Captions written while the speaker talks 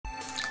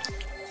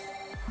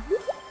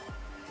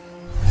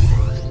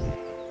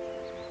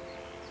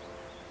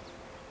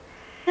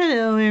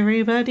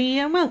everybody,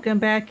 and welcome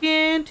back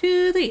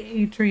into the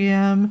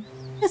atrium.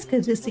 It's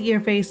good to see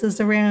your faces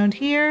around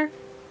here.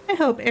 I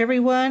hope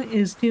everyone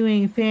is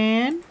doing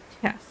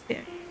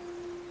fantastic.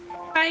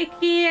 Hi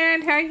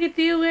Kian, how you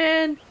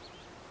doing?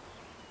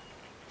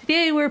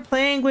 Today we're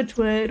playing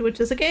Wytchwood, which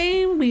is a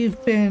game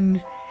we've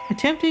been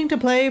attempting to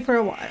play for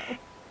a while.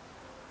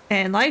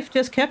 And life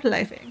just kept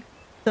lifing.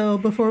 So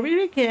before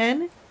we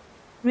begin,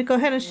 let me go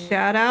ahead and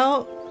shout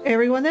out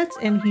everyone that's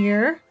in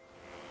here.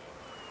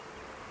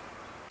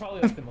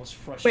 Probably like the most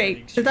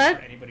frustrating for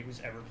anybody who's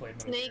ever played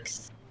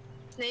Miniature.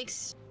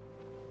 Snake's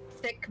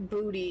thick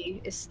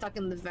booty is stuck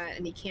in the vent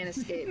and he can't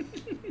escape.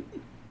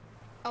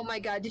 Oh my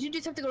god, did you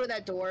just have to go to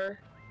that door?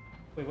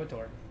 Wait, what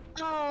door?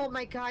 Oh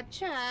my god,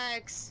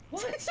 Jax.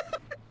 What?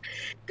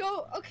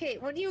 Go, okay,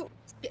 when you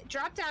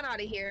drop down out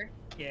of here.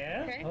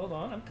 Yeah, okay. Hold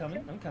on, I'm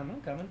coming.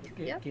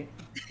 Get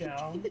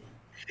down.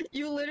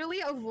 You literally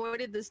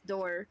avoided this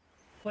door.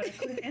 But I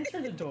couldn't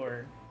enter the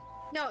door.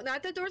 No,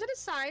 not the door to the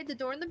side, the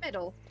door in the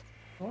middle.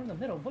 Door in the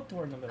middle? What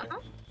door in the middle?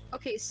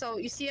 Okay, so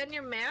you see on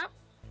your map?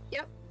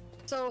 Yep.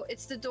 So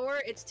it's the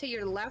door, it's to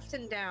your left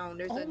and down.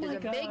 There's a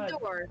big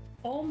door.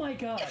 Oh my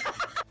god.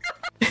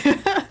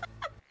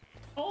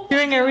 Oh my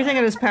Doing everything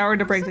in his power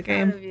to break the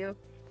game. Of you.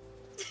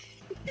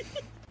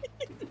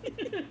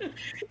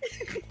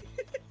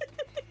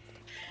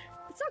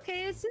 It's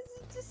okay, it's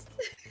just...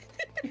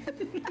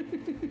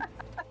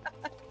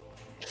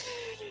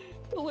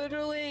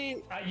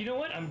 Literally... you know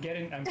what? I'm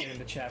getting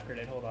the chaff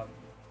grenade. Hold on.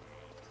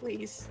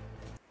 Please.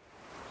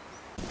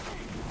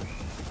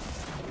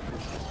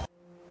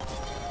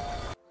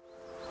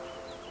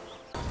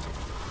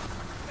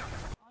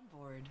 On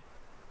board.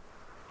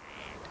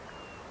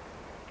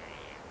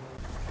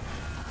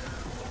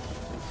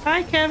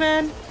 Hi,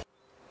 Kevin.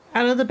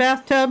 Out of the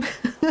bathtub.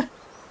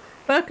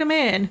 Welcome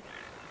in.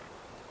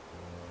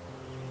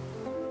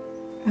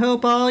 I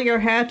hope all your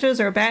hatches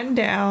are battened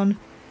down.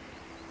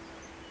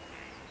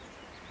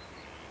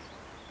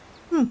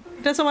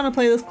 It doesn't want to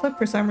play this clip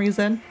for some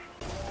reason.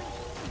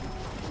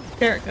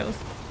 There it goes.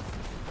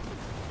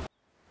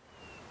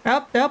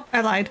 Oh, nope,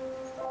 I lied.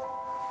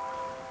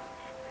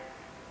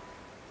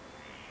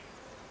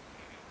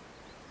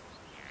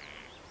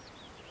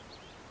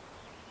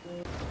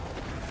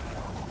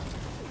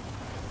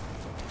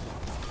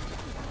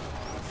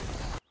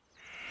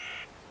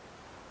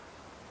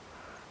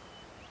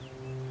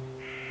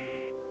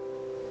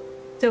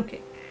 It's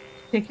okay.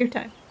 Take your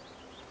time.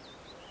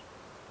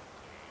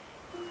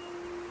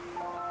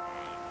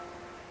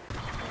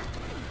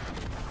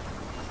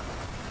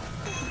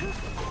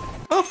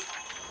 Oh!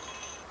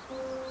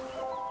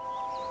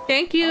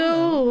 Thank you!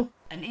 Oh,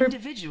 an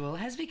individual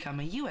has become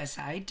a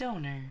USI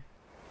donor.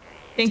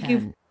 Thank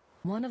you.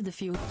 One of the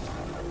few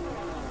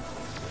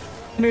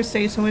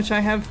interstates in which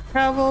I have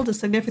traveled a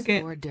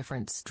significant 4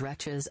 different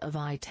stretches of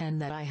I-10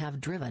 that I have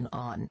driven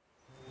on.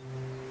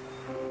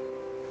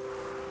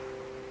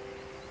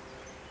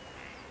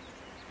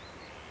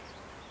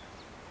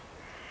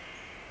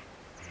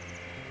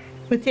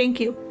 But thank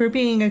you for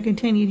being a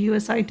continued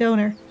USI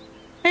donor.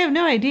 I have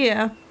no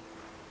idea.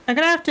 I'm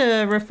gonna have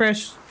to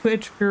refresh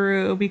Twitch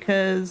Guru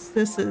because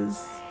this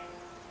is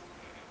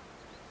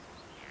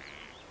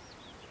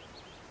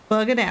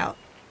bugging out.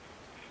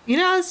 You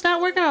know, it's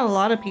not working on a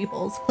lot of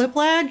people's. Clip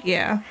lag?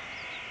 Yeah.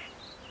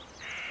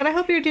 But I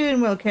hope you're doing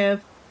well,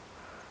 Kev.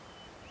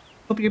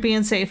 Hope you're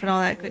being safe and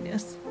all that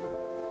goodness.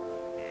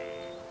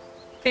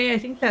 Okay, I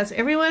think that's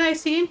everyone I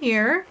see in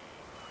here.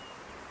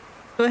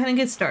 Go ahead and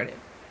get started.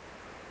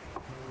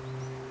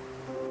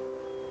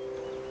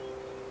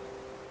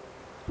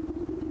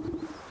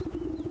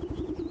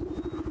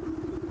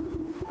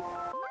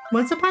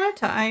 Once upon a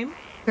time,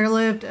 there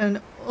lived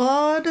an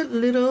odd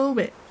little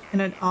witch in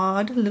an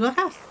odd little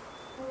house.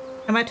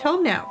 I'm at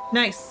home now.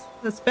 Nice.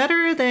 That's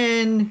better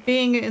than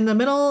being in the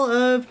middle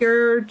of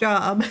your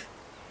job.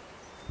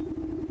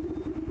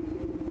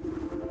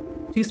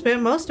 She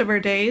spent most of her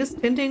days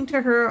tending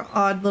to her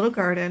odd little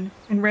garden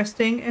and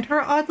resting in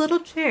her odd little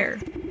chair.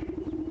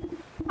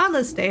 On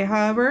this day,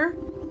 however,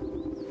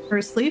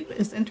 her sleep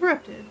is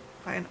interrupted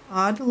by an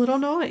odd little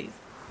noise.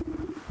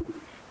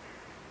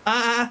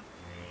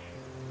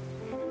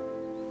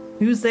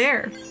 Who's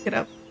there? Get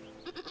up.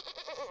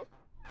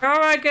 Oh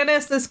my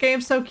goodness, this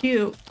game's so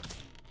cute.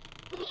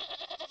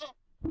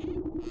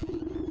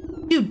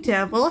 You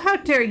devil, how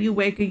dare you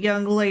wake a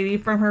young lady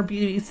from her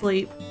beauty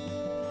sleep?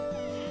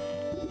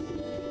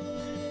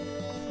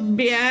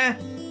 Yeah.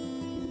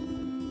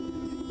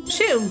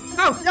 Shoo!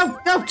 Oh, no,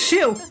 no,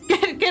 shoo!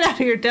 Get out of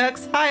here,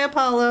 ducks. Hi,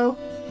 Apollo.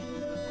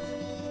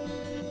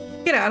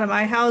 Get out of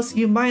my house,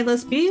 you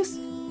mindless beast.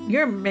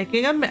 You're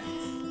making a mess.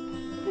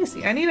 Let me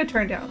see, I need to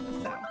turn down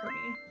the sound for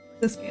me.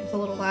 This game's a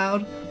little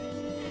loud.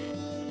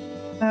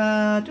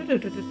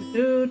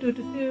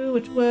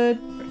 Wytchwood.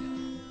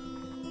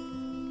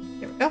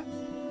 Here we go.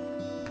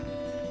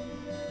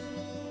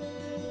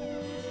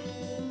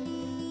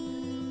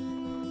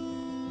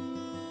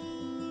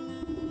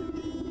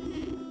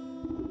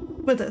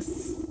 With a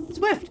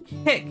swift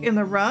kick in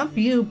the rump,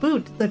 you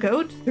boot the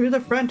goat through the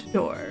front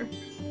door.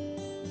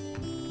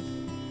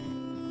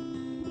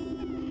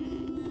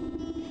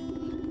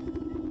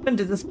 When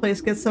did this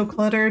place get so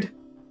cluttered?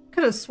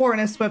 Could have sworn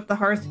I swept the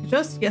hearth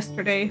just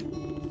yesterday.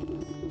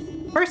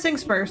 First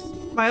things first,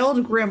 my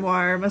old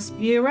grimoire must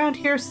be around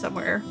here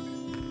somewhere.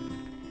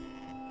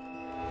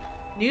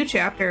 New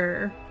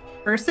chapter.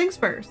 First things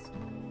first.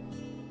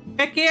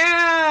 Heck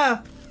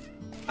yeah!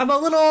 I'm a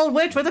little old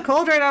witch with a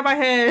cauldron on my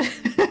head.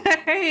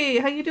 Hey,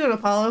 how you doing,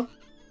 Apollo?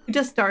 We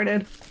just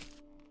started.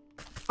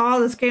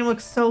 Oh, this game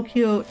looks so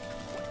cute.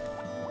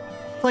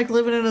 It's like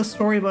living in a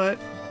storybook.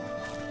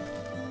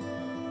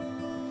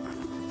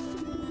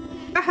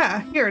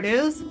 Aha, here it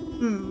is.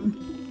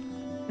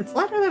 It's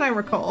lighter than I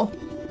recall.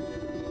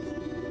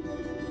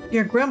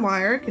 Your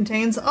grimoire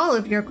contains all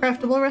of your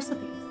craftable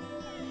recipes.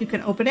 You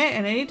can open it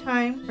at any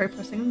time by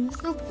pressing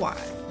the Y.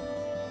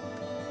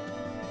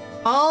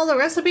 All the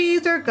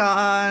recipes are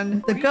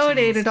gone. The goat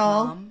ate it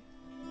all. Mom.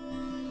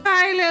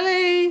 Hi,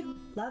 Lily!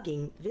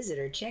 Logging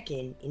visitor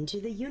check-in into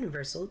the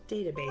Universal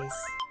Database.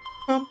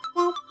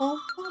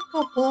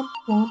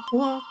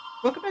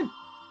 Welcome in.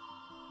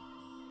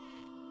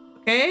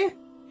 Okay.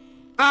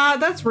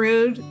 That's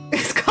rude.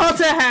 It's called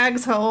the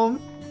Hag's Home.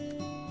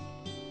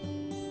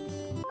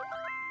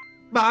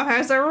 Mom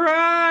has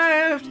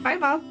arrived! Hi,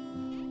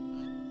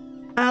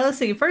 Mom. Let's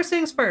see. First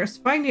things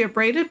first. Find your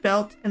braided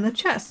belt in the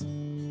chest.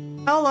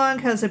 How long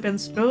has it been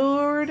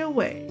stored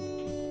away?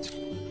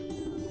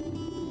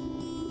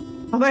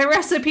 All my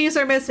recipes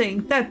are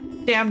missing.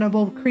 That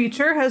damnable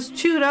creature has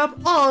chewed up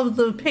all of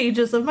the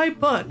pages of my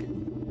book.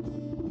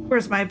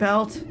 Where's my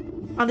belt?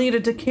 I'll need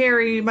it to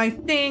carry my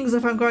things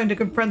if I'm going to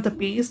confront the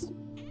beast.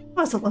 I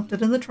must have left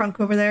it in the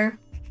trunk over there.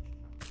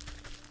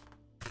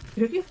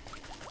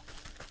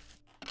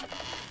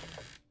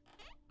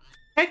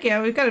 Heck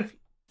yeah, we've got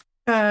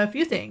a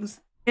few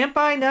things.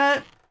 Ampi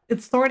nut.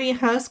 Its thorny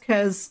husk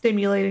has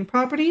stimulating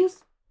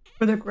properties.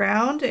 Whether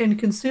ground and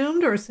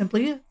consumed or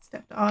simply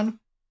stepped on.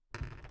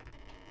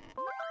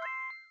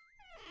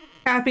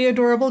 Happy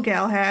adorable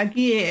Galhad,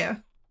 yeah.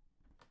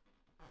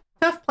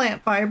 Tough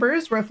plant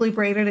fibers roughly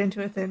braided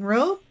into a thin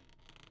rope.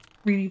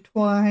 Reedy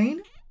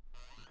twine.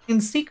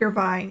 And seeker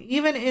vine.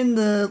 Even in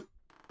the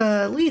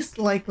least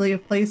likely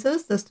of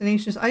places, this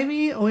tenacious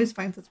ivy always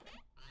finds its way.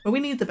 But we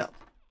need the belt.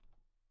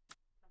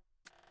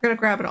 We're gonna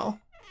grab it all.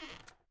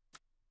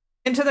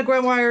 Into the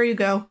grimoire you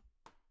go.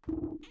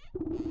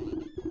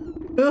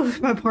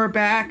 Oof, my poor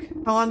back.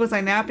 How long was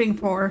I napping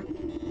for?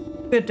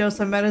 Good dose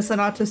of medicine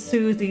ought to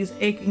soothe these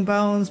aching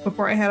bones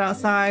before I head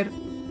outside.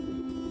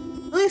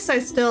 At least I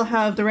still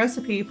have the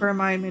recipe for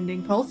my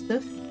mending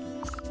poultice.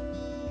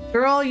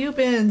 Girl, you've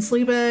been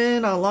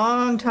sleeping a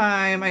long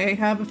time. I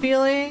have a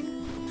feeling.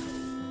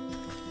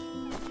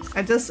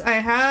 I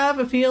have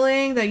a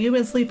feeling that you've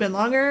been sleeping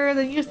longer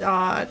than you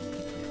thought.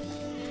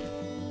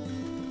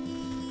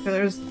 So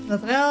there's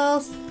nothing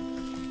else.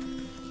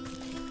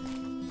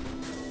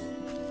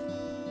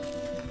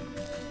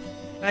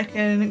 I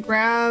can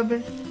grab,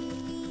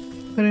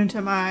 put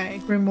into my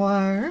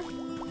grimoire.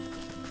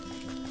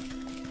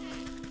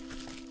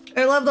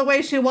 I love the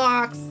way she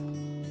walks.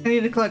 I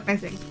need to collect my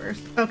things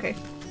first. Okay.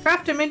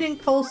 Craft a mending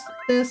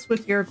poultice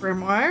with your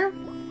grimoire.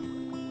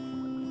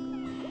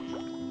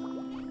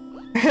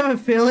 I have a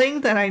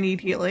feeling that I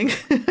need healing.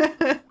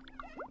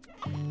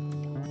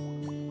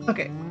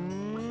 Okay.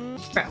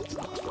 Craft.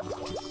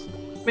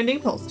 Mending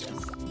poultice.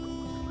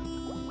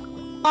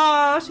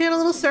 Aw, she had a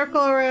little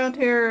circle around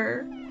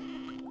here.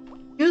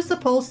 Use the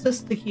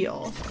poultice to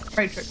heal.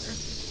 Right trigger.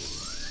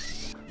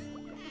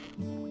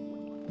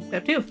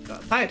 Step 2. Go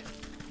outside.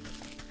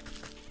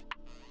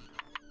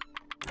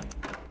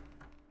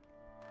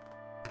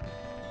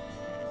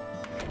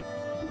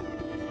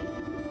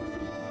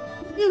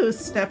 You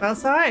step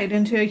outside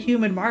into a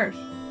humid marsh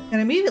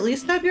and immediately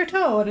stub your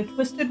toe at a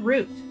twisted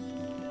root.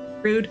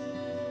 Rude.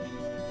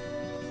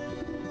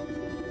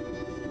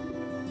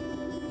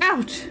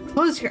 Ouch!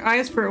 Close your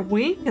eyes for a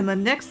wink and the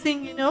next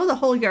thing you know, the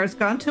whole yard's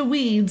gone to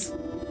weeds.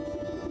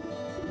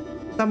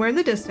 Somewhere in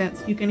the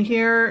distance, you can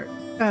hear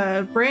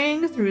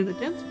braying through the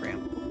dense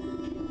bramble.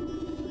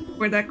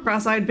 Where'd that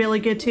cross-eyed Billy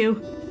get to?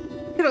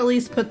 You could at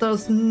least put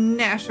those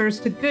gnashers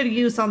to good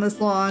use on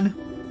this lawn.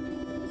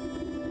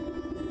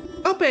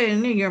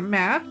 Open your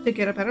map to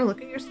get a better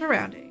look at your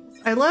surroundings.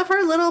 I love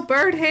her little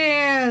bird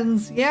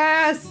hands!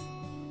 Yes!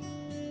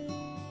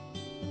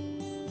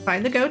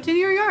 Find the goat in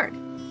your yard.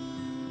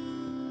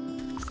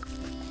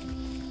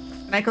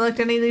 Can I collect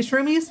any of these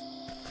shroomies?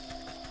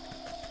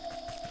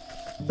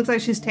 Looks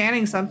like she's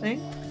tanning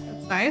something.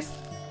 That's nice.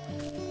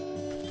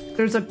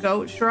 There's a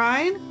goat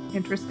shrine.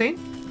 Interesting.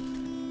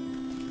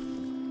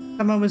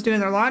 Someone was doing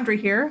their laundry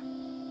here.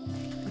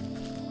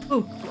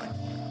 Ooh, collect.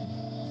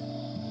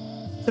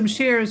 Some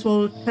shears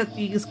will cut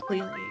these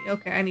cleanly.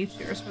 Okay, I need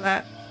shears for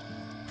that.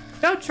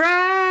 Goat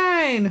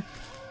shrine!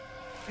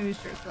 I need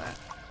shears for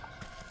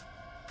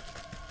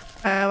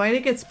that. Why did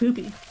it get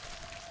spoopy?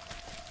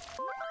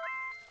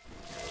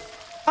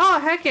 Oh,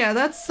 heck yeah,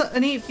 that's a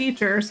neat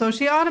feature. So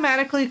she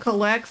automatically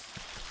collects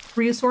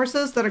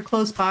resources that are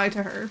close by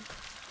to her.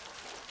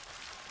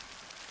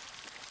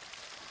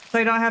 So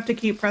I don't have to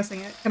keep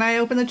pressing it. Can I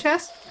open the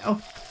chest? No.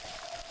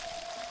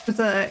 There's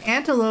an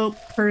antelope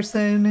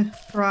person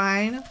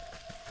shrine.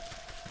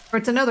 Or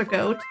it's another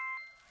goat.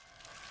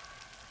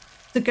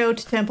 It's a goat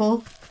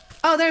temple.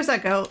 Oh, there's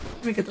that goat.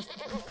 Let me get this.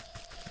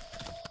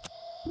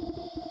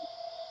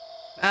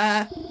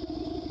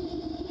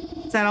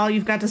 Is that all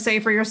you've got to say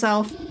for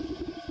yourself?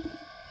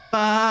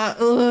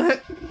 Ugh.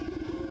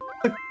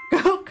 The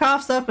goat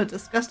coughs up a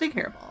disgusting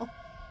hairball.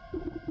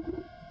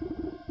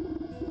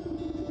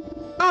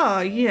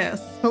 Ah,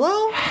 yes.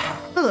 Hello?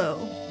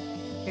 Hello.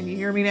 Can you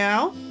hear me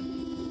now?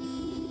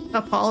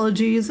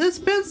 Apologies, it's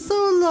been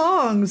so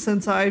long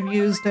since I've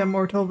used a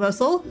mortal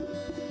vessel.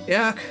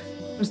 Yuck.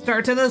 It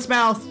starts in his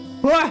mouth.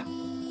 Ah!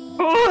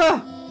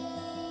 Ah!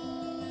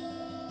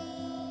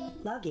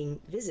 Logging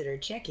visitor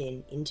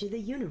check-in into the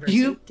universal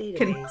You database.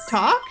 can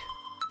talk?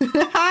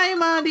 Hi,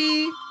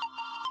 Monty.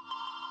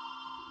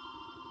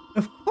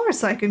 Of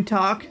course I can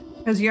talk.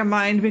 Has your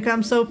mind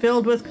become so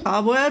filled with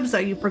cobwebs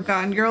that you've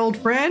forgotten your old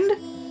friend?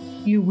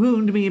 You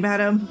wound me,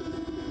 madam.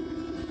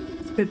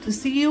 It's good to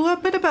see you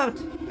up and about.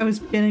 I was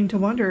beginning to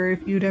wonder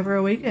if you'd ever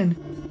awaken,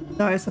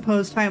 though I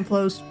suppose time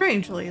flows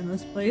strangely in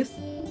this place.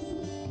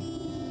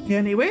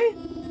 Anyway,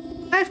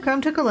 I've come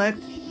to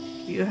collect.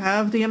 Do you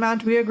have the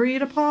amount we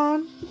agreed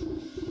upon?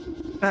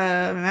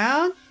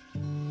 Amount?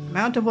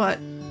 Amount of what?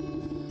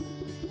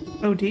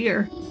 Oh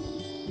dear.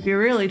 If you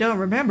really don't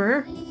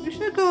remember, we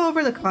should go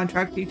over the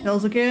contract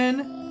details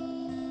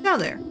again. Now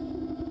there.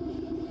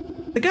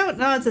 The goat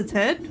nods its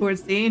head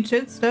towards the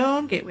ancient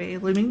stone gateway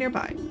looming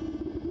nearby.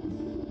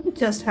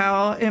 Just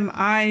how am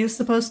I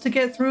supposed to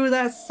get through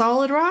that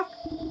solid rock?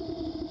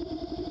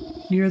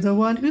 You're the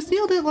one who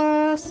sealed it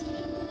last.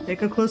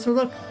 Take a closer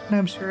look, and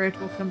I'm sure it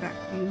will come back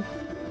to you.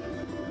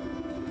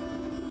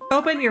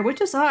 Open your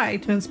witch's eye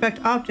to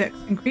inspect objects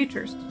and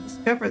creatures to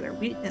discover their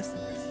weaknesses.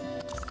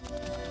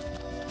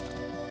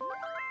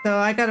 So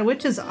I got a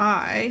witch's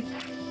eye.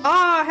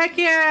 Oh, heck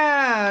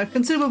yeah!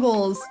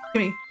 Consumables!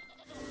 Gimme.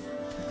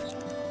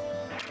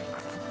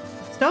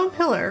 Stone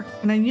pillar,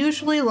 an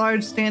unusually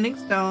large standing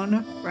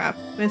stone wrapped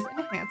with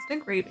enhanced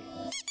engravings.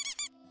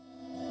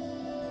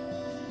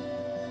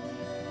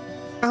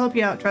 I'll help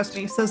you out, trust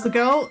me, says the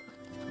goat.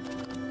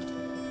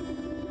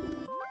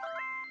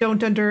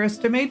 Don't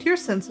underestimate your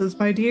senses,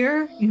 my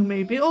dear. You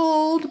may be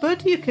old,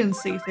 but you can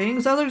see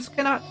things others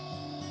cannot.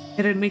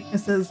 Hidden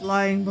weaknesses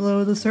lying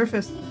below the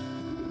surface.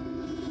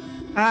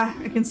 Ah,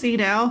 I can see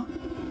now.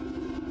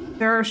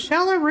 There are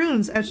shallow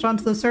runes etched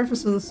onto the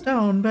surface of the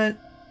stone, but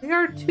they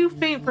are too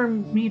faint for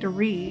me to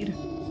read.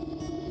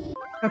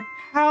 A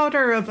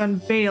powder of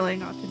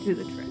unveiling ought to do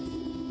the trick.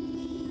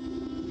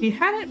 If you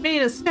hadn't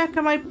made a snack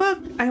of my book,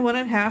 I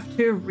wouldn't have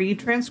to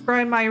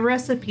retranscribe my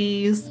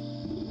recipes.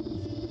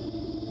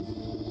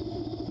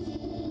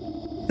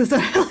 Does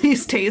that at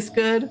least taste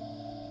good?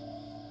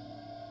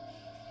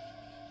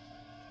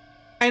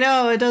 I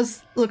know, it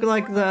does look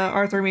like the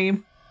Arthur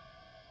meme.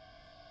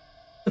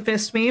 The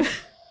fist meme.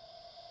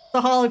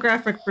 The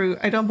holographic fruit.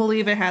 I don't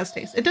believe it has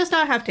taste. It does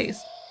not have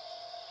taste.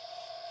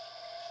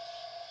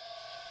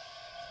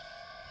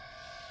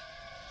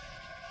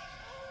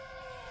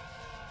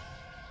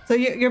 So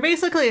you're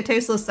basically a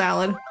tasteless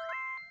salad.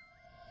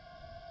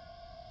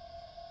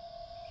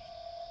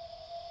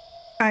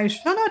 I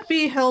shall not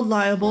be held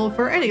liable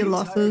for any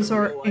losses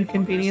or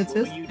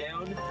inconveniences.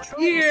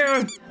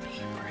 Yeah!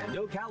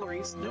 No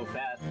calories, no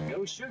fat,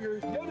 no sugar,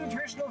 no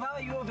nutritional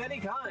value of any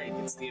kind.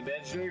 It's the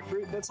imaginary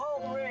fruit that's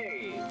all the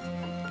rage.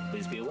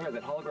 Please be aware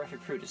that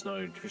holographic fruit is not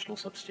a nutritional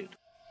substitute.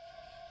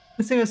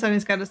 Let's see what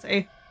Sunny's got to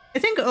say. I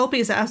think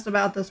Opie's asked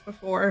about this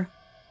before.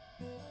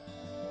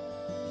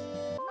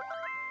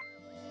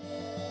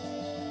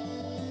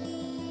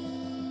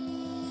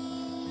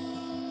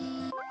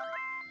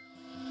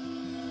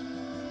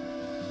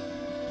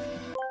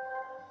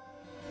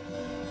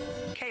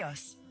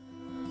 Chaos.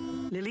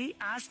 Lily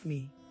asked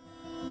me,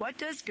 what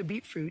does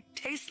gabit fruit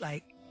taste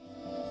like?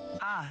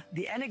 Ah,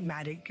 the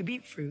enigmatic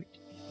gabit fruit.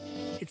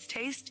 Its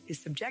taste is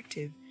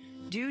subjective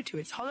due to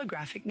its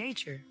holographic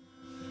nature.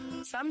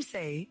 Some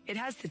say it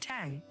has the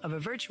tang of a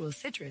virtual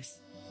citrus.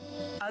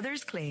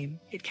 Others claim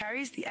it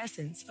carries the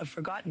essence of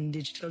forgotten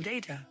digital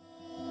data.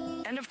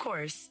 And of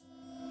course,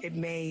 it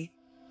may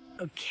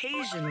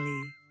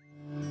occasionally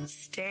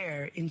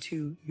stare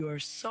into your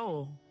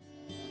soul,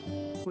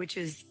 which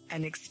is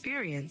an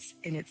experience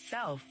in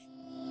itself.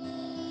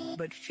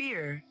 But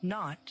fear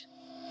not,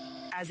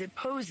 as it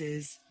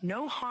poses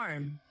no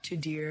harm to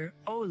dear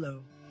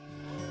Olo.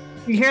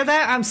 You hear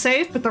that? I'm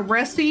safe, but the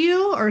rest of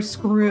you are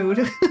screwed.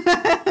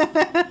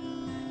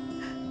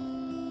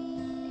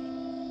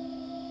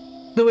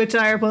 The witch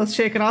and I are both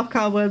shaking off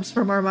cobwebs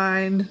from our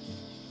mind.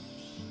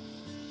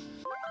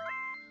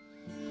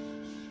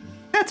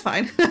 That's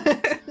fine.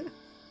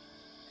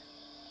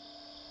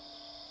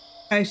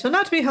 I shall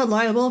not be held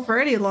liable for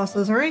any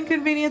losses or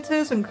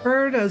inconveniences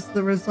incurred as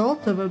the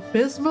result of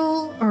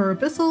abysmal or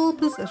abyssal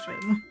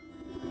possession.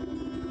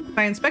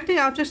 By inspecting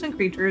objects and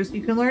creatures,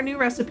 you can learn new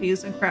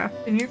recipes and craft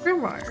in your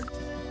grimoire.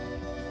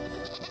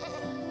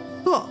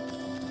 Cool.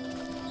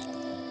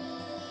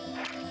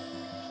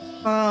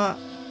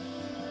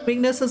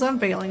 Weakness is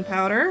unveiling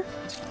powder.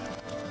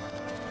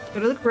 Go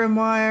to the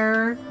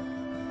grimoire.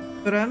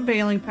 Go to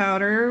unveiling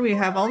powder. We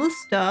have all the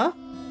stuff.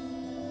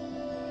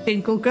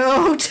 Tinkle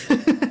goat.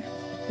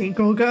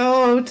 Tinkle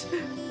goat.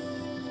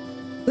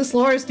 This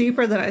lore is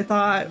deeper than I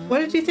thought. What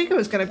did you think it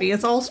was gonna be?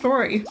 It's all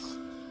story.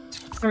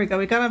 There we go.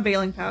 We got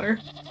unveiling powder.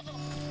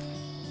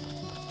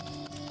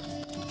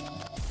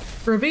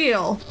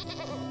 Reveal.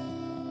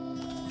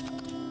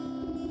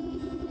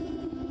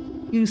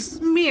 You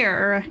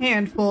smear a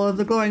handful of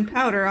the glowing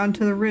powder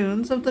onto the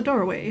runes of the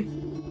doorway.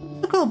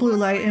 The cold blue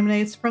light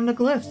emanates from the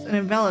glyphs and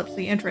envelops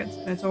the entrance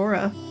in its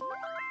aura.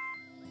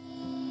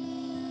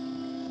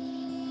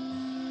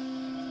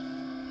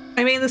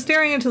 I mean, the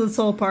staring into the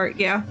soul part,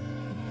 yeah.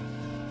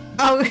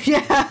 Oh,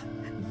 yeah.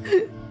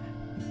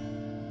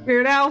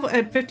 We're now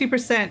at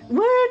 50%.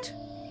 What?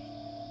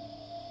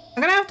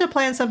 I'm gonna have to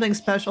plan something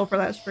special for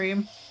that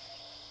stream.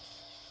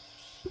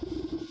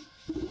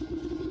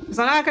 Because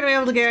I'm not gonna be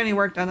able to get any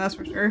work done, that's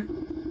for sure.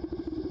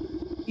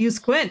 You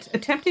squint,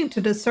 attempting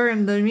to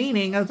discern the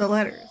meaning of the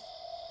letters,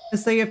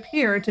 as they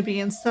appear to be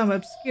in some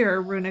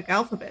obscure runic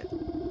alphabet.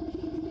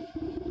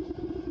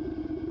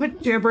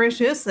 What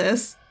gibberish is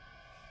this?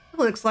 It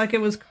looks like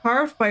it was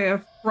carved by a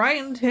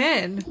frightened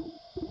hen.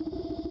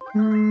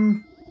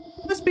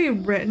 Must be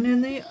written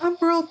in the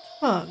umbral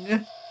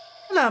tongue.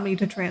 Allow me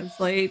to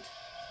translate.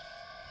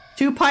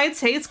 Two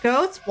Pints hates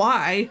goats?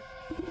 Why?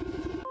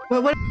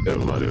 What?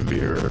 Don't let him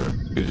hear.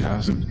 It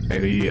hasn't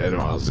any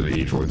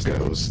animosity towards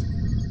ghosts.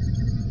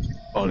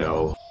 Oh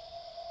no.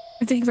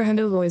 I think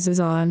random voice is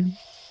on.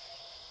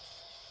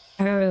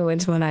 I don't know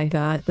which one I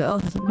got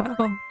though.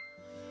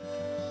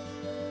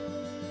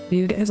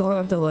 You guys all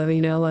have to let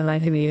me know what my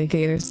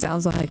communicator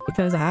sounds like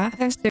because I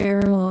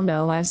still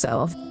know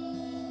myself.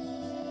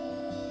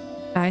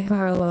 Hi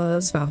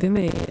Carlos, welcome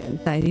in.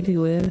 How you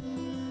doing?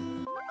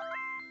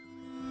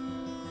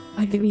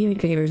 My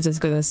communicator's is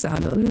gonna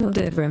sound a little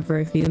different for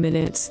a few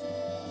minutes.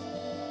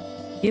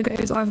 You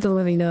guys will have to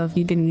let me know if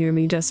you can hear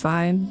me just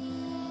fine.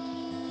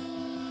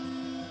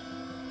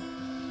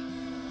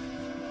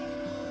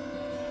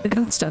 The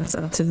ghost steps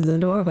up to the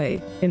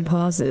doorway and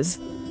pauses.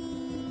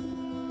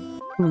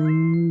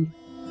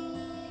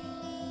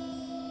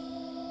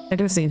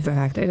 Interesting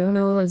fact, I don't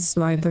know what's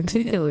my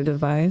particular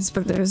device,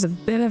 but there's a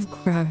bit of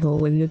crackle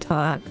when you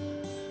talk.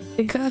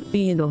 It could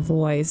be the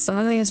voice. Some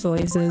of these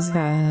voices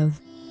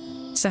have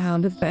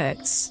sound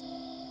effects.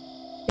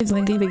 It's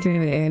like even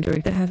an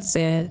Android that has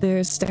it.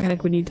 There's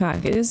static when you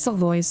talk. It is the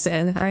voice,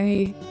 and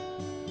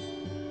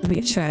let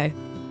me check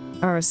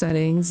our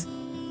settings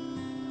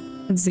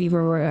and see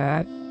where we're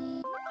at.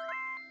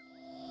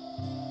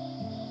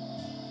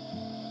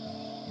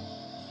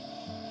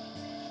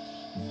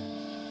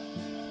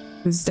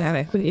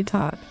 Static when you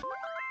talk.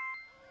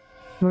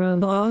 Oh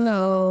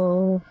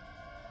no.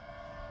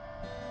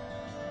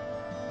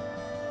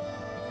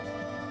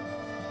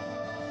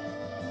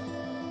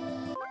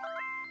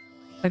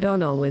 I don't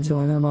know which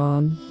one I'm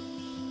on.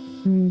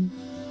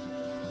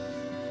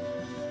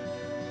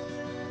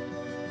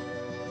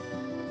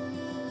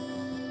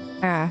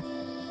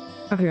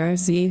 Okay, I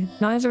see.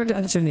 Noise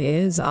reduction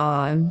is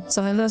on,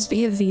 so it must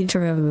be a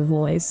feature of the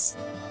voice.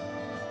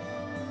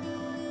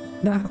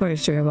 Not quite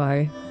sure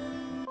why.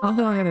 I'll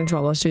go ahead and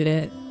troubleshoot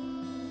it.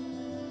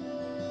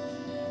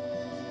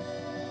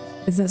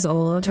 Is this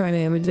all trying to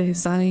imitate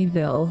Sunny?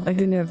 No, I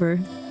could never.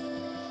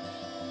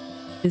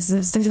 Is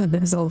this the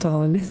abyssal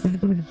tone?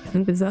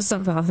 Is that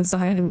something off the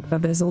side of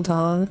abyssal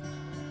tone?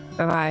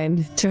 Fine,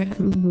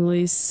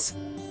 voice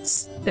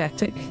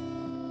static.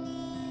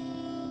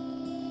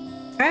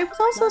 I was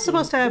also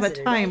supposed to have a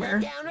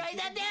timer. Write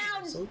that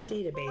down! Soul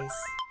database.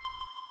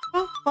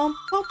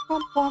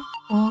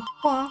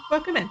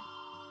 Welcome in.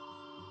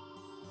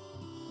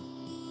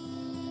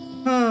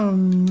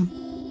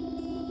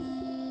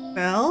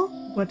 Well,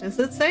 what does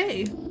it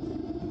say?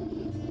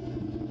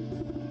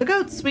 The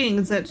goat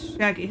swings its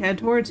shaggy head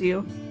towards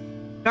you.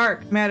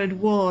 Dark,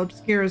 matted wool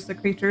obscures the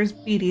creature's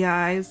beady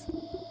eyes.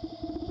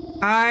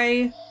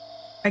 I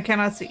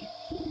cannot see.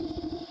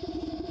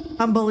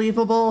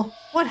 Unbelievable.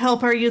 What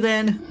help are you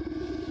then?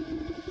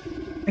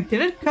 I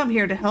didn't come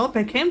here to help,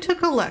 I came to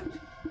collect.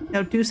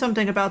 Now do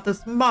something about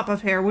this mop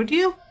of hair, would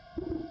you?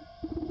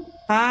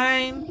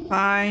 Fine,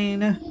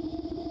 fine.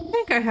 I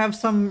think I have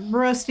some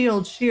rusty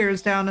old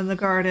shears down in the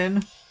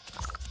garden.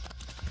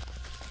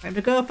 Time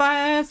to go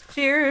find some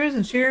shears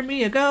and shear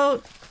me a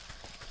goat.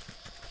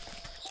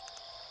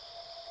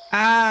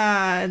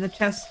 Ah, in the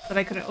chest that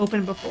I couldn't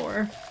open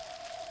before.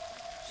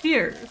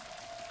 Shears.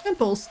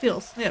 Simple steel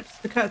snips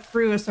to cut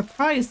through a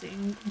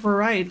surprising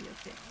variety of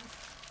things.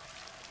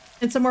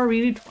 And some more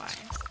reedy twine.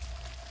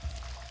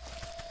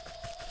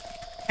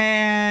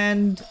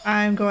 And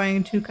I'm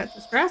going to cut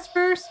this grass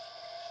first.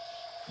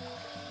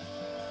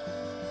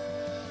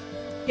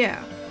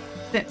 Yeah.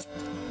 Snip.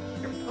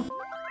 There we go.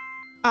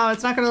 Oh,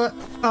 it's not gonna.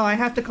 Oh, I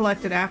have to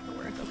collect it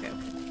afterwards. Okay.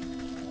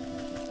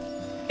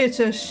 It's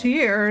a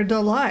sheer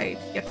delight.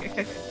 Yep.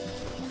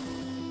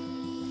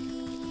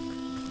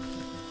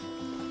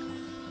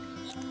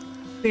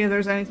 See if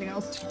there's anything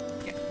else.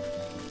 Yeah.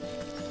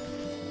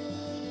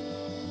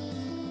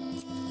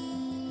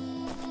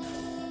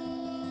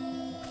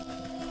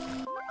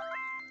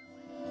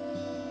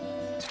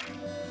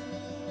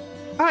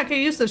 I can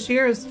use the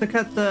shears to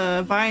cut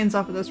the vines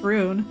off of this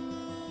rune.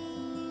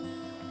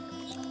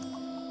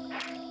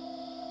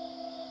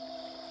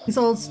 These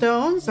old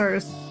stones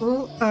are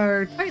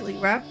tightly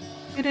wrapped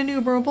in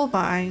innumerable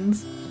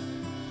vines.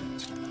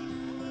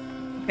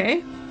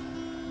 Okay.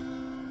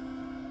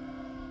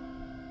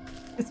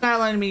 It's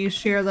not letting me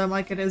shear them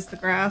like it is the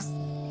grass.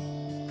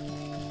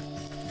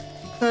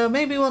 So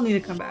maybe we'll need to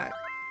come back.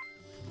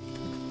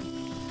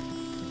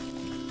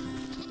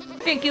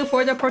 Thank you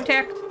for the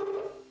protect.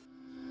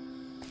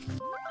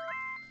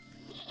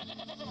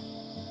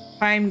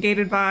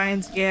 Time-gated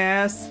vines,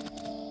 yes.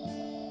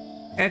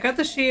 Okay, I got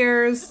the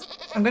shears.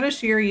 I'm gonna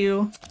shear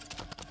you.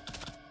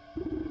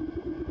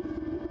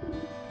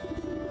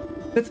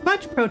 With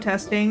much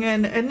protesting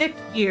and a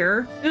nicked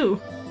ear, ooh,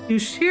 you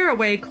shear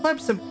away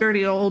clumps of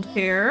dirty old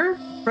hair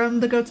from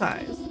the goat's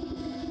eyes.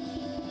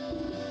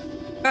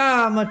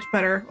 Ah, much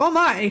better. Oh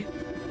my!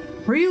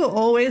 Were you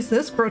always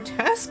this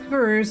grotesque,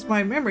 or is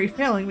my memory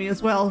failing me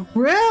as well?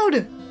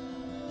 Rude!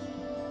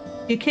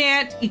 You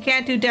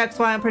can't do decks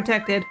while I'm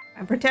protected.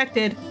 I'm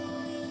protected.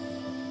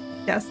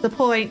 That's the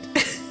point.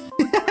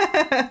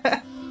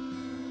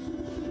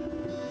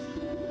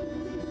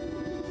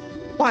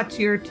 Watch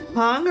your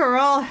tongue, or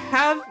I'll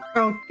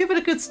give it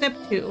a good snip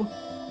too.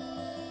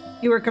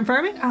 You were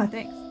confirming? Ah,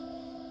 thanks.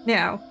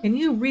 Now, can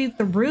you read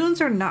the runes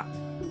or not?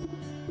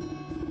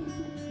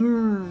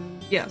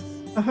 Yes.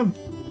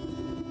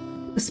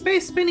 The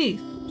space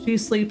beneath. She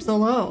sleeps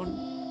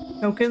alone.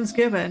 Tokens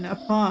given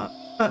up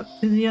to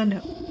the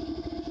unknown.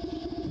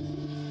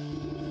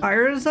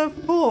 Fires of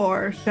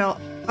 4 shall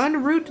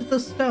unroot the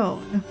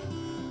stone.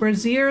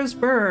 Braziers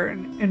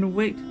burn and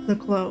await the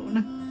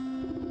crone.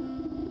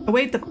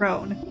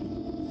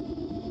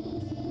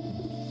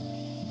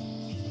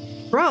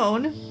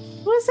 Crone?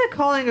 Who is it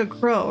calling a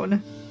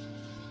crone?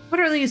 What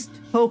are these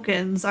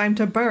tokens I'm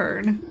to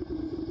burn?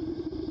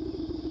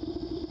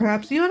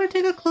 Perhaps you ought to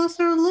take a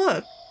closer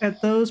look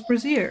at those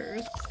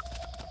braziers.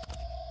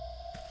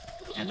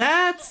 And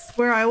that's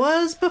where I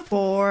was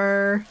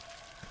before.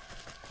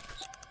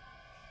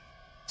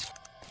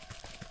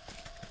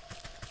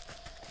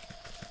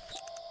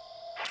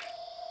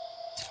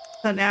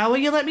 So now will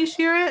you let me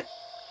shear it?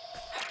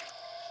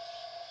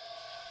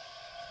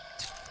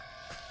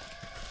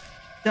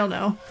 Still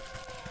no.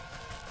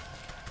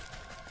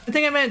 I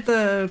think I meant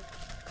the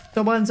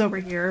ones over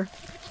here.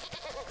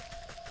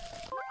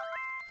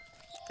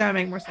 That would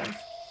make more sense.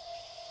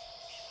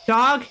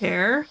 Dog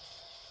hair.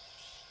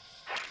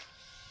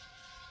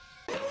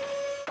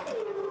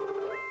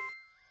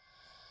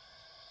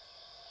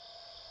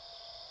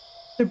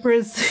 The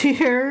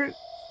brazier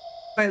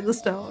by the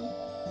stone.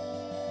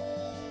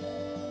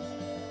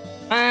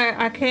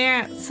 I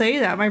can't say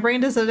that. My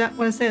brain doesn't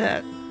want to say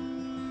that.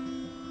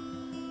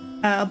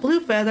 Blue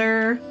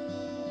feather,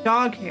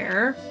 dog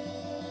hair,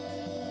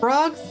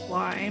 frog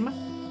slime,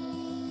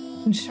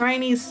 and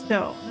shiny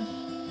stone.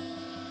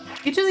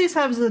 Each of these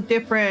has a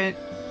different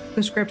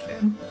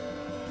description.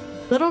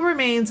 Little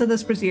remains in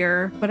this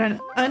brazier, but an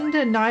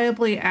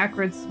undeniably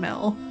acrid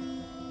smell.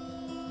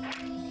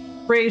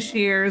 Gray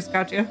shears,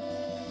 gotcha.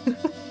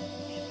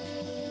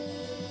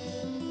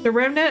 The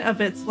remnant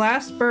of its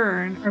last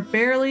burn are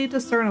barely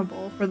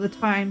discernible for the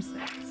time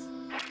since.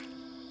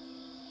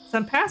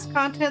 Some past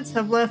contents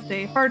have left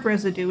a hard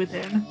residue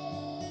within.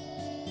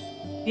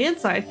 The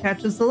inside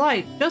catches the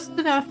light just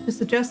enough to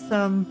suggest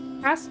some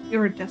past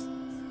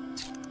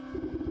iridescence.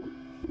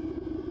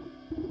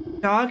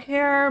 Dog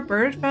hair,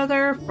 bird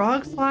feather,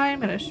 frog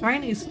slime, and a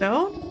shiny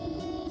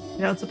stone?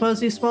 I don't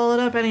suppose you swallowed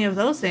up any of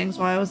those things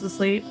while I was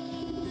asleep.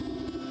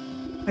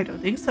 I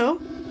don't think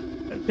so.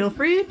 But feel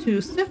free to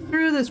sift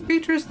through this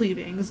creature's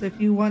leavings if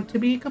you want to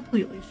be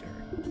completely sure.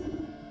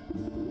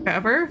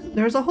 However,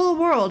 there's a whole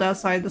world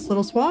outside this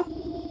little swamp.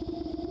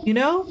 You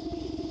know?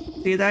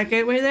 See that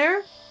gateway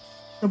there?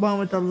 The one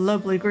with the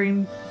lovely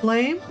green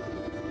flame?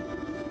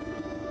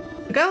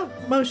 The goat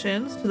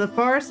motions to the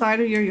far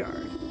side of your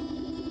yard.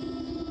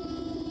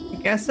 I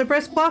guess a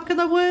brisk walk in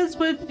the woods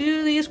would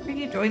do these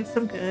creaky joints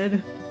some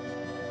good.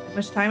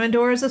 Much time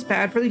indoors is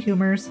bad for the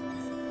humors.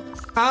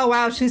 Oh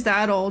wow, she's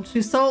that old.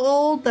 She's so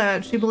old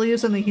that she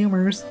believes in the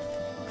humors.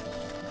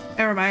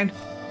 Never mind.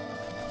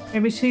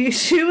 Maybe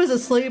she was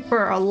asleep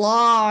for a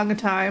long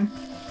time.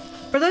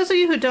 For those of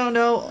you who don't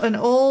know, an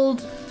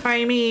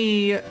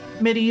old-timey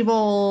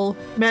medieval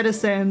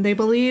medicine, they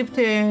believed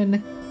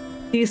in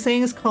these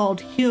things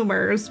called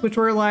humors, which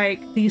were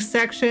like these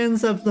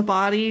sections of the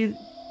body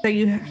that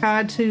you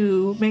had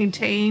to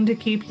maintain to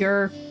keep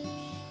your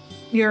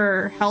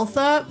health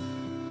up.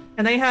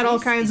 And they had all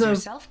kinds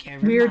of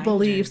weird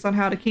beliefs on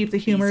how to keep the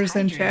humors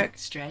in check.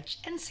 Stretch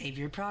and save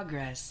your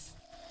progress.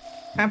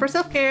 Time for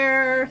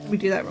self-care. Let me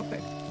do that real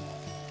quick.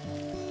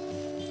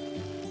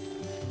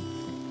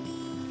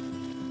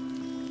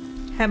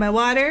 Have my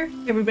water.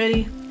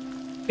 Everybody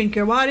drink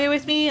your water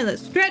with me and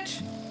let's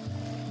stretch.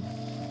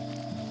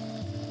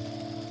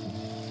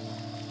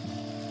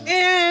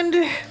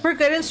 And we're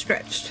good and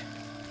stretched.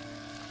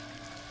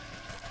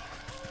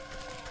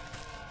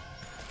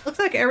 Looks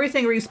like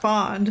everything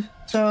respawned.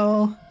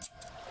 So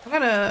I'm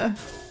gonna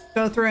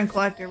go through and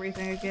collect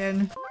everything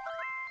again.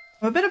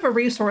 I'm a bit of a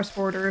resource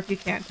hoarder, if you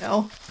can't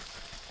tell.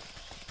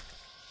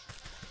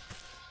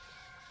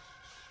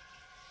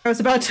 I was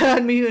about to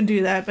unmute and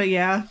do that, but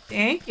yeah.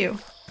 Thank you.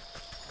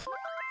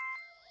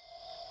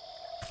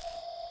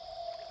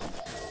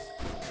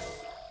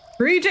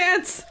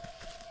 Regents!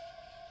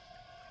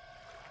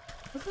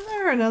 Wasn't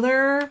there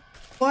another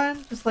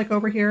one? Just like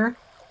over here?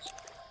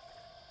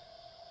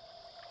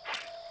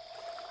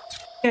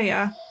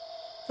 Yeah.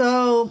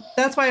 So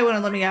that's why it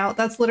wouldn't let me out.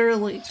 That's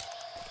literally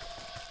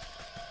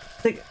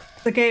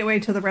the gateway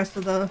to the rest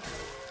of the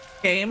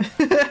game.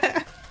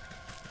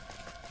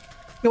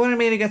 You wanted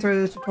me to get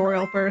through the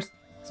tutorial first.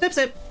 Snip,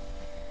 snip.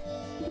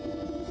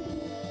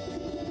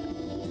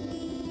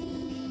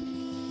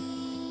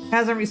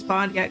 Hasn't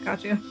respawned yet,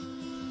 gotcha.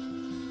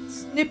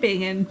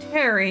 Snipping and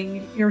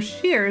tearing your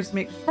shears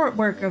make short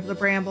work of the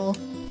bramble.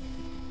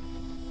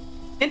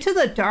 Into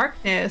the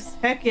darkness,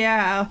 heck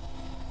yeah.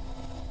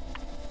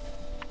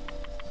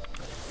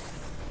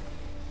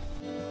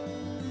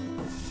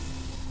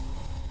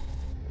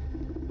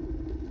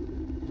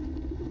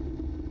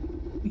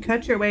 You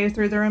cut your way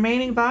through the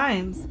remaining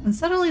vines and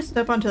suddenly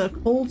step onto a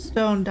cold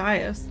stone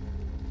dais.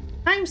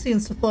 Time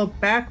seems to flow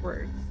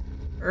backwards.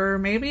 Or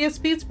maybe it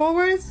speeds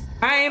forwards?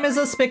 Time is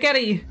a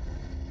spaghetti!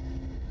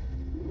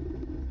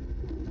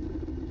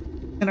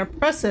 An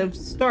oppressive,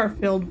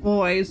 star-filled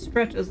void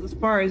stretches as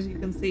far as you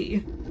can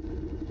see.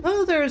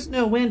 Though there is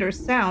no wind or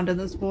sound in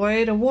this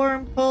void, a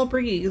warm, cool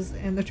breeze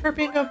and the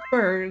chirping of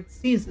birds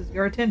seizes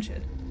your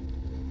attention.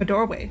 A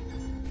doorway.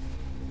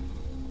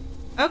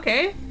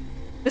 Okay.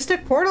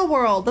 Mystic Portal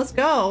World, let's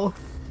go!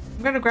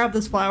 I'm gonna grab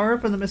this flower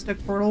from the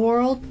Mystic Portal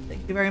World.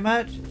 Thank you very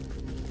much.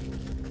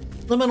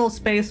 Liminal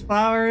space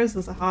flowers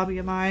is a hobby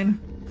of mine.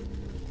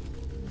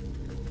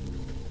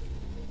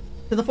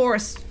 To the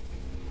forest.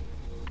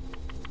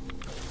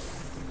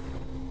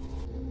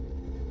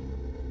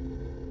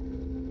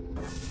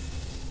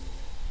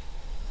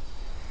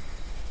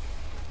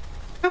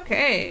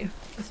 Okay,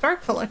 let's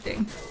start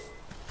collecting.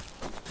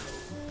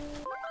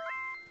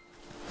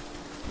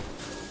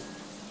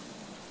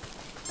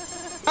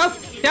 Oh,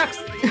 ducks!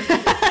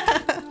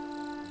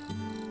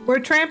 We're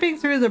tramping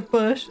through the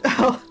bush.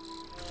 Oh.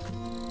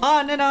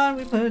 On and on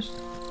we push.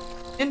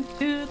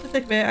 Into the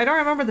thick of it. I don't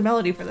remember the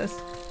melody for this.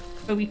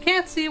 But we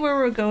can't see where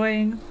we're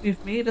going.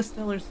 We've made a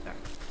stellar start.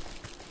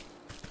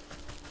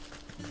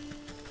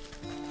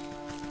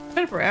 It's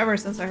been forever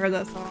since I heard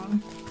that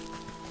song.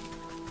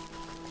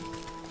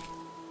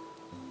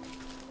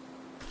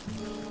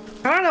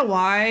 I don't know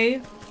why,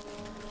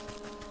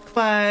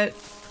 but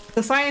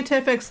the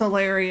Scientific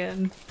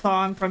Solarian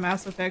song from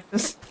Mass Effect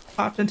just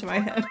popped into my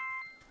head.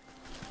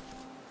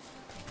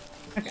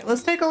 Okay,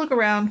 let's take a look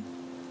around.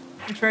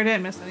 Make sure I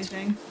didn't miss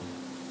anything.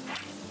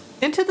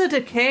 Into the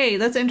Decay.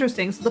 That's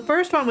interesting. So the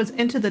first one was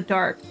Into the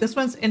Dark. This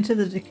one's Into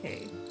the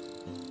Decay.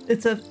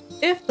 It's a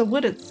if the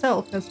wood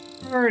itself has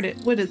parted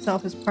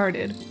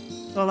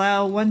to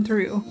allow one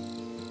through.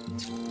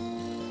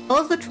 I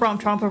love the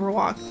tromp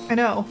overwalk. I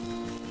know.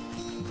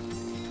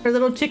 Her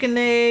little chicken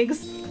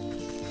legs.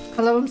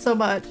 I love them so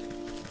much.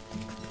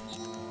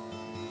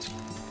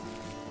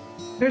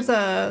 There's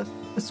a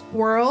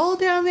squirrel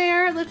down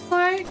there, it looks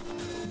like.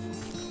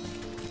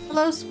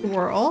 Hello,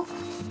 squirrel.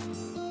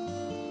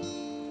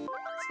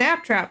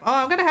 Snap trap. Oh,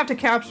 I'm gonna have to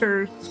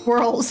capture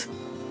squirrels.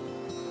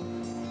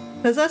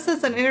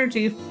 Possesses an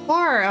energy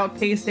far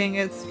outpacing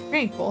its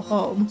tranquil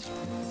home.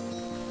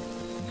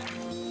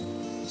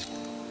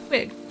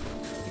 Twig.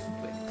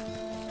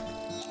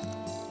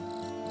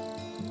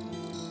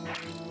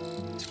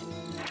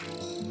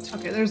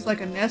 Okay, there's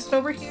like a nest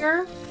over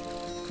here.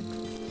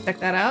 Check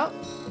that out.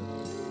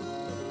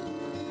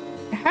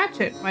 A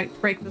hatchet might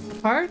break this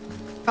apart.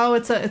 Oh,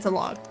 it's a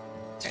log.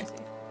 Okay,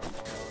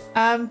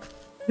 I see.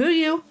 Who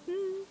you?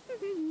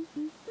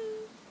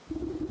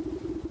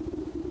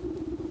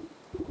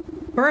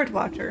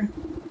 Birdwatcher.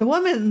 The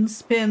woman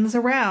spins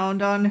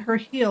around on her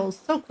heels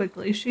so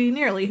quickly she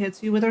nearly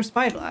hits you with her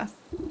spyglass.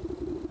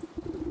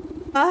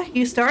 Ah,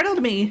 you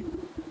startled me.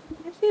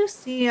 Can't you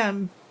see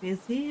I'm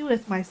busy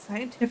with my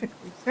scientific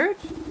research?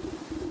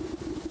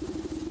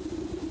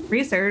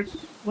 Research?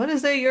 What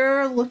is it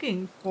you're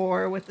looking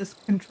for with this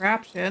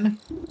contraption?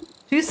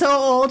 She's so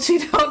old she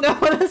don't know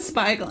what a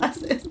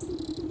spyglass is.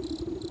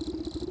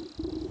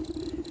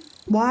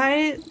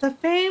 Why, the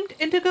famed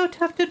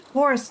indigo-tufted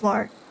forest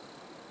lark.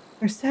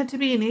 They're said to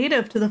be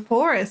native to the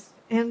forest,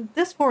 and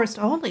this forest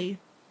only.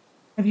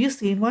 Have you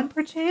seen one,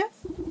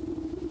 perchance?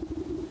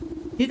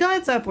 He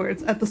glides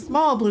upwards at the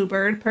small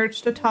bluebird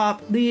perched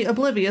atop the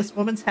oblivious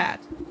woman's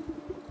hat.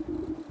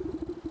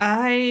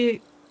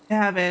 I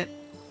haven't.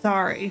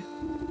 Sorry.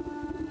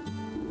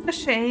 A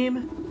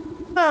shame.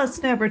 Well,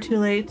 it's never too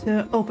late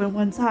to open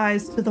one's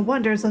eyes to the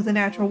wonders of the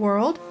natural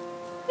world.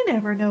 You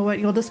never know what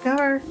you'll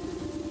discover.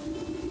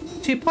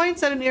 She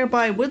points at a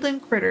nearby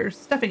woodland critter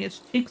stuffing its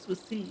cheeks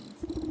with seeds.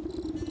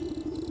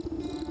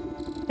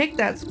 Take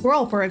that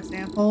squirrel, for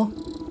example.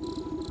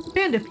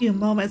 Spend a few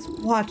moments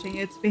watching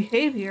its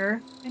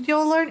behavior, and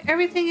you'll learn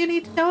everything you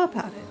need to know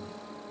about it.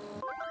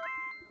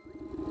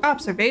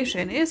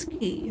 Observation is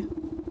key.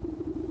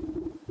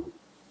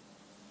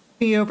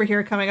 Me over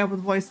here coming up with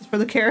voices for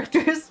the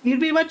characters. You'd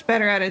be much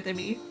better at it than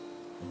me.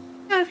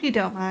 Now, if you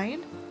don't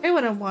mind, I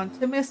wouldn't want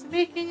to miss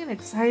making an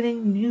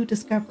exciting new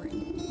discovery.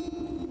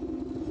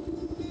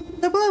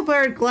 The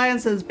bluebird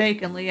glances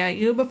vacantly at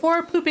you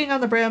before pooping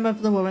on the brim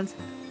of the woman's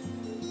head.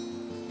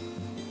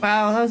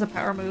 Wow, that was a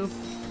power move.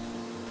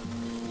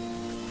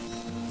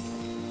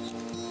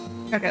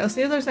 Okay, let's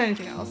see if there's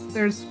anything else.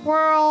 There's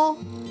squirrel,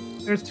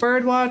 there's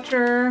bird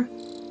watcher,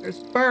 there's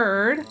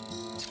bird.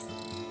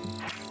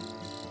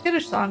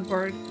 Skittish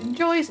songbird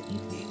enjoys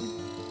eating.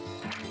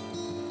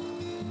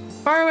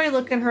 Faraway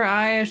look in her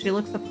eye as she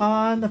looks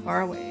upon the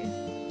faraway.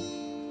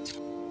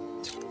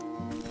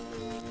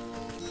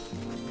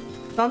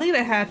 So I'll need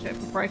a hatchet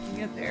before I can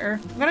get there.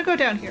 I'm gonna go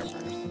down here first.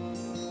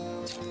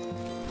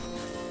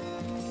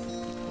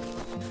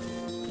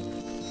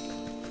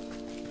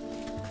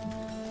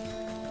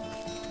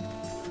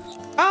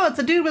 Oh, it's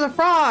a dude with a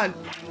frog!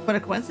 What a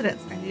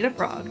coincidence, I need a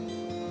frog.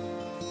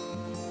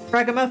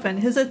 Ragamuffin,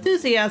 his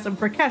enthusiasm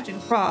for catching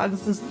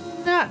frogs is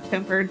not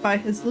tempered by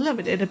his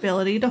limited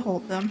ability to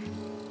hold them.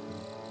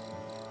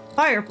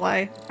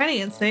 Firefly, tiny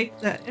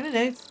insect that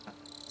emanates.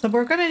 So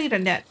we're gonna need a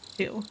net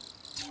too.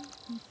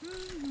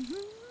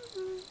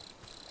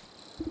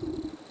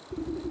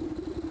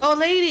 Oh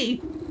lady!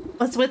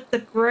 What's with the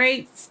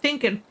great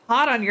stinking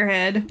pot on your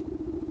head?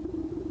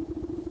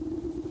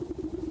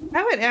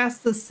 I would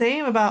ask the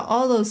same about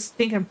all those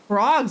stinking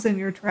frogs in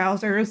your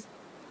trousers.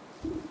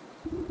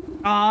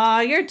 Aw,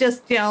 you're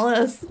just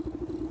jealous.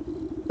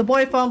 The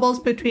boy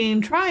fumbles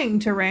between trying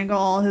to wrangle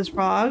all his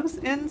frogs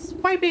and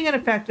swiping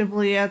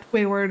ineffectively at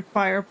wayward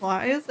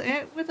fireflies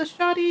with a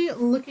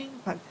shoddy-looking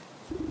bug.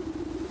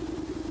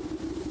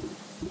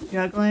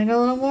 Juggling a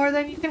little more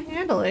than you can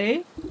handle,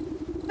 eh?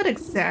 What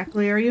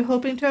exactly are you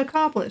hoping to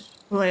accomplish,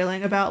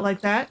 flailing about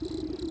like that?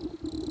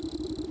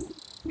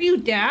 Are you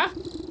daft?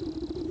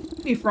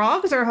 Me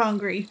frogs are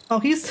hungry. Oh,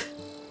 he's...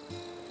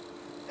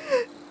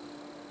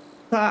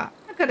 I'm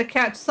gonna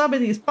catch some of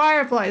these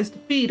fireflies to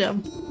feed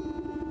him.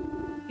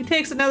 He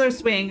takes another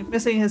swing,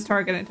 missing his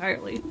target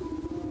entirely.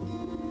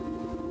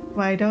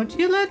 Why don't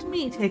you let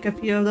me take a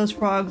few of those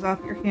frogs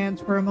off your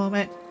hands for a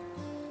moment?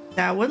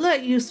 That would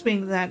let you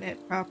swing that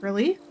net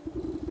properly.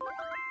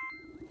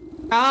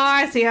 Oh,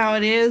 I see how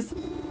it is.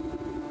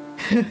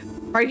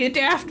 Are you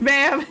daft,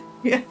 ma'am?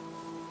 Yeah.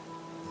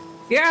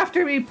 You're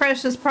after me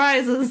precious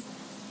prizes.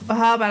 Well,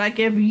 how about I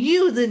give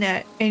you the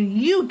net and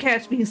you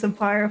catch me some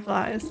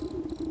fireflies?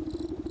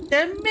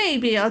 Then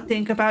maybe I'll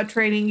think about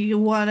trading you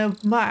one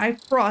of my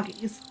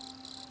froggies.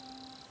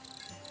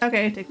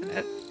 Okay, take the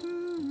net.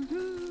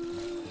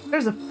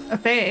 There's a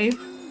fae.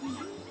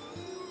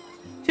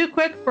 Too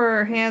quick for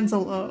her hands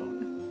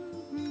alone.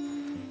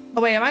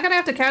 Oh wait, am I gonna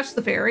have to catch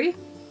the fairy?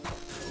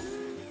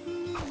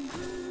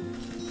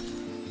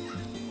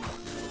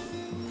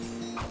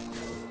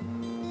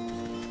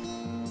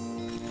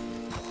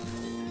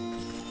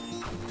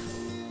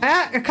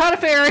 Ah, I caught a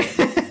fairy.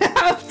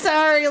 I'm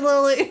sorry,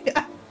 Lily.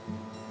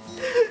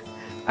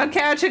 I'm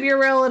catching your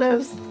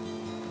relatives.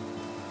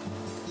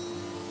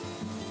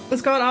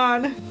 What's going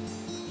on?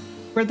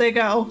 Where'd they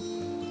go?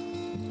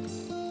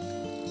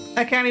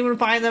 I can't even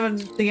find them in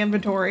the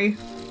inventory.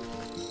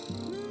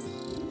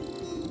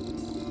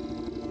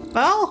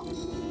 Well,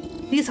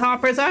 these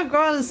hoppers aren't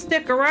going to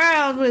stick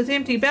around with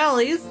empty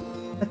bellies.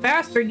 The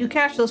faster you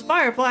catch those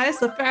fireflies,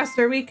 the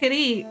faster we can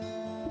eat.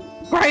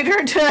 Grind her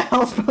into a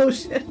health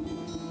potion.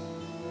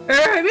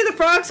 Maybe the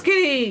frogs can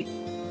eat.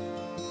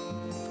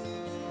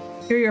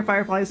 Here are your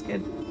fireflies,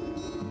 kid.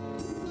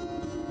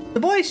 The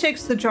boy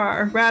shakes the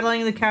jar,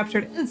 rattling the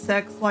captured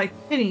insects like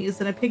pennies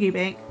in a piggy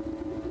bank.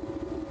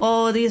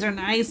 Oh, these are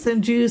nice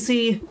and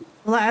juicy.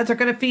 The lads are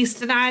gonna feast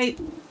tonight.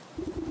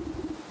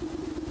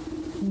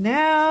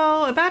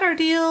 Now, about our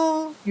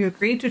deal. You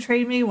agreed to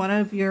trade me one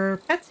of your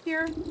pets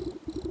here.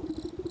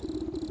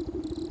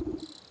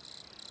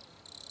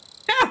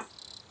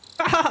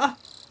 Ah!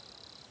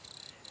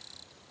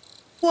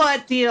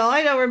 What deal?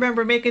 I don't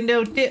remember making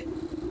no dip.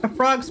 A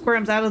frog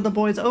squirms out of the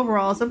boy's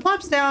overalls and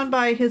plops down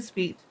by his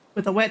feet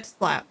with a wet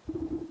slap.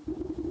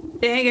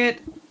 Dang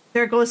it.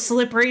 There goes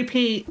Slippery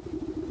Pete.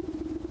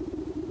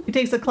 He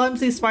takes a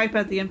clumsy swipe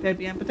at the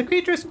amphibian, but the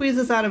creature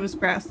squeezes out of his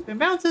grasp and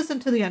bounces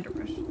into the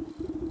underbrush.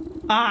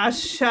 Ah,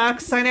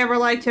 shucks. I never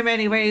liked him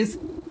anyways.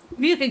 If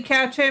you can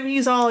catch him,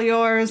 he's all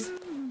yours.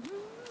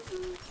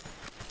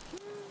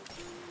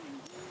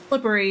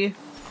 Slippery.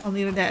 I'll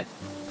need a net.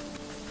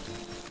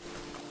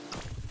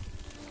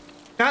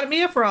 Got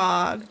me a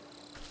frog.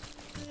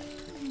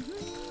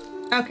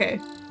 Okay.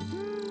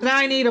 Now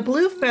I need a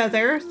blue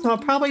feather, so I'll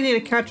probably need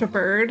to catch a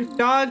bird,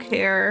 dog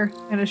hair,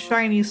 and a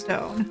shiny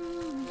stone.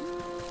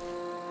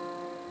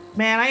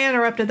 Man, I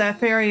interrupted that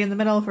fairy in the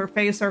middle of her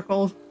face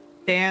circle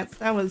dance.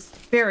 That was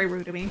very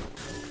rude of me.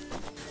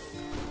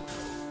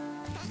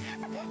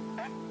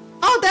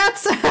 Oh,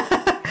 that's...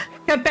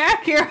 Get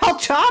back here, I'll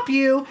chop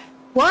you!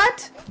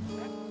 What?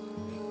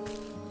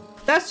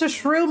 That's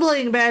just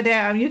shroomling,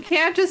 madame. You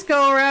can't just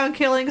go around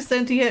killing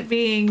sentient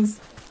beings.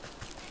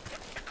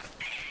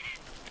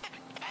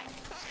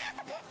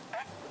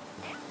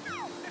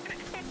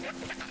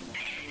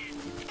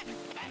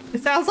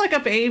 It sounds like a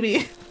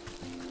baby.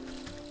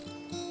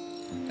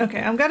 Okay,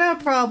 I'm gonna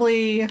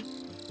probably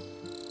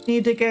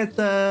need to get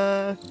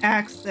the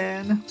axe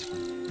then.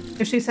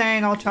 If she's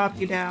saying I'll chop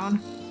you down.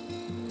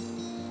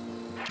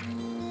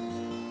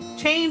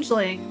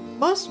 Changeling.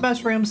 Most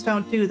mushrooms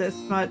don't do this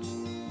much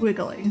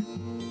wiggling.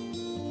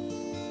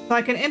 So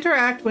I can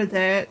interact with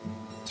it,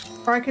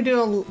 or I could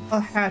do a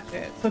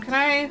hatchet. So can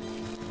I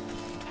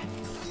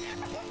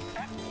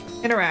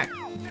interact?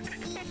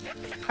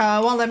 It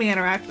won't let me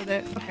interact with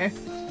it. Okay.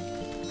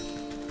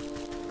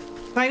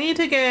 So I need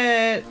to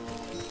get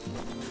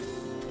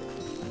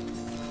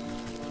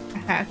a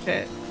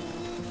hatchet.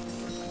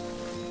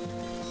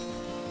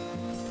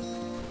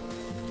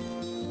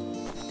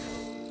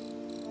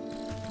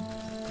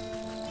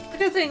 It's a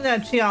good thing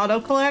that she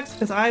auto collects,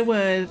 because I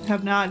would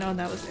have not known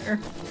that was there.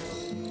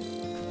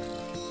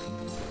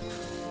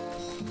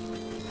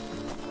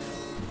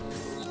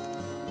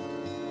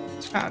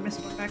 Ah, I missed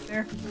one back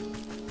there.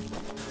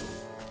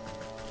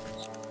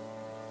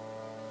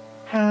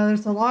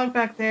 There's a log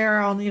back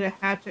there I'll need a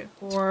hatchet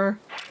for.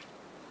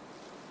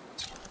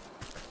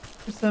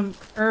 There's some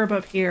herb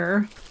up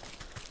here.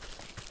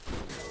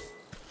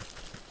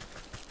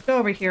 Go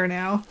over here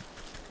now.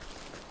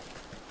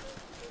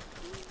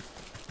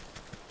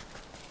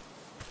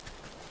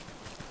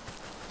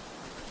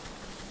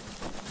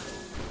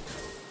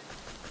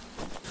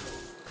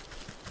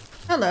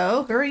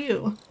 Hello, who are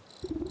you?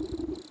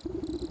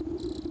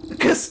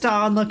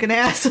 Gaston looking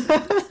ass.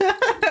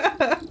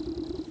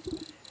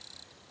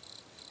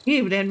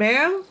 Evening,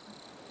 ma'am.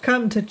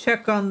 Come to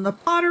check on the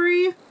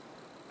pottery?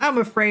 I'm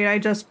afraid I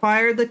just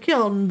fired the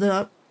kiln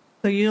up,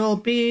 so you'll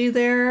be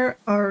there,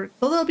 or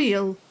so there'll be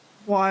a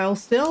while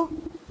still.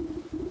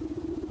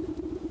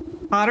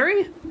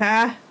 Pottery?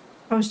 Ah,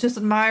 I was just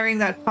admiring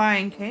that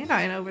fine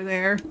canine over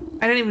there.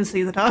 I didn't even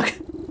see the dog.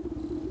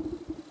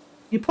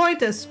 You point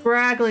to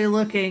scraggly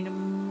looking,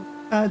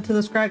 to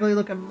the scraggly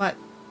looking mutt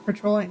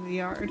patrolling the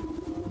yard.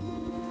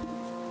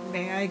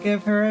 May I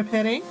give her a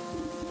petting?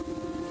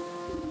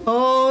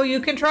 Oh,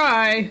 you can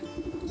try,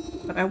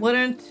 but I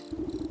wouldn't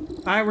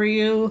if I were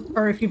you,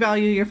 or if you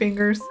value your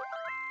fingers.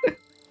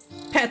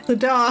 Pet the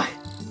dog.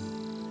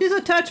 She's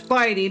a touch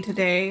bitey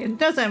today and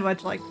doesn't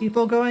much like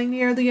people going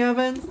near the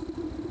ovens.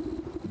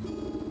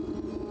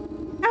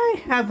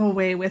 I have a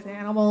way with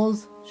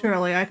animals.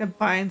 Surely I can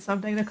find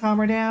something to calm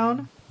her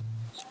down.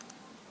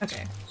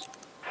 Okay.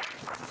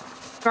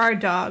 Guard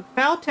dog.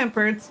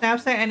 Foul-tempered,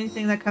 snaps at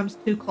anything that comes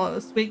too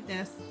close.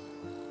 Weakness.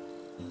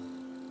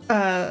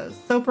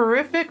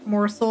 Soporific,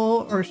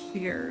 morsel, or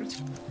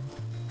shears.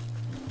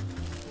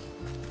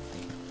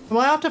 We'll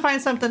have to find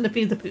something to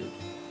feed the pooch.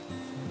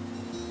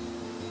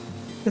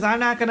 Because I'm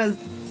not gonna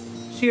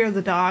shear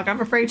the dog. I'm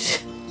afraid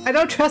I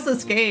don't trust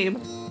this game.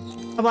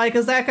 I'm like,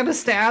 is that gonna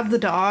stab the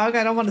dog?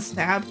 I don't want to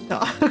stab the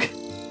dog.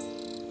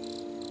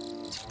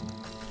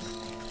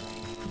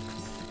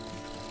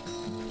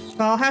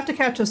 I'll have to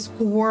catch a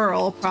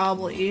squirrel,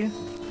 probably,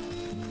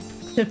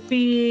 to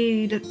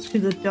feed to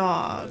the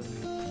dog.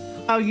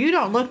 Oh, you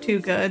don't look too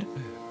good.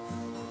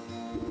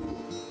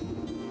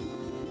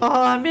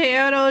 Oh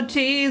man, oh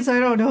geez, I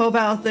don't know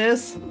about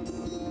this.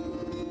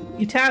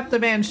 You tap the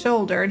man's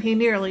shoulder and he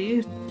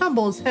nearly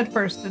tumbles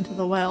headfirst into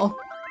the well.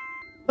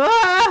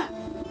 Ah!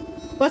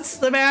 What's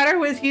the matter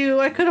with you?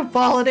 I could have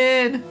fallen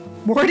in.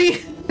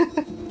 Morty?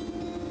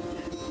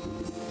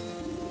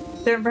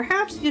 Then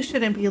perhaps you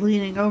shouldn't be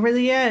leaning over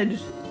the edge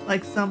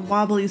like some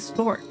wobbly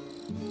stork.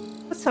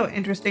 What's so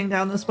interesting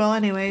down this well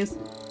anyways?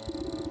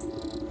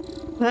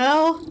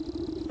 Well,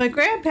 my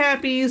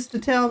grandpappy used to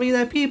tell me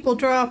that people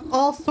drop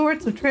all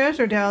sorts of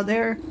treasure down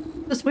there,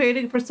 just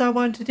waiting for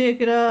someone to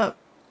dig it up.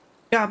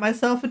 Got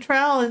myself a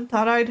trowel and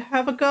thought I'd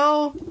have a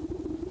go.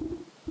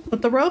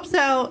 But the rope's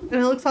out and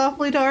it looks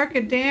awfully dark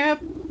and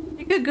damp.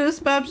 You get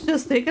goosebumps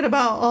just thinking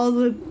about all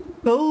the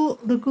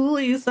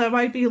ghoulies that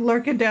might be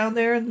lurking down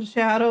there in the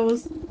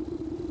shadows.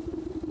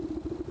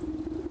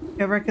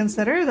 Ever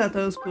consider that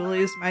those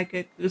ghoulies might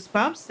get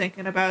goosebumps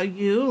thinking about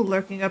you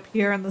lurking up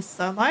here in the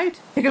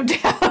sunlight? Pick them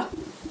down!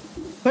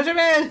 Push them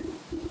in!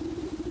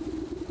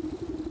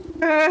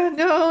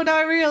 No,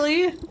 not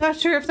really. Not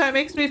sure if that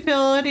makes me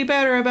feel any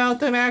better about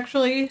them,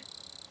 actually.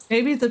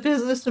 Maybe the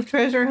business of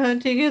treasure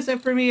hunting isn't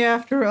for me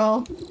after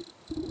all.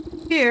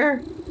 Here,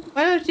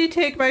 why don't you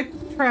take my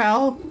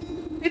trowel?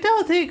 I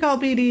don't think I'll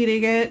be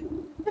needing it.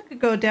 You could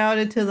go down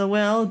into the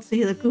well and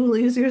see the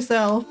ghoulies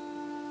yourself.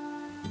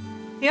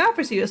 He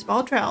offers you a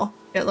small trowel.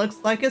 It looks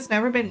like it's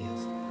never been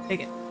used.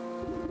 Take it.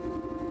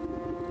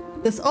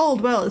 This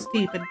old well is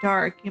deep and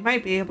dark. You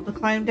might be able to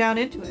climb down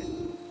into it,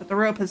 but the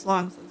rope has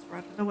long since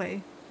rotted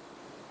away.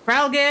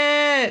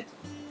 Fralget!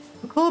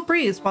 A cool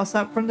breeze pulls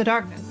up from the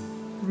darkness.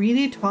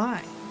 Reedy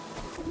twine.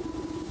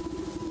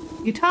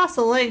 You toss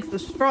a length of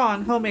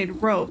strong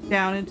homemade rope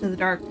down into the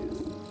darkness.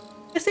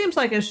 It seems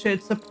like it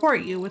should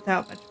support you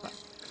without much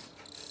fuss.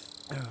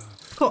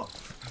 Cool.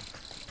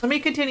 Let me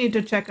continue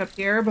to check up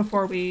here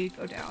before we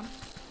go down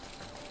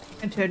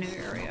into a new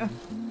area.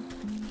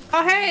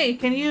 Oh hey,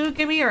 can you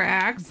give me your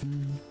axe?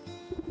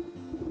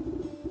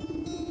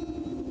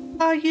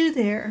 Ah, you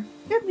there.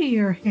 Give me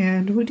your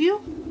hand, would you?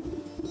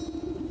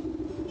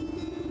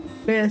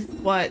 With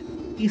what?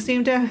 You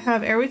seem to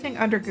have everything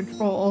under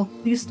control.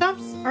 These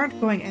stumps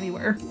aren't going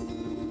anywhere.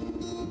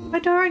 My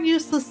darn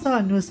useless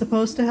son was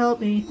supposed to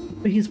help me,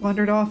 but he's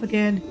wandered off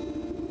again.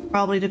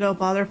 Probably to go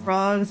bother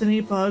frogs and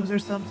eat bugs or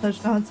some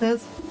such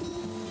nonsense.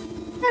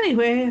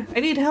 Anyway, I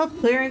need help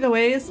clearing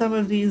away some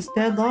of these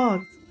dead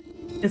logs.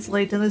 It's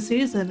late in the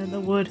season and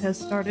the wood has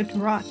started to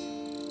rot.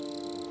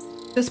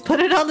 Just put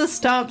it on the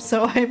stump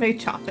so I may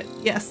chop it.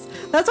 Yes,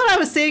 that's what I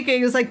was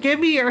thinking. Is like, give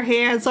me your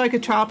hand so I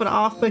could chop it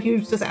off, but he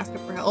was just asking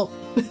for help.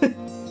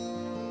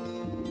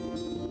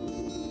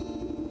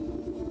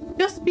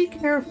 Just be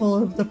careful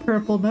of the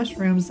purple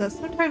mushrooms that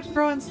sometimes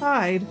grow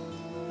inside.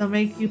 They'll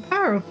make you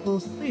powerful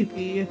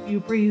sleepy if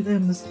you breathe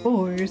in the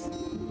spores.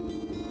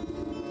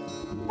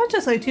 Much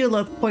as I do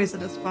love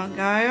poisonous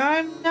fungi,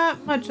 I'm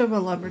not much of a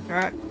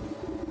lumberjack.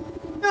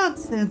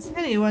 Nonsense,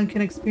 anyone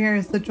can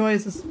experience the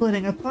joys of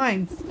splitting a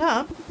fine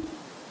stump.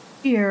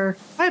 Here,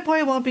 my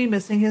boy won't be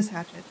missing his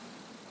hatchet.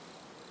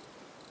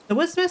 The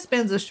woodsmith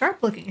spins a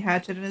sharp-looking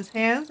hatchet in his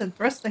hands and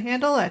thrusts the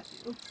handle at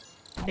you.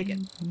 Take it.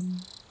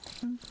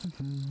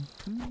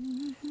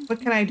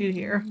 What can I do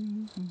here?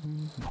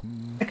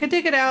 I could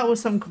dig it out with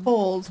some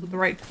coals with the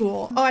right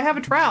tool. Oh, I have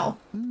a trowel.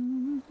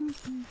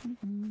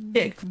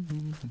 Dig.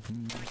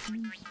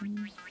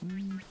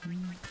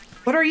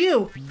 What are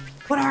you?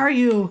 What are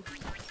you?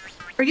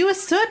 Are you a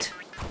soot?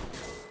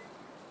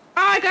 Oh,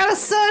 I got a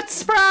soot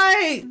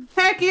sprite!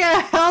 Heck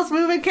yeah! House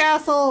moving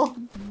castle!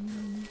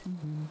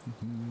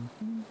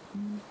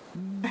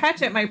 A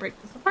hatchet might break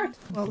this apart.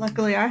 Well,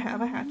 luckily I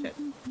have a hatchet.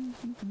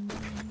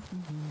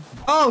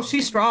 Oh,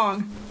 she's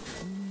strong.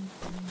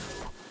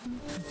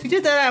 She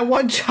did that at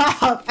one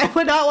job. I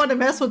would not want to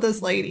mess with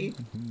this lady.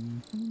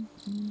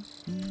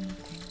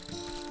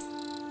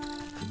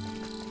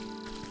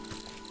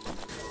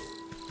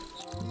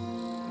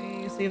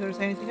 See if there's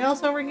anything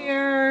else over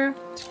here.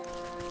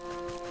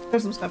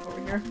 There's some stuff over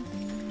here.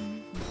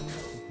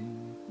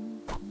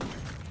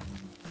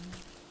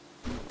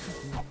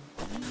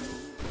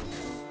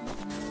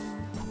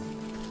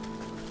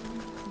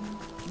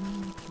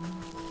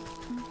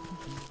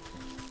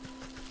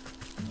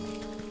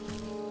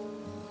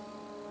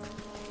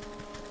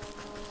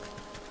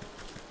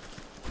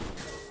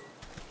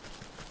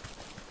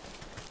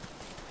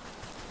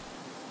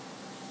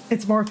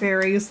 It's more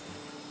fairies.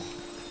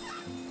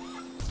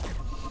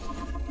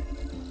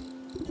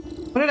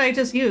 What did I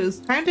just use?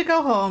 Time to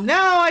go home. No,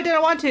 I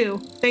didn't want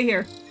to. Stay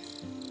here.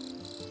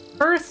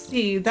 Earth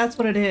seed, that's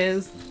what it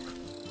is.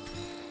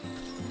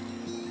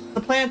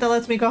 The plant that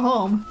lets me go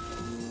home.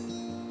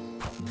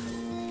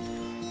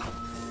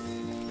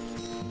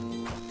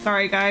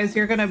 Sorry guys,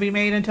 you're gonna be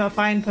made into a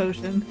fine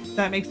potion. If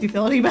that makes you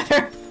feel any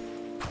better.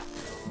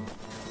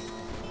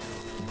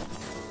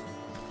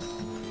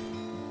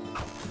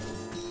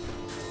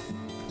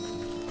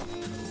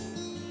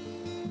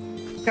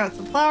 Got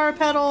some flower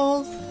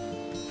petals.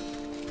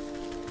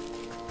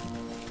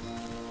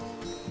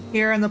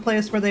 Here in the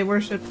place where they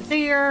worship the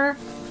deer.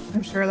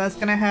 I'm sure that's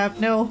gonna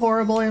have no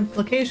horrible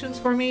implications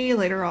for me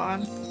later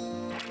on.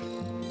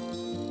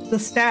 The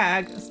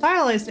stag, a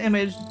stylized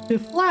image to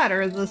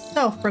flatter the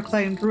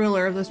self-proclaimed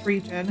ruler of this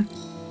region.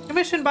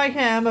 Commissioned by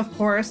him, of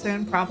course,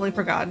 and promptly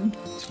forgotten.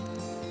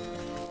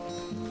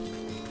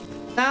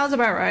 Sounds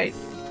about right.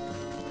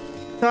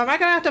 So am I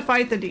gonna have to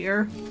fight the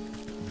deer?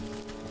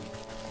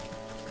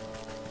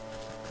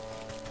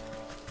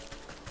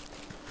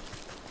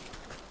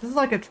 This is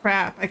like a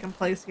trap I can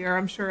place here,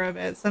 I'm sure of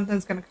it.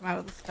 Something's gonna come out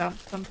of the stump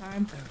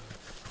sometime.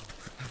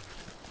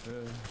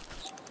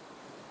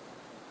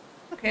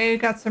 Okay,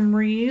 got some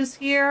reeds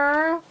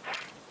here.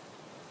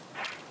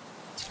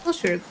 We'll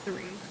shoot the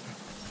reeds.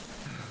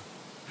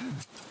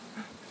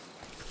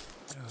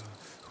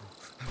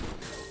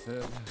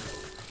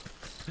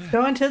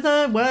 Go into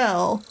the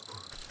well.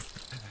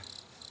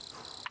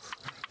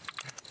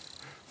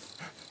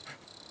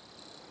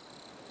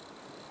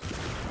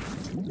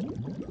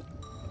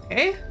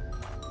 Okay.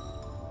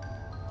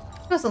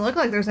 Doesn't look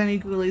like there's any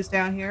ghoulies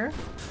down here.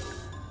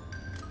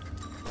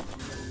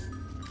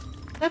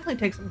 Definitely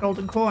take some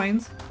golden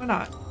coins. Why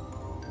not?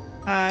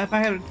 If I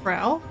had a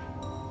trowel.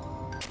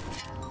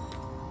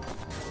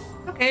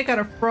 Okay, got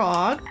a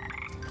frog.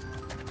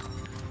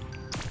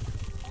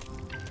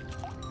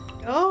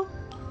 Go.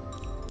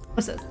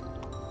 What's this?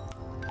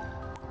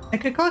 I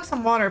could collect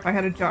some water if I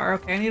had a jar.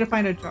 Okay, I need to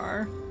find a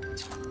jar.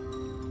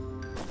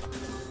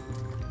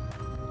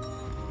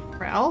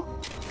 Trowel.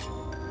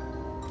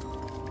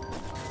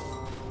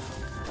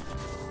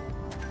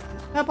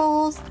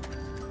 Pebbles.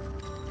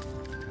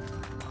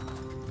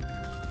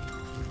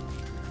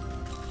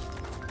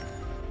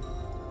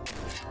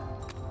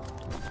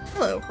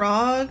 Hello,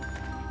 frog.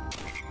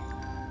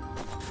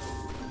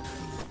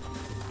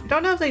 I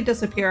don't know if they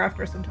disappear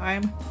after some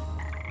time.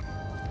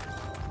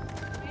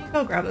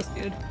 Go grab this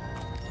dude.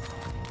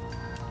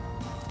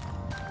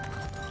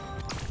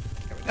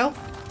 There we go.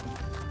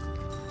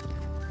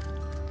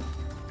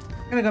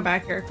 I'm gonna go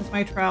back here because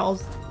my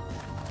trowels.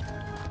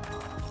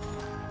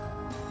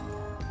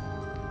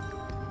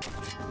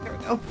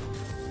 we go.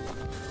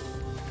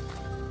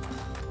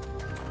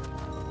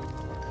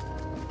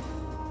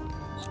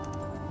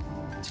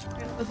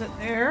 Okay, was it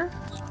there?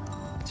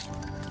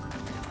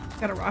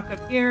 Got a rock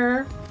up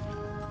here.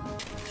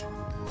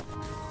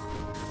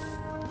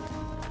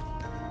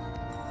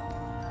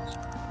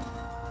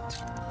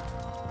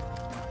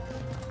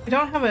 I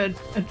don't have a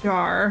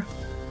jar.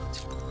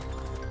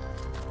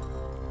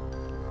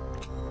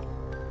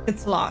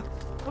 It's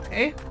locked.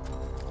 Okay.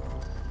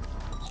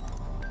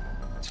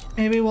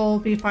 Maybe we'll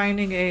be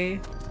finding a...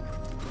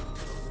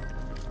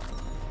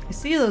 I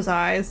see those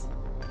eyes.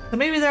 So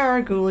maybe there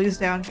are ghoulies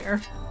down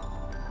here.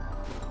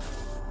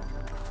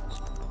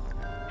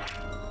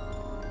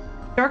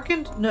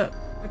 Darkened nook.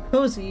 A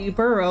cozy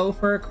burrow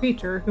for a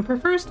creature who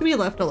prefers to be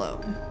left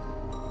alone.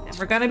 And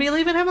we're gonna be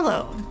leaving him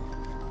alone.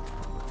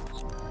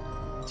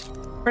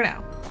 For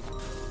now.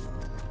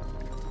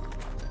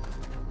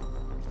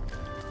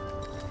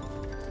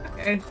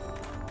 Okay. I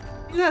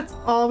think that's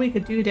all we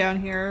could do down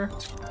here.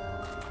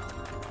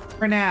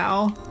 For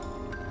now.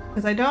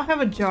 Because I don't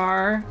have a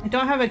jar. I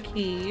don't have a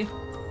key.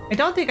 I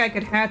don't think I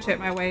could hatchet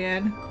my way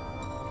in.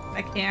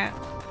 I can't.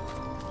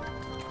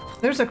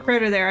 There's a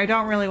critter there I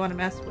don't really want to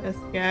mess with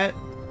yet.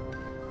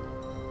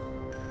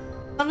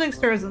 Something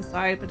stirs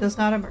inside but does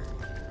not emerge.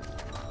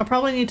 I'll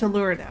probably need to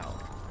lure it out.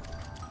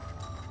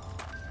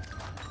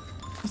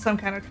 Some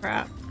kind of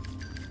trap.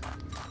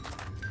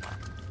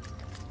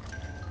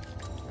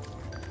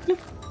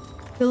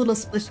 The little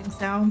splishing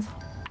sounds.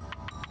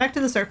 Back to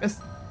the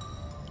surface.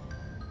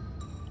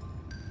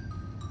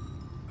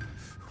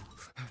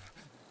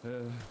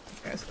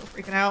 Guys still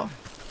freaking out.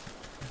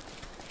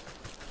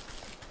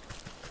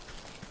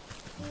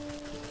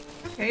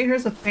 Okay,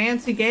 here's a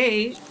fancy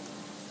gate.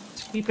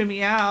 Keeping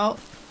me out.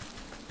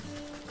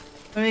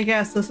 Let me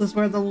guess, this is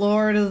where the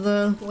Lord of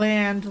the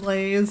Land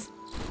lays.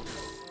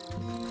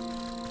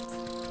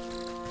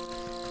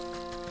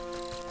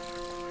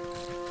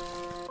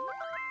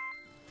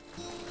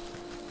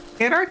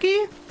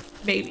 Anarchy?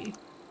 Maybe.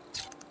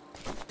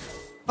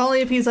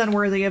 Only if he's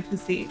unworthy of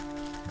his seat.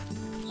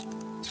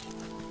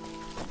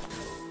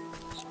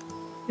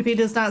 If he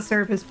does not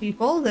serve his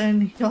people,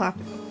 then he'll have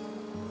to go.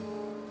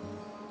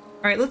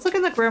 Alright, let's look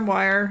in the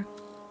Grimoire.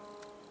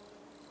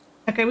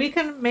 Okay, we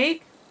can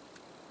make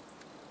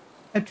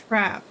a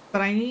trap,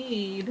 but I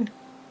need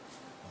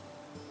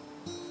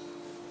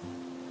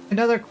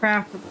another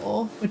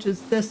craftable, which is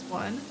this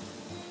one.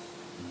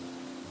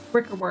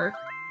 Wickerwork.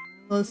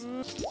 Let's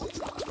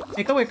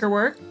make a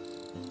wickerwork.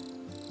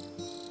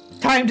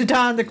 Time to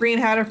don the green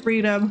hat of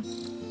freedom.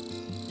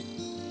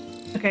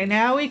 Okay,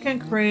 now we can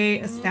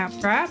create a snap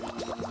trap.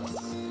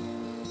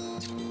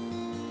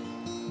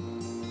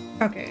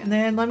 Okay, and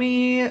then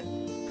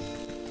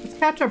let's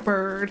catch a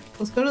bird.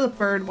 Let's go to the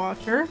bird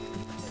watcher.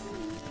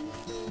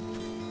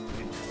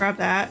 Okay, grab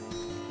that.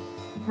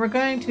 We're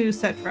going to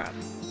set traps.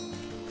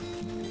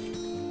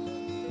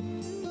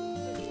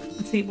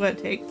 Let's see what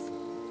it takes.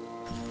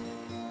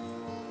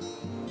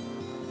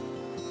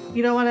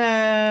 You don't want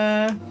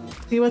to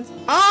see what's...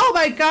 Oh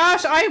my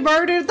gosh! I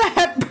murdered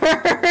that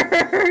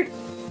bird!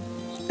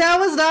 That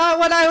was not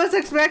what I was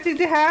expecting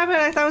to happen.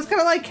 I thought I was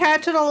gonna like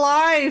catch it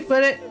alive,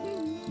 but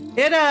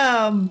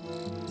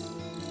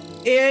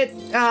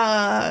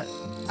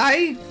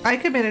I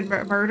committed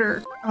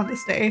murder on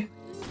this day.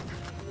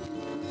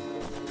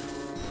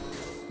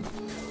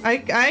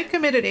 I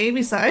committed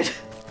Amycide.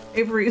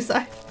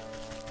 Averycide.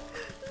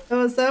 That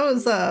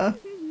was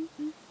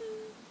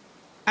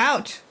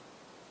ouch.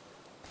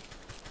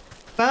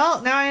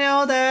 Well, now I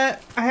know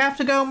that I have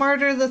to go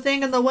murder the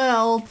thing in the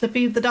well to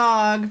feed the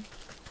dog.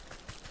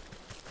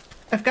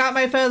 I've got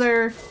my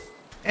feather,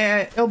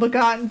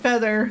 ill-begotten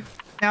feather.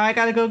 Now I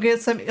gotta go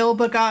get some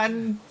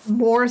ill-begotten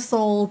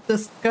morsel,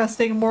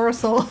 disgusting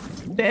morsel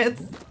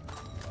bits.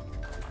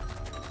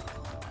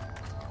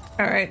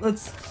 Alright,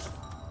 let's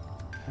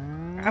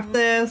grab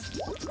this.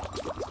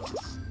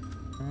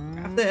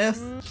 Grab this.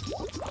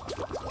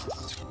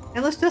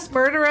 And let's just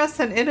murder us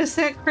an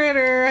innocent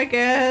critter, I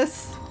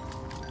guess.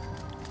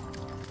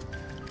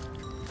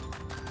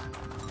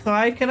 So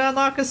I can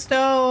unlock a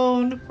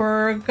stone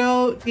for a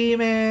goat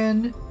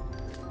demon.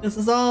 This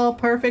is all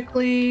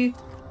perfectly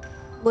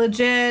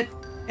legit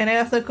and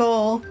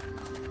ethical.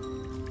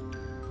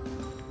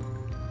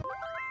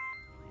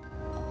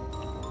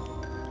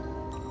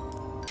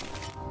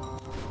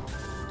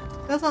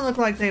 Doesn't look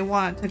like they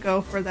want to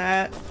go for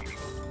that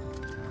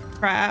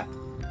crap.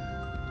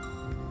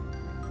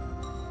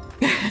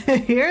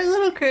 Here,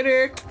 little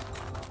critter.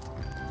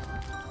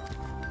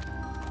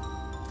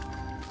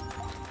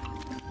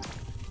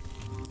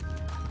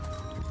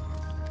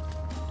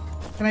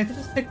 Can I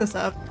just pick this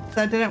up?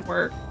 That didn't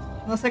work.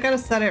 Unless I gotta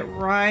set it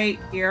right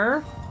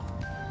here.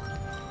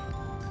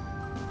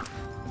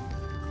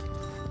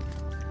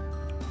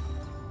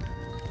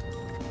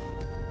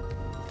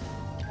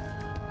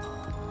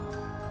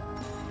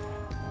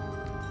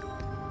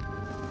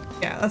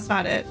 Yeah, that's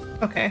not it.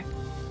 Okay.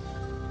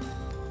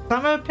 So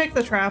I'm gonna pick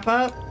the trap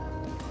up.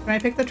 Can I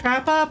pick the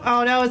trap up?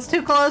 Oh no, it's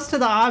too close to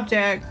the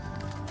object.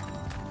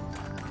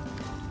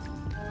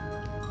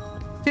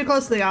 too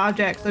close to the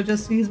object, so it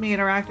just sees me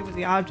interacting with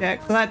the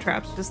object. So that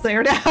trap's just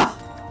there now.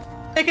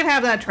 They can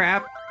have that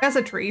trap. That's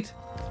a treat.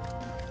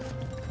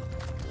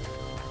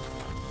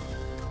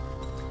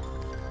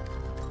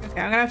 Okay,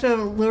 I'm gonna have to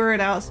lure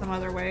it out some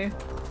other way.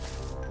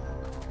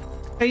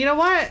 But you know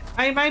what?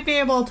 I might be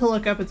able to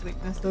look up its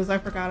weaknesses. I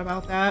forgot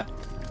about that.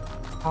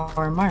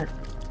 Our mark.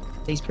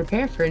 Please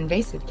prepare for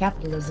invasive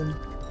capitalism.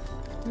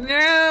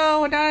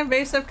 No, not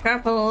invasive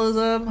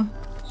capitalism.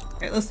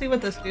 Okay, let's see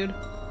what this dude.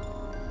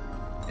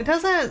 It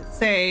doesn't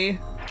say.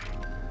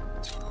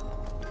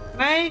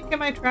 Can I get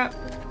my trap?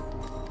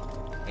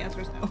 The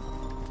answer is no.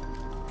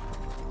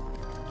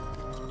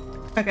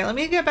 Okay, let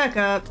me get back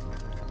up.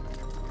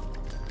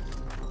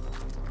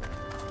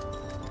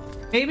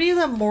 Maybe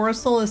the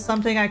morsel is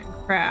something I can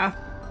craft.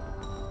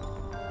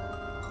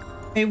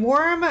 A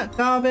warm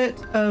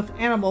goblet of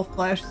animal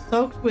flesh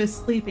soaked with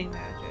sleeping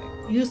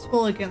magic.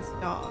 Useful against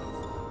dogs.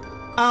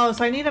 Oh,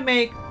 so I need to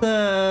make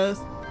the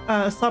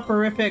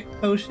soporific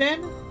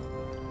potion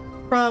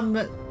from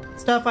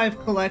stuff I've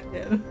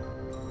collected.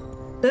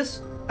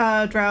 This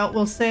drought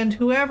will send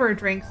whoever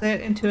drinks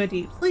it into a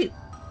deep sleep.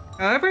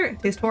 However, it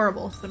tastes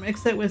horrible, so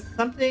mix it with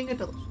something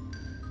delicious.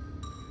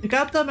 We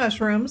got the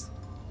mushrooms.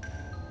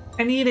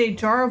 I need a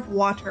jar of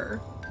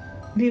water.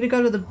 I need to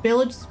go to the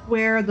village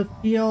square, the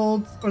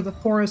fields, or the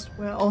forest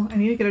well. I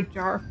need to get a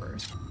jar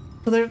first.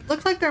 So there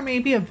looks like there may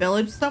be a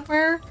village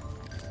somewhere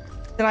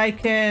that I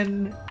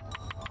can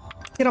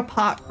get a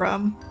pot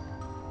from.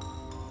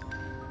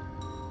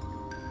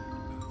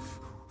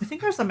 I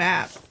think there's a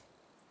map.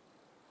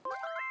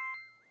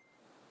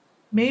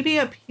 Maybe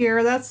up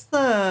here. That's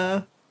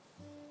the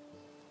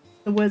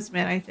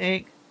woodsman, I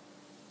think.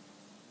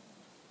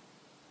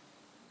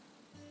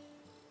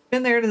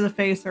 Been there to the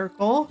Fey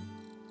Circle.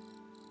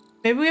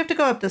 Maybe we have to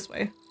go up this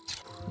way.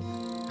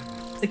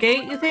 The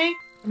gate, you think?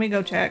 Let me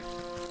go check.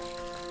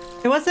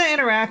 It wasn't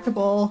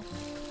interactable.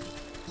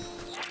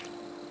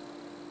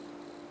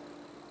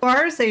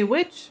 Bars a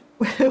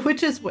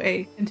witch's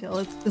way until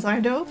it's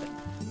designed to open.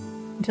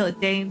 Until it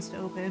deigns to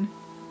open.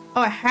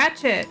 Oh, a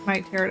hatchet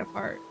might tear it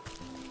apart.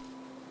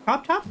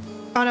 Chop chop?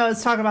 Oh no,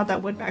 it's talking about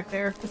that wood back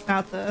there. It's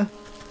not the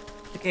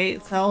gate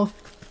itself.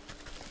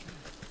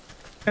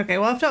 Okay,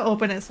 we'll have to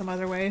open it some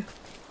other way.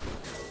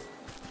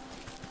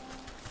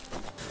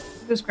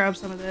 Just grab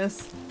some of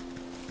this.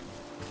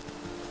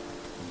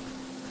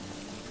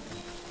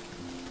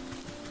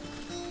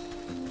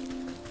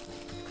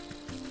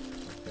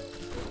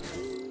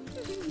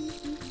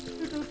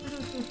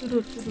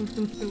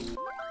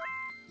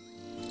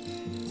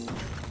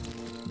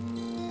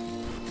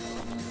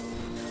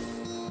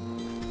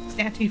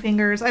 Snatchy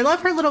fingers. I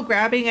love her little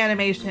grabbing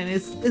animation.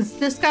 It's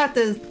just got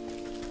this,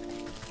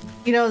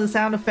 you know, the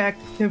sound effect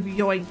of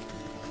yoink.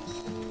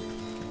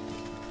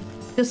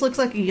 Just looks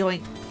like a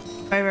yoink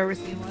if I've ever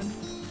seen one.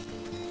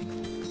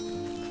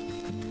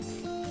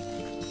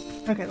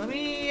 Okay, let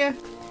me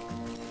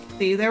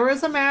see. There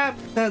was a map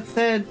that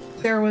said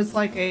there was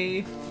like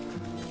a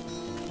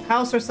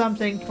house or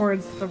something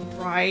towards the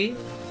right.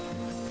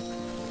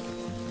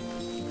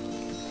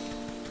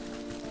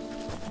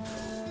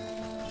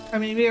 Or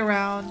maybe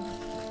around.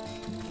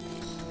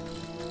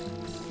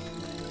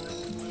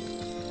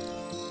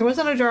 There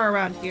wasn't a jar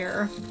around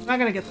here. I'm not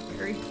gonna get the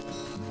berry. I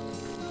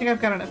think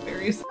I've got enough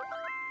berries.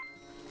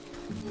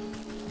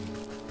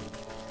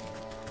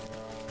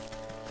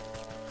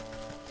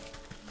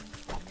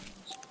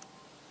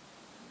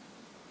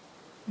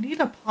 I need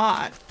a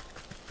pot.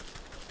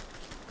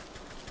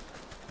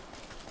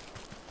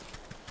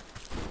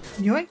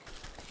 Yoink.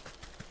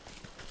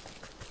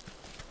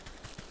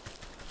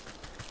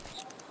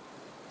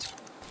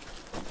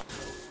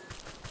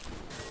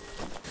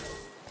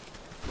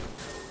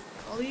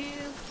 All these.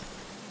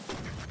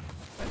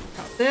 Let's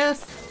count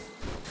this.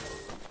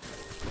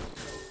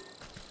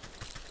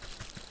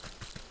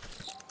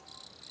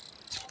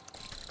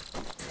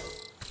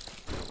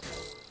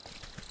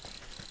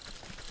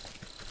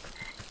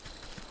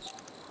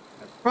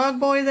 Got the frog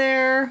boy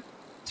there.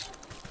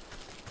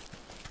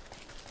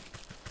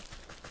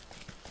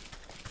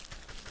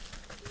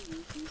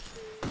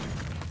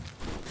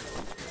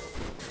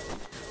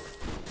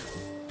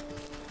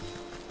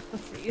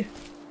 Let's see.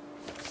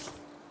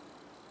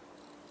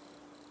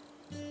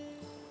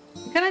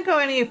 We couldn't go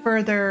any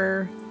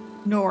further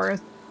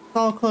north. It's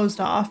all closed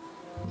off.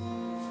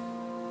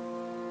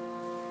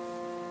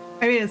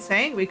 I mean, it's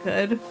saying we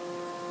could.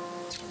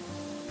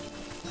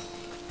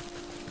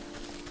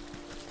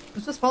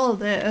 Let's just follow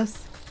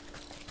this.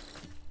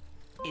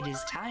 It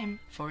is time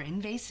for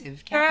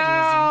invasive Girl.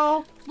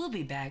 capitalism. We'll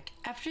be back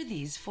after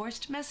these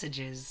forced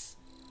messages.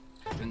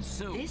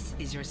 Consume. This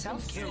is your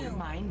self-care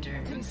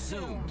reminder.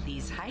 Consume.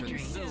 Please hydrate,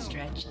 Consume.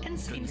 stretch, and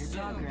save your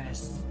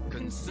progress.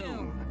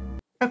 Consume.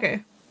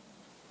 Okay.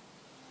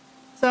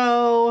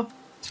 So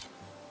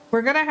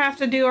we're gonna have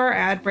to do our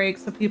ad break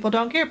so people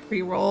don't get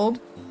pre-rolled.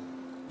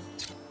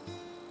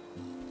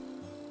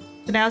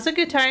 So now's a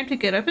good time to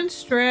get up and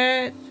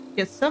stretch,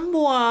 get some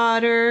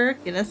water,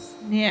 get a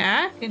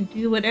snack, and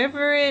do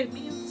whatever it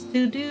means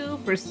to do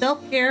for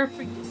self-care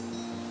for you.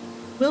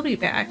 We'll be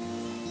back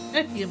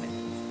in a few minutes.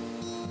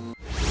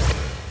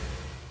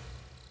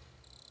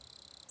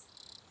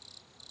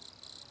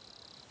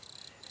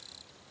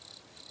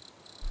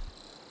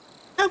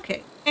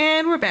 Okay,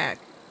 and we're back.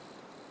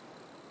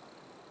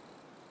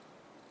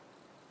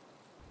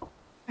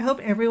 I hope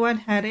everyone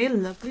had a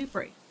lovely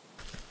break.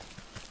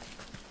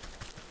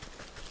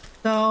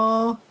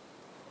 So,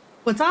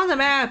 what's on the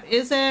map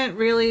isn't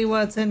really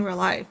what's in real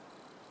life,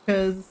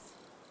 because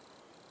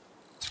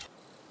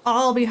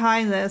all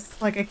behind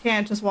this, like I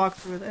can't just walk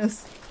through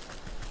this.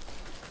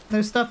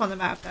 There's stuff on the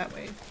map that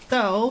way.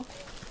 So,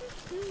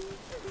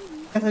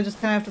 I guess I just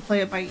kind of have to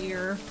play it by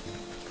ear.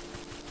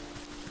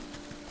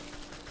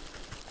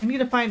 I need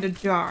to find a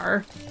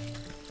jar.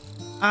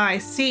 Ah, I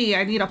see,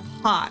 I need a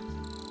pot.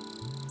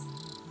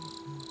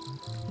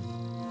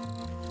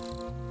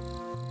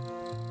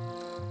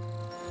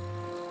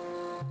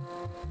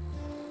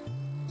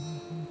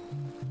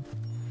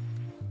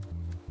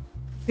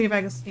 See if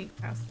I can sneak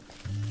past it.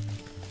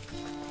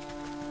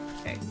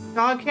 Okay,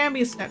 dog can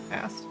be snuck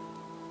past.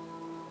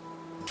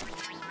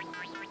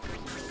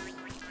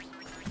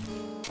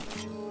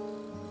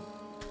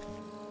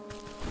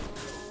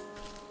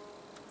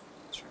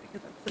 Try to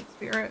get that sick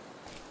spirit.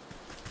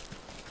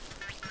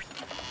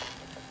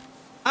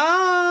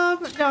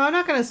 No, I'm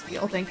not gonna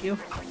steal, thank you.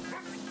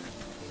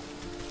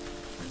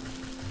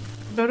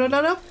 No, no,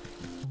 no, no.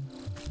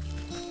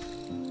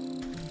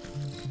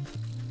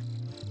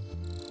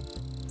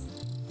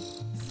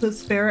 It's the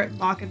spirit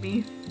mocking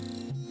me.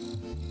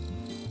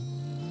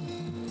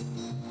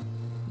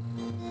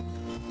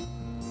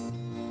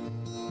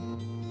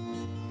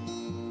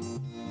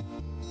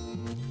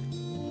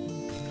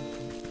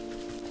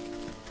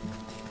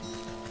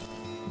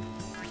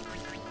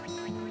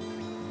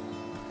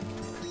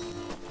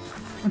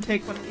 I'll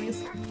take one of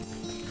these.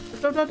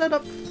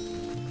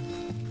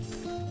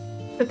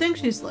 Good thing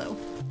she's slow.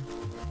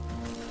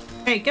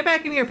 Hey, get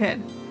back in your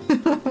pen.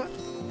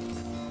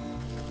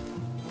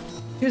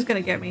 Who's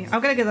gonna get me?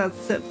 I'm gonna get that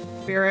sip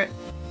spirit.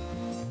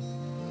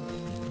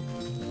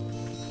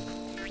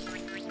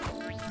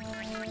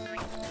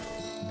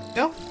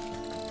 Go.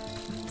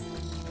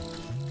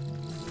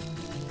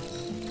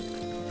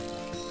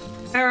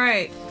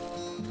 Alright.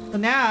 So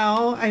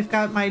now I've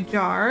got my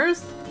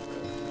jars.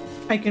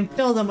 I can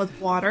fill them with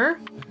water.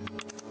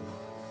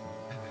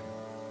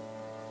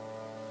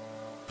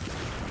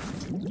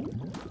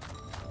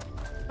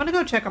 I'm gonna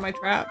go check on my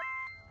trap.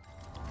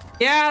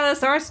 Yeah,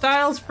 this art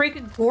style is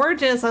freaking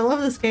gorgeous. I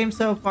love this game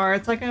so far.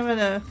 It's like I'm in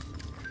a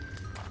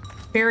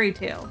fairy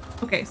tale.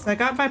 Okay, so I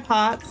got my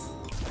pots.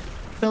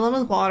 Fill them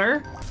with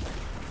water.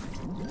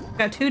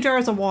 Got 2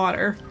 jars of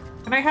water.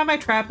 Can I have my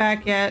trap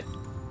back yet?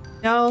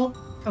 No?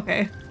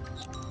 Okay.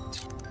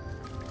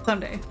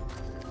 Someday.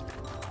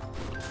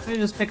 Let me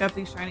just pick up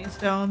these shiny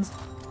stones.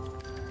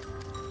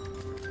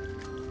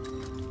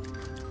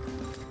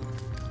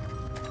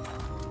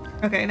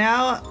 Okay,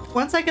 now,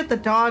 once I get the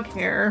dog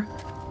hair,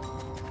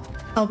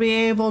 I'll be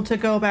able to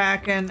go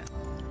back and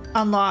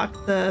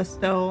unlock the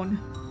stone.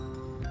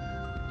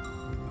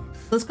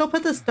 Let's go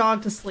put this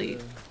dog to sleep.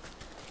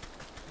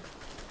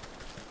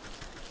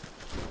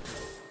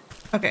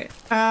 Okay,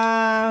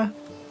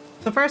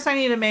 so first I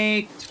need to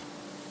make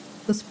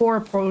the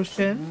spore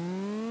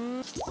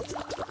potion.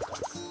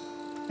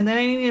 And then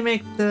I need to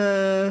make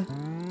the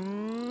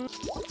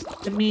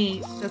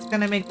meat that's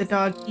gonna make the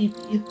dog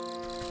eepy.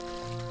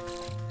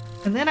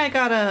 And then I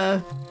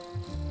gotta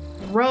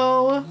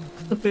row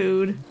the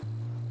food.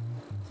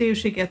 See if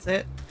she gets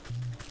it.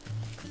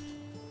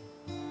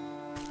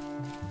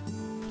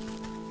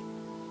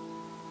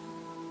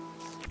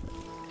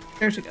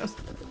 There she goes.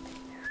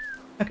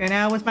 Okay,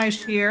 now with my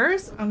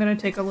shears, I'm gonna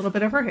take a little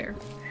bit of her hair.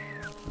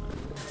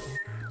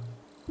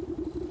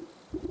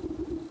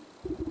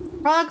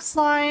 Frog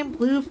slime,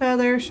 blue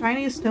feather,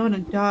 shiny stone,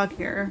 and dog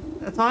hair.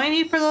 That's all I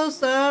need for those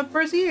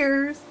first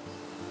ears.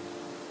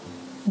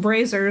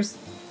 Brazers.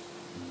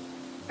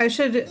 I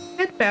should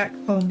head back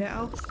home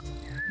now.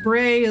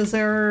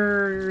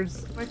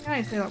 Brazers. Why can't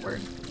I say that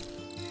word?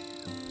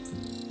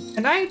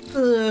 Good night,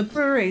 the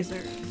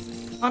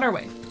Brazers. On our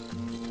way.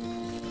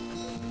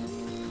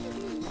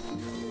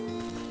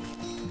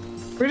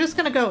 We're just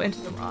gonna go into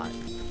the rod.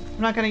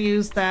 I'm not gonna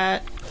use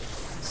that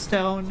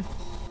stone.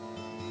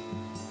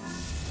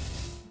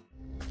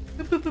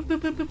 Boop, boop, boop, boop,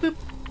 boop, boop, boop.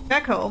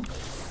 Back home.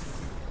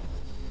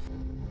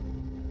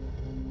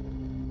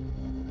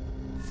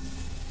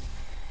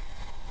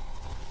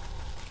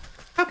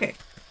 Okay.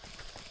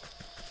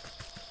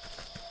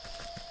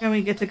 And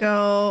we get to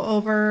go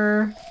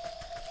over.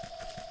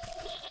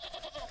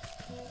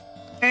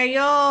 Hey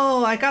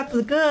yo, I got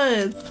the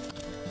goods.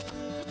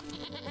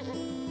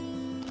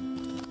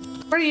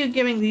 What are you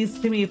giving these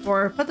to me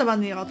for? Put them on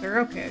the altar.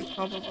 Okay.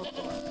 Blah, blah, blah,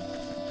 blah.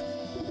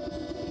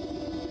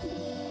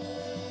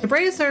 The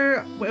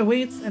brazier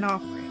awaits an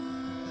offering.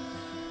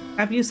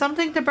 Have you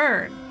something to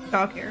burn?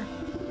 Dog hair.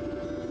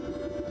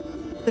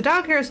 The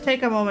dog hairs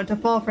take a moment to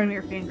fall from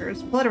your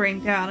fingers, fluttering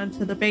down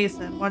into the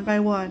basin one by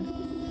one.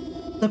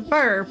 The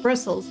fur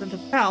bristles into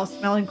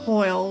foul-smelling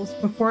coils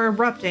before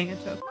erupting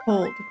into a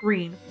cold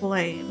green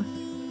flame.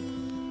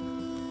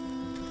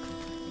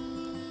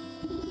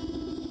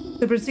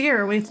 The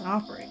brazier awaits an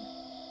offering.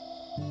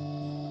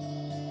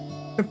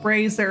 The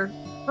brazier.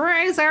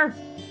 Brazier!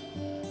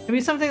 Maybe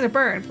something to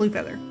burn, blue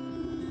feather.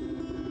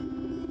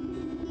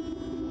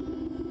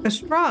 A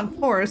strong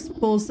force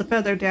pulls the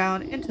feather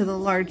down into the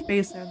large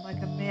basin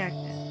like a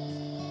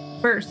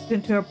magnet. Burst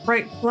into a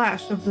bright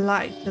flash of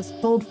light as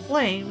cold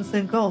flames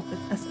engulf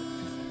its essence.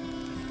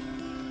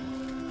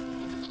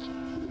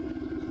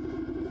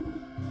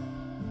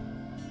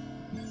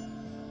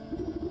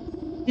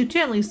 You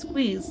gently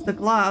squeeze the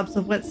globs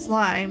of wet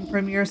slime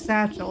from your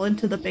satchel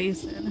into the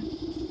basin.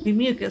 The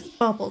mucus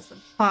bubbles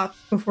and pops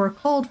before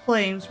cold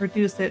flames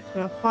reduce it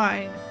to a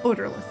fine,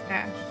 odorless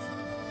ash.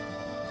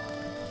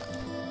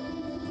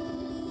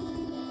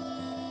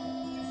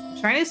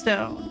 Shiny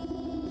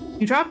stone.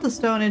 You drop the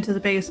stone into the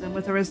basin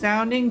with a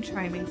resounding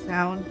chiming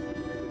sound.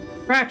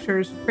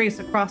 Fractures trace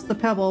across the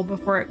pebble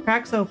before it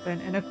cracks open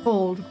and a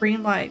cold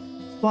green light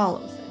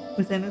swallows it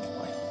within its flame.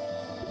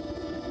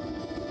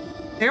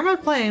 The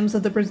emerald flames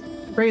of the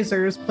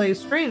braziers play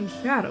strange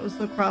shadows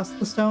across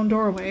the stone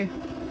doorway.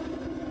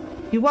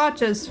 You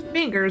watch as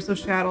fingers of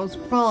shadows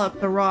crawl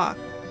up the rock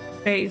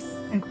face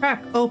and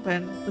crack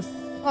open the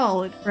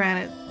solid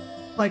granite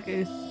like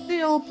a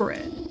stale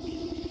bread.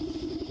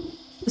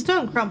 The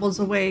stone crumbles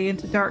away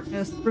into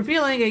darkness,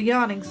 revealing a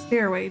yawning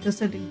stairway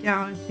descending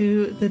down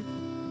into the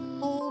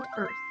cold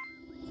earth.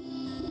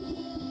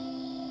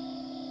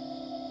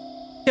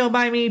 Don't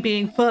mind me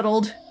being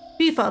fuddled.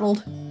 Be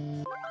fuddled.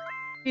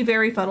 Be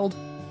very fuddled.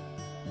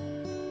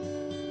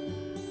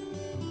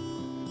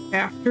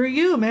 After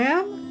you,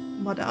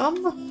 ma'am,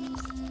 madame.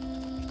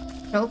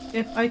 Help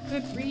if I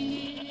could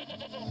read.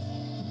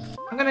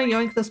 I'm gonna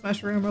yoink this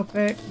mushroom real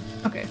quick.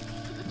 Okay.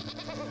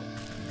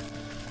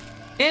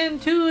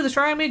 Into the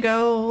shrine we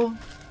go.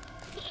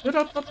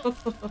 Into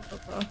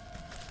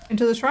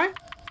the shrine?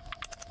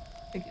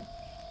 Thank you.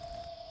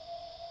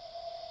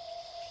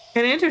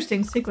 An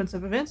interesting sequence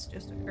of events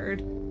just occurred.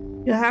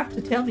 You'll have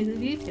to tell me the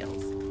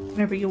details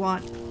whenever you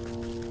want.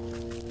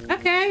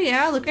 Okay,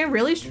 yeah, looking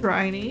really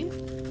shriny.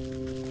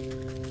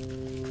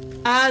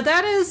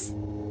 That is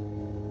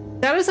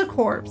a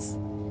corpse.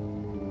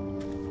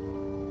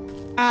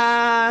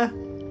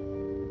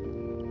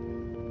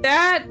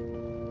 That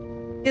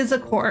is a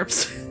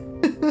corpse.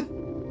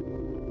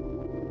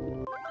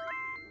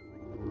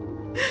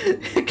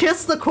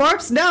 Kiss the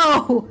corpse?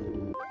 No!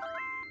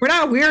 We're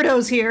not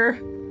weirdos here.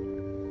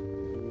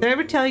 Did I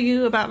ever tell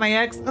you about my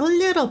ex? A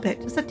little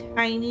bit. Just a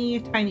tiny,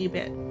 tiny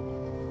bit.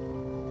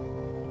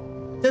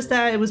 Just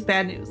that it was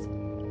bad news.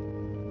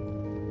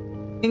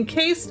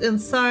 Encased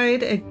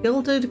inside a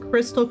gilded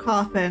crystal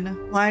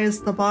coffin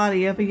lies the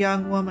body of a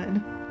young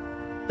woman.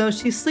 Though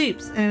she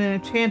sleeps in an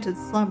enchanted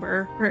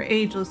slumber, her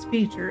ageless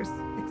features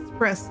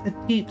express a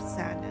deep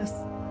sadness.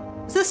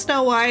 Is this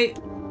Snow White?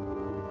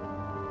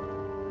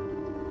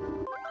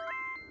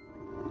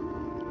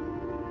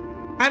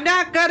 I'm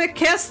not gonna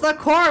kiss the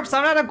corpse!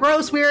 I'm not a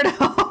gross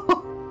weirdo!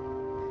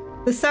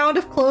 The sound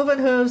of cloven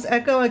hooves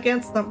echo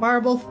against the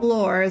marble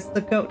floor as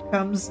the goat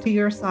comes to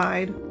your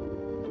side.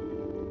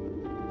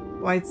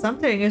 Quite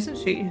something, isn't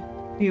she?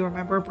 Do you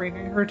remember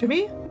bringing her to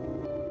me?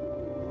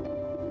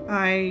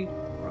 I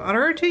brought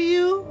her to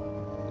you?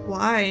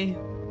 Why?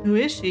 Who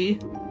is she?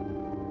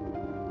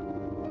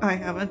 I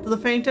haven't the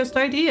faintest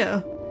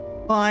idea.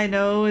 All I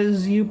know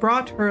is you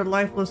brought her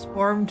lifeless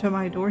form to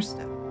my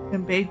doorstep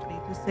and begged me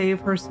to save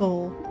her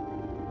soul.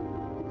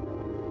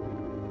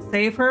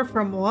 Save her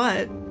from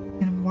what?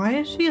 And why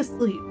is she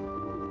asleep?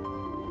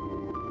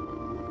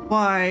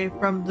 Why,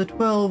 from the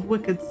 12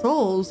 wicked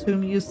souls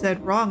whom you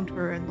said wronged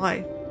her in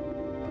life.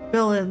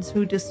 Villains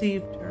who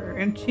deceived her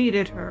and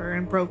cheated her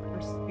and broke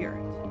her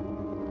spirit.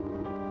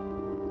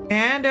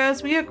 And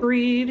as we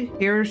agreed,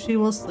 here she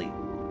will sleep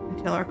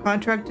until our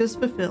contract is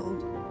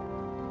fulfilled.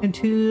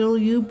 Until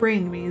you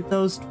bring me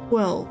those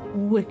 12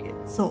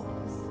 wicked souls.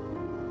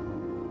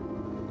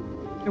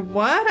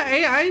 What?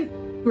 I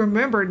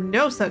remember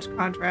no such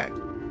contract.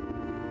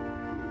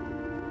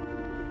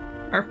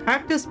 Our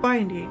pact is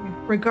binding,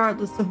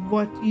 regardless of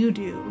what you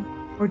do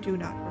or do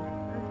not remember.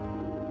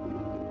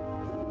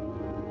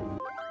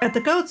 At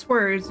the goat's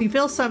words, you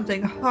feel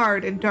something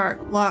hard and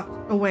dark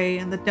locked away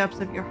in the depths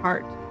of your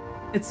heart.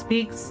 It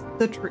speaks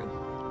the truth.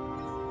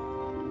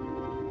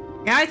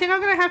 Yeah, I think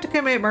I'm gonna have to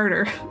commit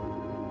murder.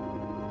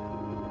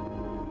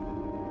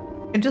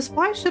 And just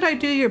why should I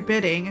do your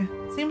bidding?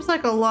 Seems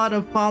like a lot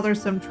of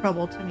bothersome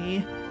trouble to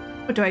me.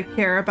 What do I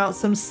care about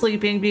some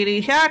sleeping beauty?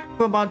 Hack,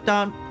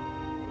 dun.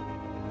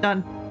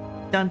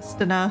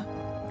 Dunstana.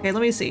 Okay,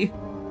 let me see.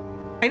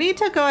 I need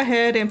to go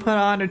ahead and put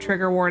on a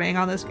trigger warning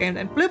on this game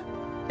then. Bloop.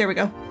 There we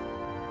go.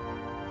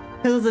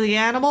 Because of the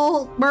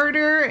animal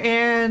murder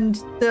and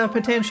the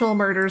potential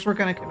murders we're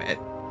gonna commit.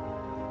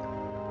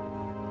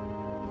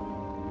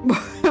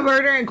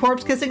 Murder and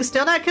corpse kissing.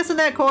 Still not kissing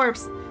that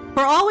corpse.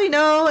 For all we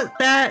know,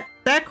 that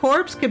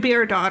corpse could be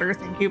our daughter.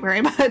 Thank you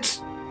very much.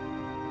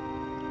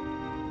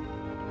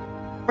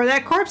 Or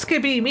that corpse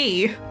could be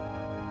me.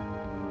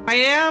 I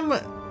am,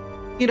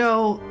 you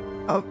know,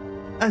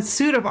 a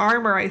suit of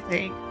armor, I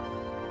think.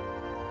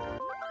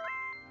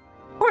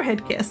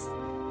 Forehead kiss.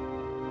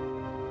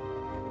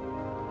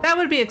 That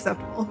would be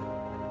acceptable.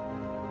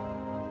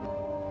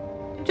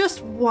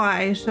 Just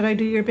why should I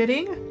do your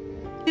bidding?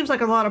 Seems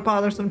like a lot of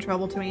bothersome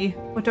trouble to me.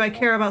 What do I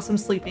care about some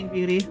sleeping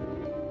beauty?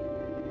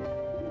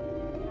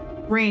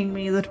 Bring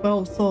me the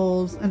 12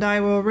 souls, and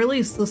I will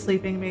release the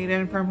sleeping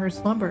maiden from her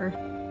slumber.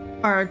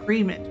 Our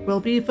agreement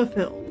will be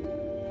fulfilled.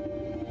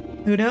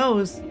 Who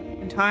knows?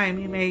 In time,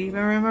 you may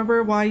even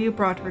remember why you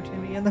brought her to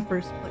me in the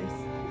first place.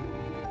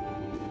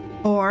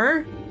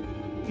 Or,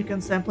 you can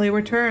simply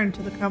return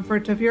to the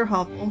comfort of your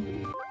hovel,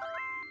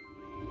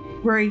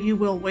 where you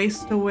will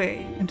waste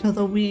away until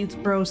the weeds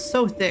grow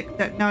so thick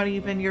that not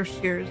even your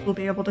shears will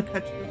be able to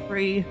cut you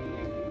free.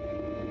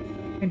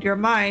 And your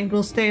mind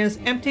will stay as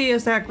empty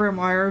as that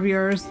grimoire of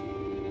yours.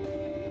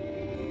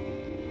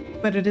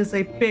 But it is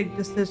a big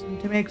decision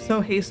to make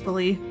so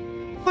hastily.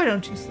 Why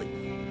don't you sleep?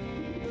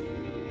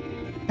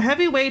 A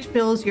heavy weight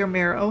fills your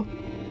marrow.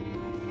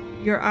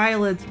 Your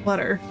eyelids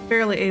flutter,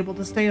 barely able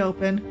to stay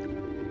open.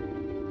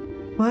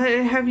 What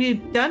have you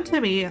done to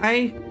me?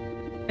 I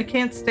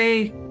can't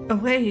stay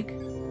awake.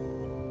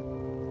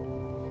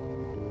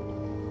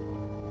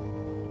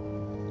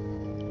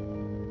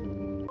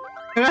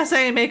 I'm not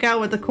saying make out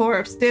with the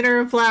corpse.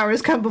 Dinner and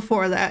flowers come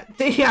before that.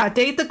 Yeah,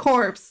 date the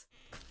corpse.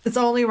 It's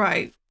only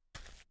right.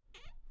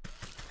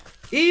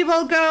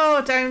 Evil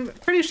goat! I'm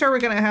pretty sure we're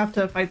gonna have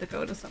to fight the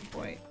goat at some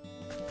point.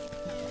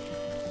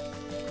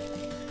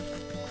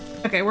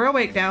 Okay, we're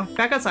awake now.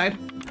 Back outside.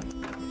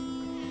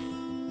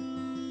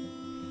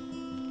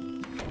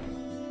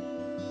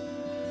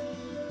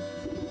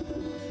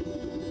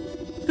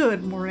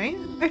 Good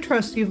morning. I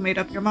trust you've made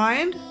up your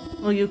mind.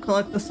 Will you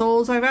collect the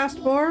souls I've asked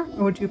for,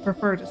 or would you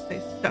prefer to stay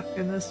stuck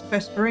in this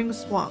festering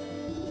swamp?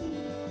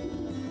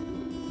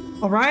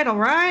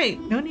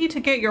 Alright. No need to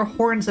get your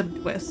horns in a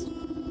twist.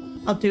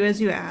 I'll do as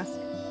you ask.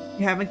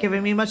 You haven't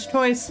given me much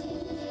choice.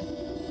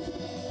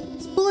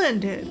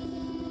 Splendid.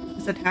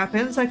 As it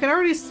happens, I can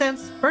already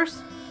sense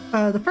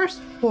the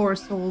first 4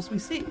 souls we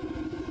see.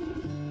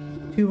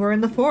 2 are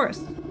in the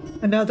forest,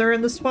 another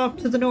in the swamp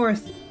to the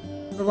north,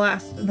 and the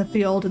last in the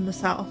field in the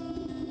south.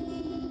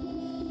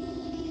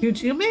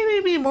 Could you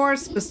maybe be more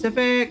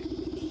specific?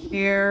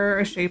 Near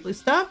a shapely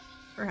stump?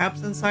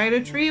 Perhaps inside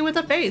a tree with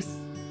a face?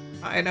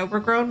 By an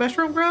overgrown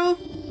mushroom grove?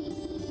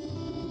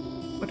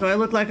 What, do I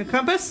look like, a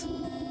compass?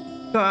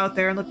 Go out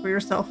there and look for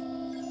yourself.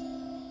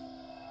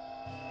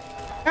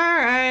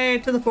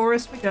 Alright, to the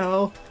forest we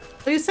go.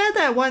 Well, you said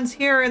that one's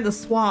here in the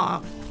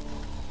swamp.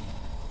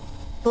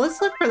 So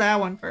let's look for that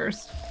one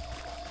first.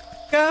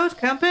 Goat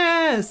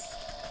compass!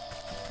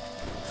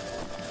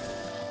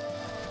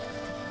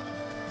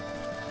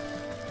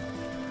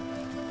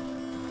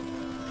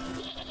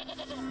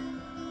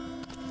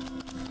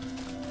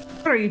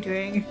 What are you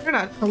doing? You're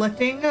not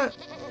collecting. You're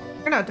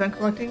not done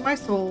collecting my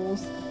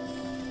souls.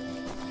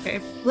 Okay,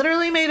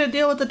 literally made a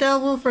deal with the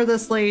devil for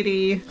this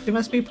lady. She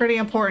must be pretty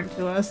important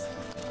to us.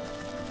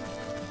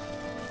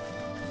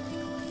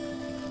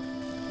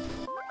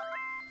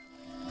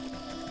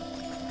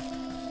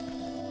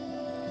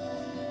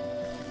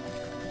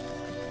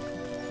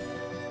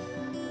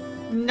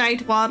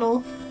 Night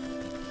waddle.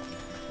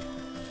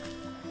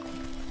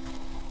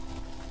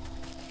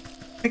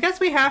 I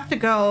guess we have to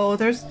go.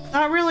 There's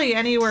not really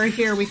anywhere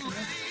here we can...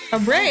 A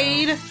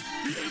raid?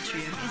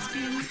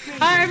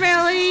 Hi,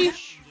 Millie!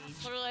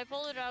 Literally, I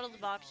pulled it out of the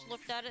box,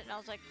 looked at it, and I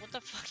was like, what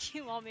the fuck do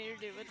you want me to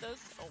do with this?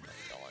 Oh my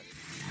god.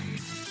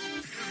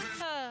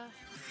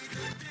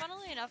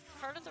 Funnily enough,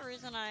 part of the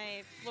reason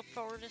I look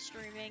forward to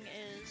streaming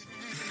is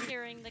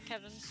hearing the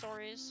Kevin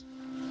stories.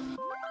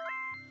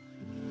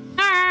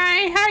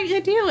 Hi! How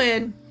you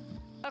doing?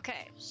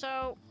 Okay,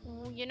 so,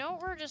 you know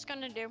what we're just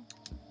gonna do?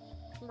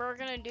 We're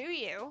gonna do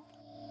you.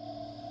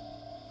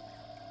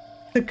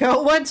 The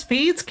goat wants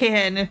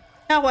feedskin.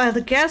 Now while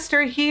the guests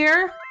are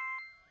here.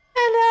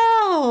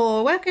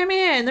 Hello! Welcome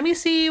in. Let me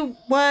see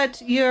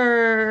what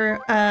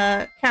your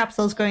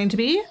capsule is going to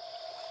be.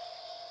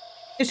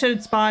 It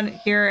should spawn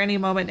here any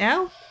moment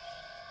now.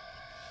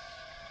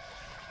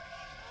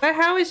 But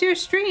how is your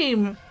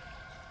stream?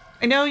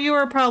 I know you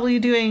were probably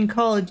doing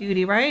Call of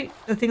Duty, right?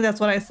 I think that's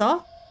what I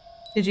saw.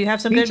 Did you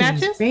have some good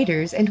matches?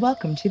 Raiders, and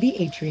welcome to the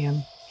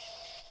atrium.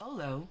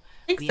 Hello.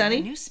 Thanks, we Sunny.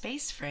 have a new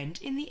space friend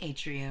in the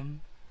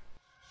atrium.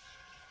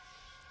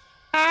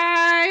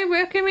 Hi,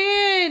 welcome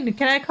in.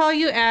 Can I call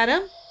you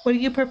Adam? What do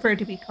you prefer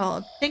to be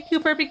called? Thank you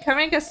for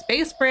becoming a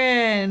space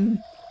friend.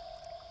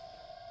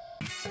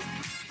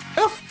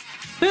 Oh,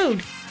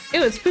 food. It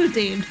was food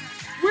themed.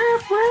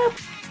 Whip, whip.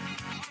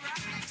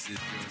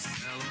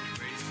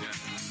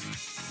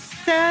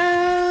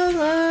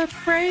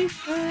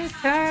 Celebration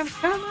time.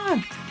 Come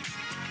on.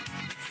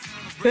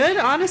 Good,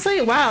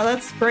 honestly? Wow,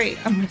 that's great.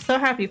 I'm so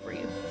happy for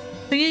you.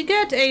 So you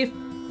get a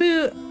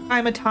food...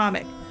 I'm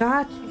atomic.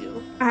 Got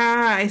you.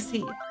 Ah, I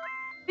see.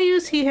 I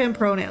use he, him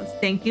pronouns.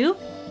 Thank you.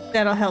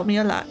 That'll help me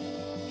a lot.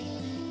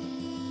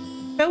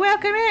 But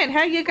welcome in.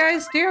 How you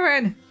guys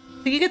doing?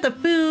 So you get the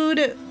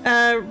food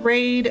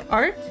raid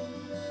art.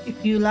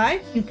 If you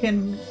like, you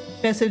can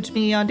message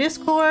me on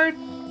Discord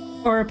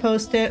or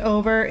post it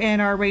over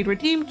in our Raid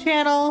Redeem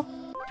channel.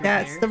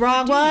 That's the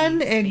wrong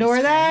one.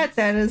 Ignore that.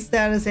 That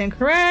is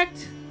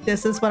incorrect.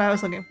 This is what I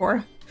was looking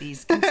for.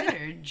 Please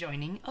consider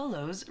joining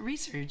Olo's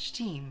research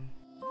team.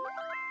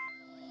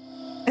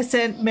 I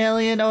sent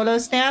Million Olo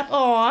Snap.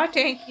 Aw,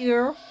 thank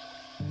you.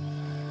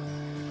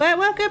 But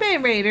welcome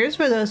in, Raiders.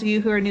 For those of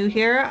you who are new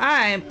here,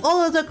 I'm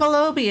Olo the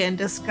Colombian,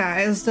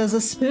 disguised as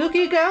a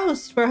spooky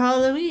ghost for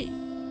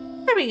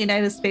Halloween. I'm a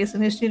United Space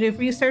Initiative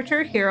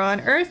researcher here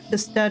on Earth to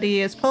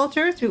study its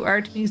culture through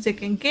art,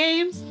 music, and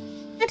games.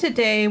 And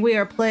today we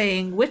are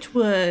playing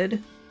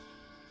Wytchwood.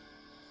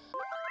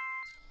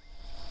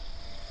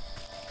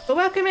 But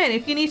welcome in.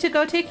 If you need to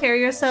go take care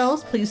of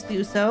yourselves, please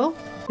do so.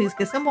 Please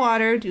get some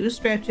water, do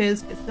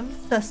stretches, get some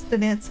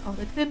sustenance, all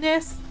the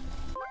goodness.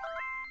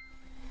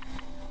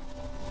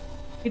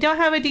 We don't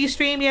have a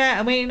D-stream yet.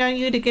 I'm waiting on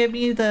you to give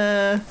me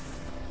the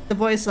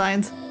voice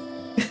lines.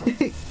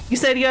 You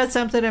said you had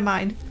something in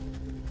mind.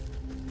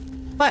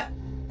 But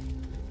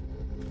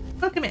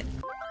welcome in.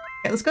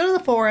 Okay, let's go to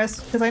the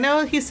forest, because I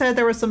know he said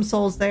there were some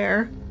souls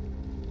there.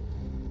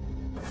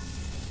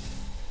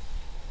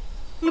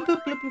 Bloop,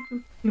 bloop, bloop,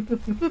 bloop, bloop, bloop,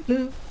 bloop, bloop,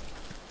 bloop.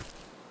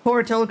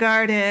 Portal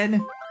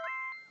Garden.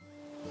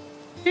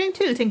 Jane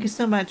 2, thank you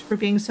so much for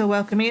being so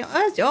welcoming.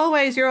 As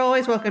always, you're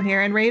always welcome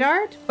here. And raid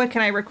art? What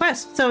can I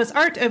request? So it's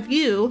art of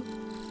you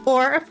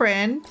or a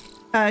friend,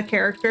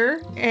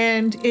 character,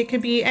 and it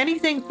could be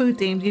anything food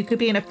themed. You could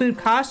be in a food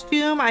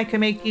costume. I can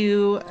make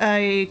you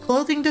a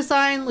clothing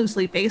design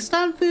loosely based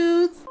on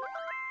foods.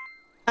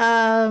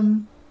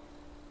 And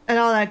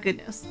all that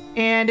goodness.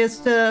 And it's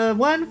the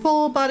one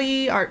full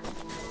body art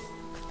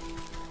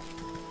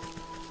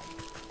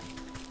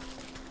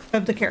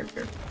of the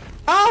character.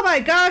 Oh my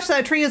gosh,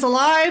 that tree is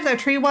alive! That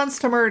tree wants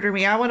to murder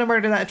me. I want to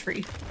murder that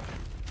tree.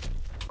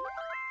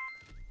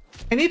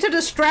 I need to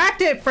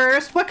distract it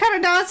first. What kind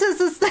of nonsense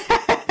is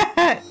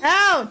that?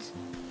 Ouch!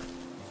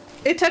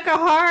 It took a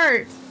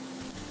heart.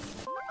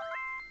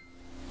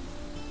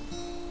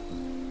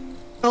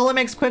 Ola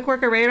makes quick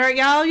work of radar.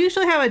 Yeah, I'll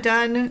usually have it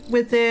done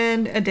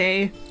within a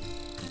day.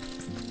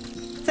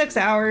 6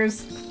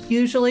 hours.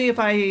 Usually if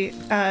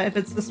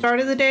it's the start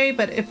of the day,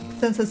 but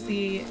since it's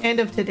the end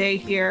of today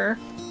here.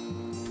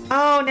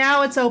 Oh,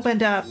 now it's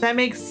opened up. That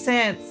makes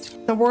sense.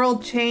 The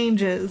world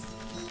changes.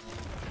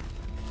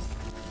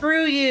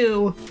 Screw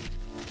you,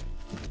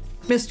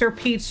 Mr.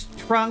 Peach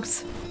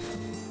Trunks.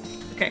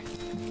 Okay.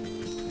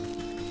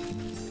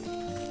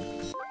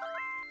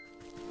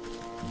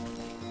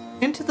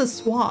 Into the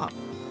swamp.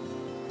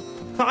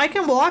 So I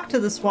can walk to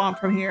the swamp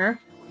from here.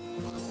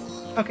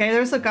 Okay,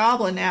 there's a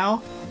goblin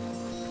now.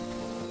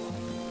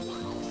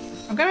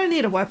 I'm gonna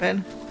need a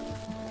weapon.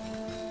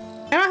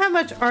 I don't have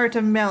much art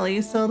of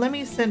Melly, so let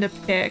me send a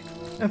pic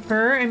of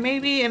her, and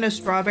maybe in a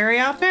strawberry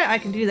outfit. I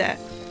can do that.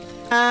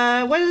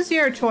 What is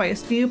your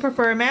choice? Do you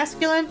prefer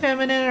masculine,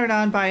 feminine, or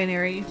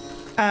non-binary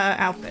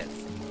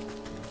outfits?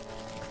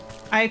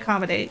 I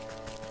accommodate.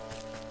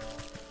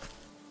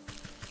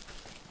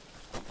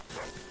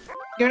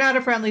 You're not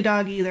a friendly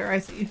dog either, I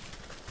see.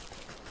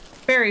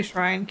 Fairy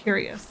Shrine,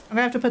 curious. I'm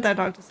gonna have to put that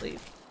dog to sleep.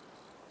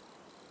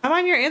 I'm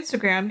on your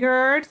Instagram. Your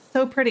art's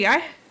so pretty.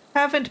 I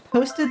haven't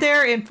posted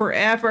there in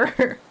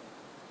forever.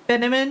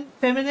 Feminine,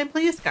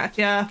 please.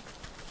 Gotcha.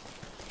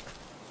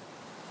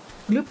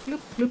 Bloop, bloop,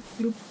 bloop,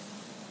 bloop.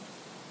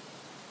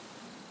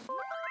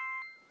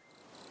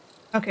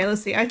 Okay,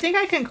 let's see. I think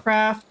I can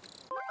craft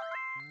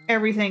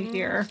everything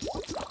here.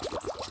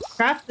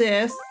 Craft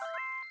this.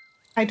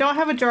 I don't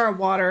have a jar of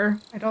water.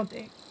 I don't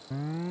think.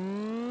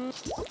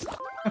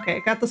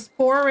 Okay, got the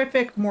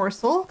sporific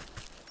morsel.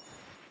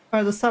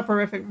 Or the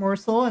soporific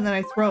morsel, and then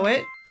I throw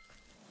it.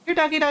 Here,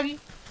 doggy doggy.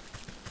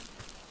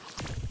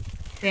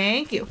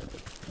 Thank you.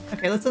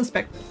 Okay, let's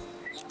inspect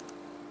this.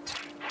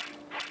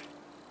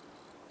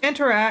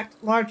 Interact,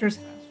 larger's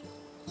hash.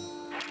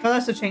 Oh,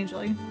 that's a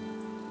changeling.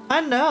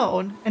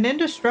 Unknown, an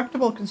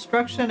indestructible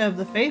construction of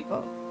the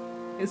faithful.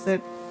 Is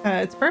it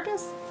its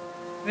purpose?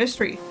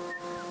 Mystery.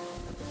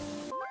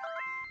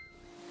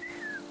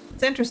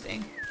 It's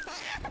interesting.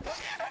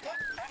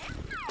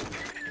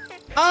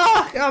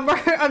 Oh,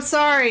 I'm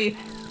sorry.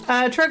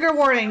 Trigger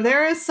warning.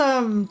 There is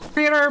some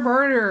creator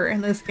murder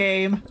in this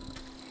game.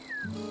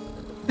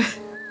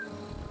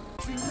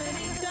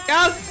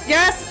 Oh,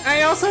 yes!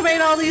 I also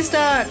made all these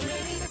ducks!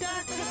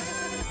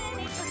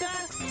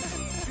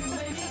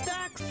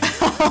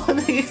 All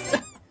these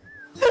ducks.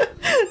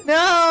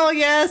 No,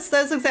 yes,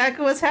 that's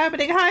exactly what's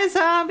happening. Hi,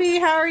 zombie!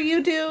 How are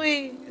you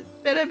doing? It's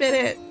been a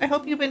minute. I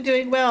hope you've been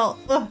doing well.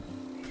 Ugh.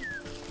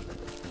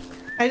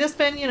 I just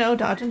been, you know,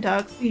 dodging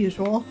ducks, the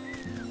usual.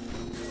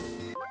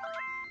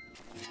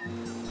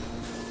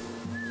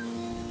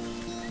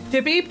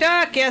 Jabeep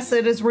duck! Yes,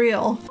 it is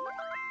real.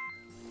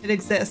 It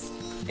exists.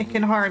 It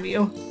can harm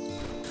you.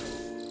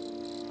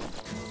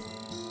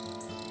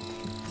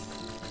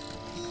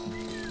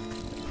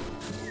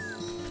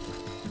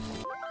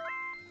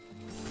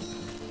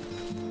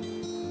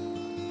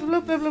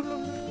 Bloop, bloop, bloop,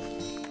 bloop.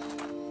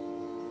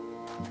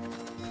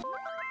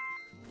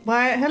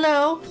 Why?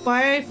 Hello?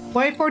 Why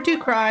 4-2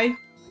 cry?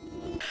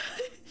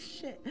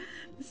 Shit.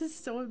 This is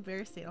so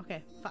embarrassing.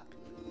 Okay, fuck.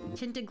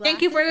 Tinted glasses.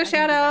 Thank you for the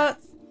shout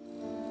outs.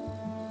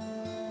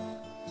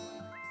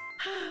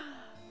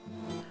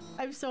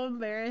 I'm so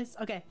embarrassed.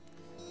 Okay.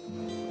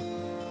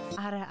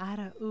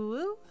 Ara,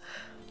 ooh.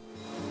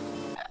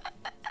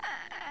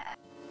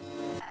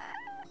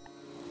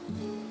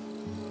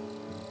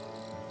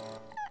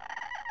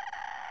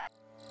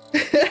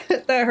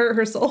 That hurt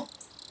her soul.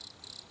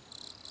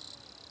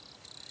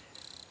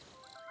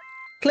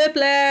 Clip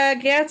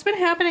lag. Yeah, it's been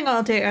happening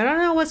all day. I don't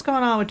know what's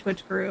going on with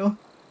Twitch crew.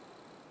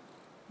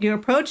 You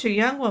approach a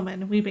young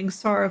woman, weeping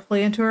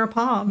sorrowfully into her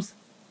palms.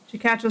 She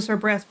catches her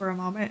breath for a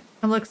moment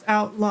and looks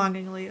out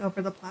longingly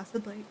over the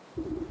placid lake.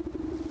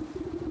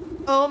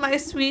 Oh, my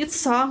sweet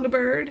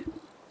songbird,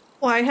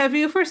 why have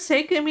you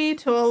forsaken me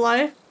to a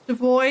life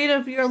devoid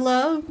of your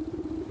love?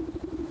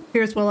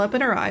 Tears well up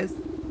in her eyes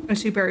as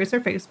she buries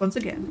her face once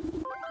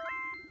again.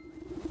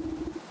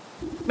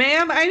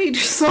 Ma'am, I need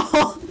your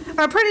soul.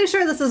 I'm pretty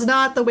sure this is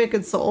not the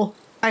wicked soul.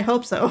 I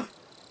hope so.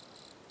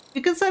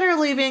 You consider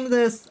leaving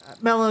this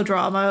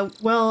melodrama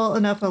well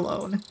enough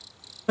alone.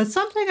 But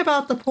something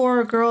about the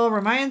poor girl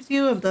reminds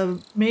you of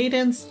the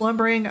maiden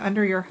slumbering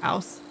under your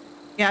house.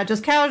 Yeah,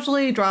 just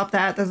casually drop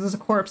that. There's a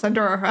corpse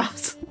under our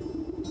house.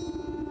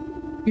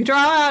 You draw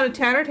out a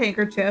tattered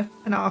handkerchief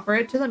and offer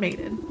it to the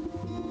maiden.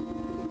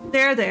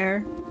 There,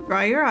 there.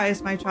 Dry your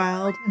eyes, my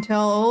child, and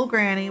tell old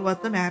Granny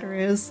what the matter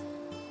is.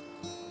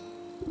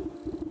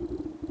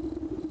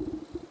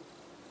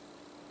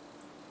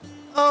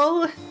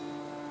 Oh,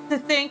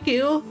 thank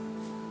you.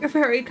 You're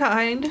very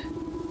kind.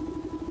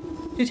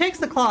 She takes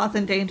the cloth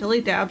and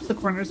daintily dabs the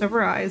corners of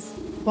her eyes.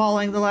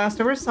 Swallowing the last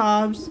of her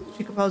sobs,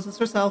 she composes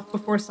herself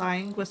before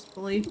sighing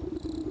wistfully.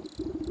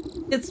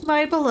 It's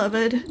my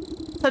beloved.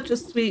 Such a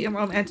sweet and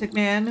romantic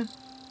man.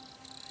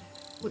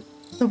 With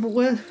a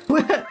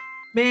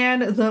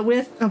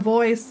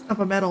voice of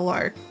a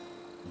meadowlark.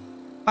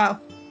 Wow.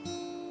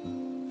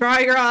 Dry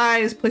your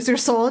eyes. Place your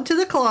soul into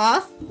the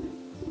cloth.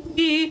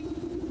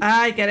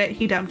 I get it.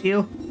 He dumped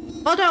you.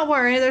 Well, don't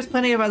worry. There's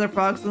plenty of other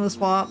frogs in the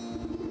swamp.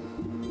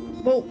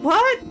 Well,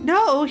 what?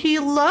 No, he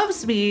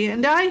loves me,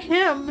 and I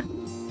him.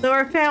 Though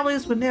our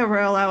families would never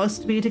allow us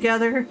to be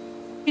together.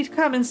 He'd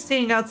come and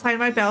sing outside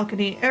my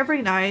balcony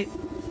every night.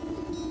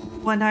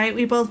 One night,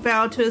 we both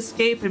vowed to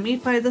escape and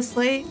meet by this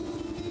lake.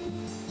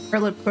 Her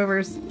lip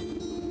quivers.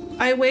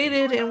 I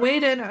waited and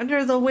waited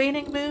under the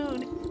waning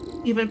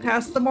moon, even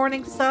past the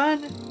morning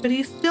sun, but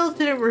he still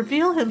didn't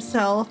reveal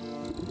himself.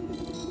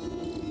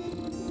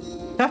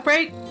 Tough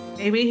break.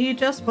 Maybe he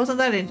just wasn't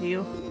that into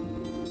you.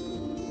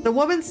 The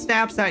woman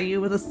snaps at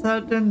you with a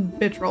sudden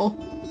vitriol.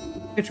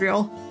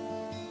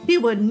 He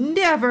would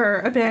never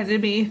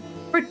abandon me.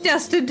 We're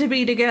destined to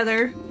be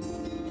together.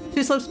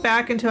 She slips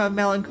back into a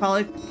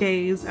melancholic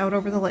gaze out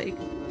over the lake.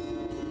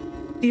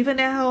 Even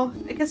now,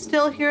 I can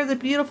still hear the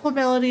beautiful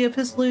melody of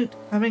his lute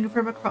coming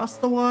from across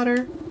the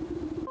water.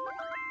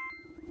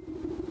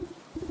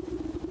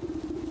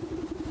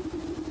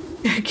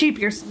 Keep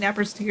your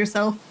snappers to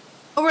yourself.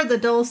 Over the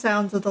dull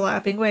sounds of the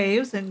lapping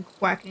waves and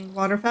quacking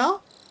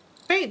waterfowl,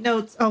 faint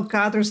notes— oh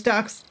god, there's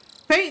ducks!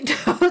 Faint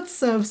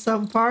notes of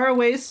some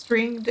faraway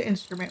stringed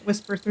instrument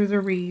whisper through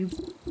the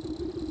reeds.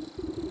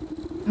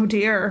 Oh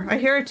dear, I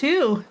hear it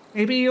too.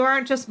 Maybe you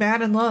aren't just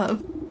mad in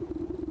love.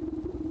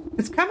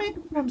 It's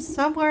coming from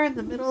somewhere in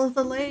the middle of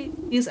the lake.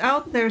 He's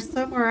out there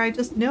somewhere, I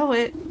just know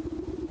it.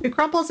 She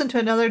crumples into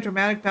another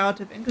dramatic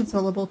bout of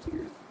inconsolable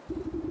tears.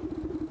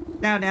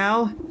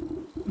 Now,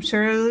 I'm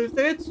sure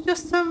it's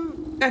just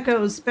some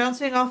echoes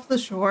bouncing off the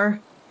shore.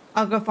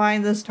 I'll go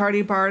find this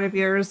tardy bard of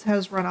yours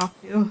has run off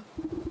to.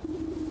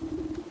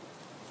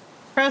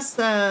 Press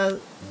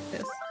this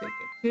to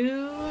get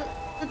to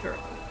the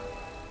journal.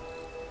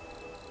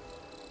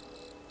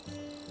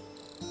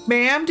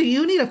 Ma'am, do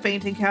you need a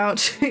fainting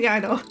couch? Yeah, I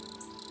know.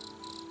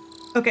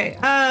 Okay,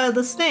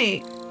 the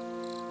snake.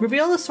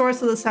 Reveal the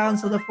source of the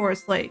sounds of the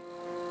forest lake.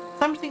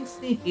 Something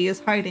sneaky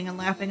is hiding and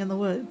laughing in the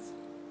woods.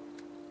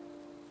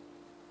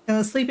 And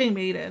the sleeping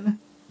maiden.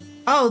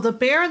 Oh, the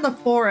bear in the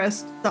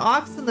forest, the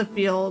ox in the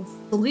fields,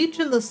 the leech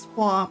in the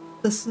swamp,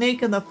 the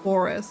snake in the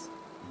forest.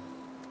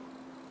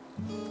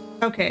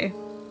 Okay.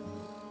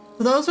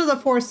 So those are the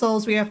 4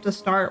 souls we have to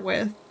start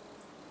with.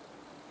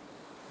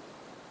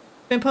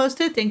 Been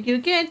posted. Thank you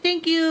again.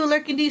 Thank you,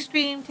 Lurking D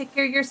Stream. Take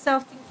care of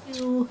yourself. Thank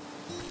you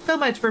so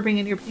much for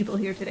bringing your people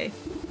here today.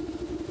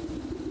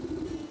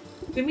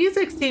 The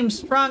music seems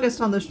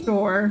strongest on the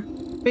shore,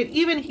 but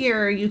even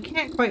here, you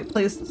can't quite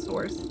place the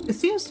source. It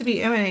seems to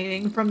be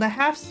emanating from the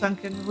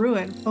half-sunken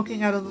ruin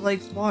poking out of the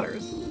lake's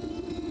waters.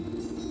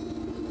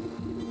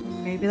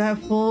 Maybe that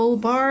fool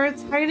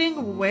bard's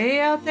hiding way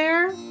out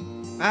there?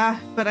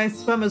 But I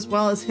swim as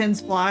well as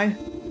hens fly.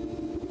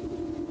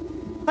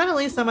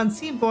 Suddenly, some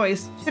unseen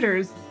voice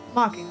chitters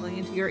mockingly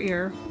into your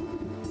ear.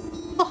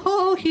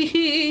 Oh, hee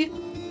hee!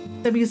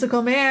 The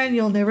musical man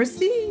you'll never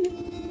see.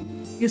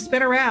 You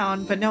spin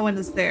around, but no one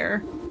is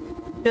there.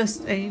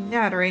 Just a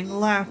nattering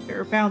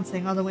laughter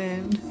bouncing on the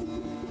wind.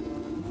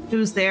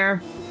 Who's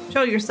there?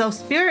 Show yourself,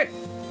 spirit!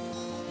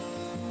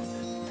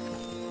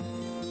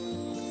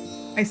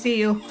 I see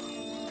you.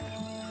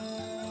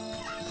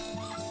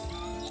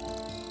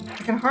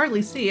 I can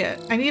hardly see it.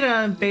 I need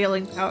an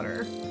unveiling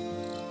powder.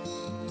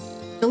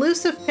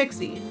 Elusive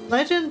pixie.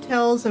 Legend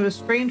tells of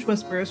strange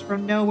whispers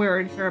from nowhere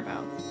and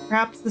hereabouts.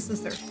 Perhaps this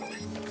is their story.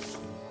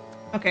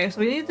 Okay,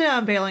 so we need the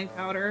unveiling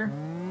powder.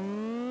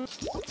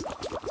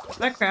 Is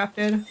that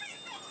crafted?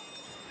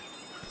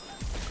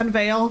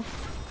 Unveil.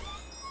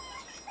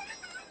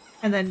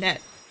 And then net.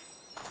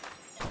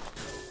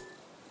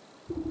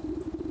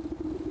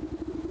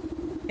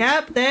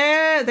 Yep,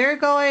 they're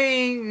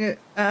going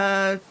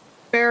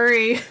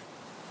very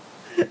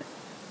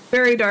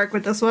very dark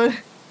with this one.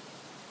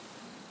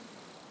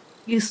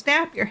 You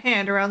snap your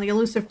hand around the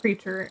elusive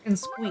creature and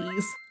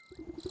squeeze.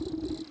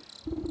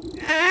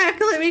 Ah,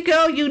 let me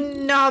go, you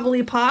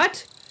knobbly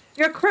pot!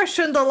 You're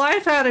crushing the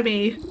life out of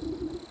me!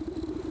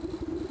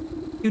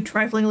 You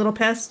trifling little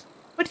pest.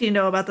 What do you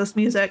know about this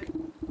music?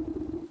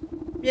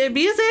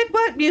 Music?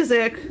 What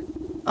music?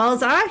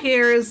 All I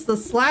hear is the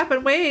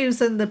slapping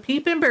waves and the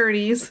peeping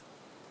birdies.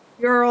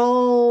 Your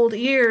old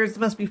ears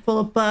must be full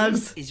of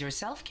bugs. This is your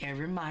self-care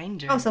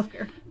reminder. Oh,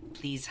 self-care.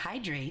 Please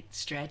hydrate,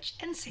 stretch,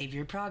 and save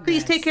your progress.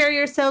 Please take care of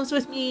yourselves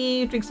with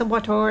me. Drink some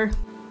water.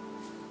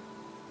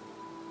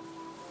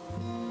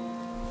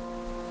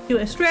 Do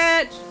a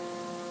stretch.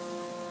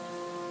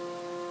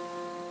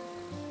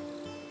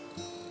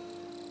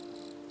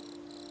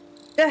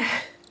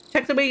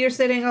 Check the way you're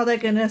sitting, all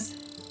that goodness.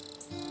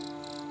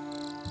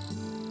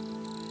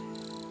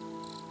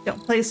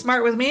 Don't play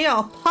smart with me,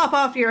 I'll pop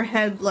off your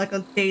head like a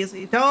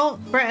daisy.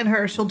 Don't threaten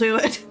her, she'll do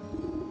it.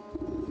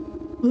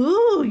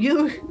 Ooh,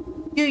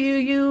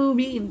 you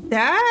mean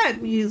that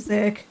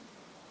music?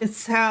 It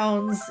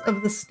sounds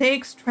of the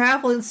snake's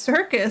traveling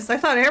circus. I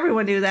thought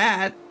everyone knew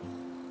that.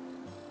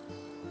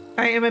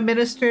 I am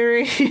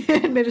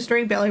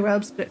administering belly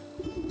rubs. Good.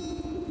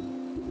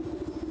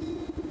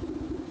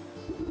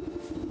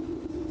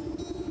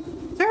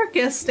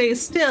 Circus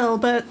stays still,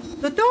 but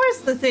the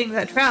door's the thing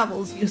that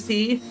travels, you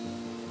see.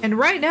 And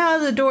right now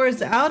the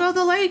door's out on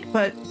the lake,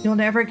 but you'll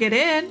never get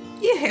in.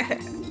 Yeah.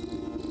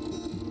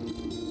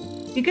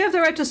 You give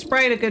the wretched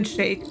sprite a good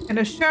shake, and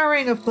a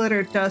showering of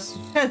glitter dust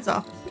sheds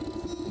off his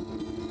face.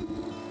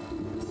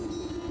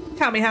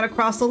 Tell me how to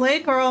cross the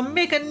lake, or I'll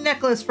make a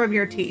necklace from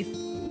your teeth.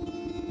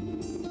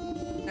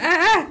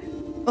 Ah!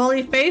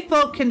 Only Fae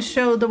folk can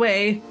show the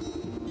way.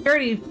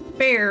 Dirty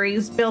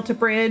fairies built a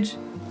bridge.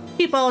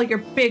 Keep all your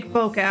big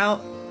folk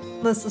out,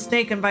 unless the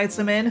snake invites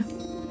them in.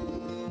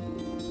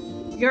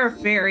 You're a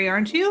fairy,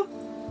 aren't you?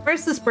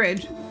 Where's this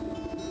bridge?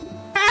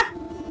 Ha!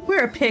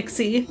 We're a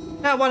pixie,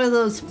 not one of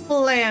those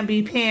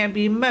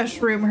flamby-pamby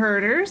mushroom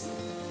herders.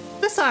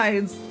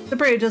 Besides, the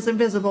bridge is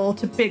invisible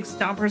to big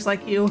stompers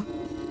like you.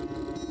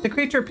 The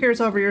creature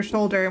peers over your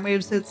shoulder and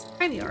waves its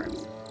tiny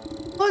arms.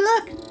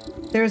 Oh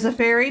look! There's a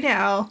fairy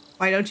now.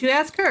 Why don't you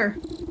ask her?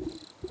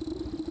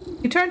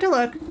 You turn to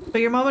look,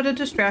 but your moment of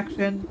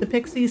distraction, the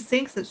pixie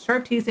sinks its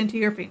sharp teeth into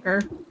your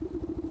finger.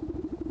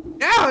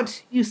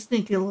 Out, you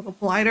sneaky little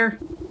blighter.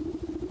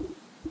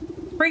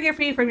 Spring your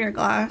feet from your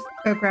grasp.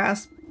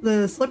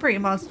 The slippery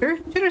monster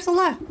jitters a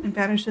left and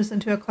vanishes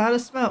into a cloud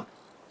of smoke.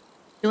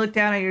 You look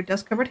down at your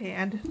dust-covered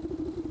hand.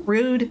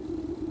 Rude.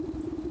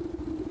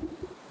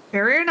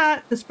 Fairy or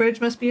not, this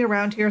bridge must be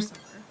around here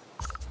somewhere.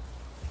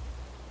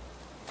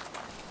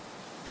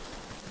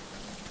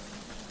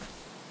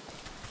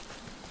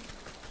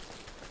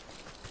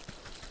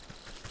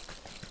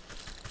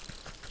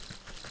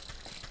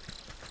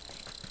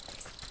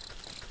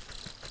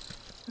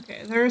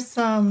 Okay, there's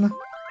some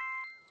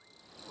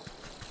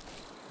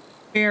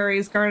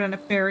fairies guarding a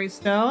fairy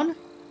stone.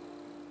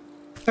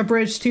 A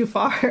bridge too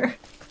far.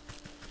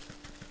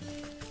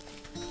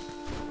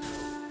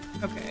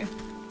 Okay.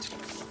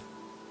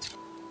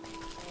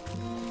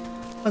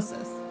 What's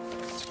this?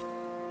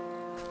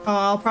 Oh,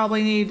 I'll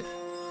probably need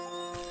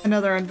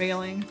another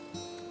unveiling.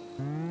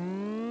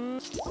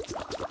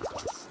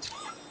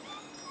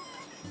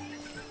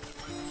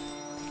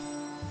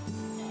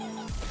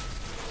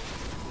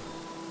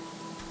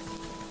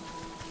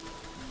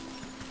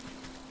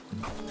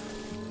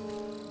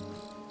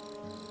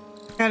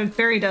 Added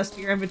fairy dust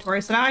to your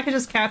inventory, so now I can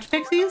just catch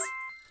pixies?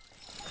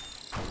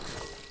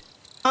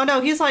 Oh no,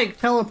 he's like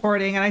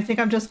teleporting and I think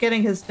I'm just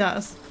getting his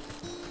dust.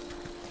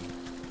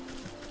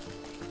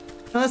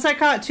 Unless I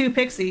caught 2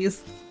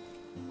 pixies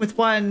with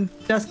 1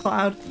 dust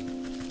cloud.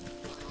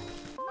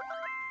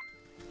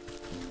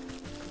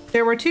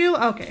 There were 2?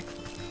 Okay.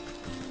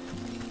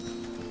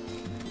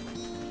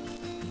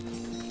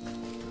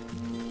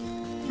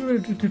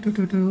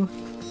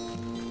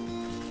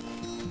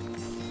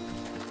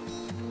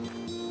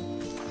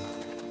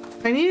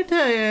 I need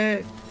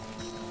to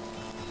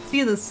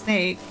see the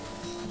snake.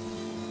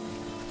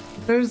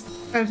 There's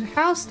a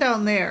house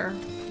down there.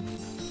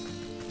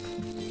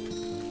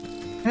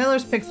 I know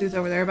there's pixies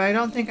over there, but I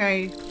don't think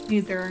I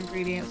need their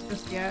ingredients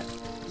just yet.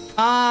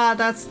 Ah,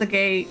 that's the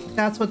gate.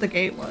 That's what the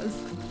gate was.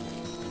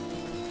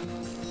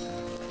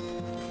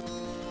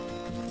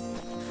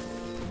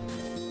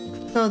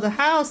 So the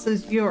house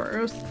is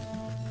yours.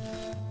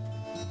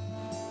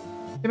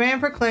 Demand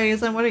for clay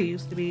isn't what it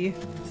used to be.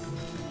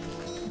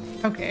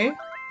 Okay.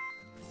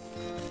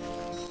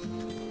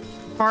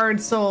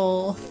 Hard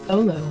soul.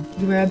 Olo,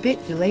 you were a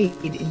bit delayed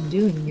in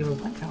doing your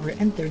 1 hour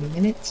and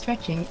 30-minute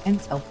stretching and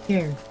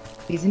self-care.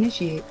 Please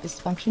initiate this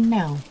function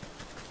now.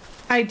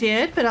 I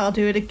did, but I'll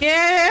do it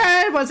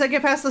again once I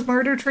get past this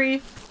murder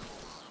tree.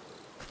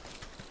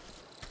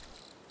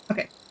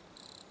 Okay.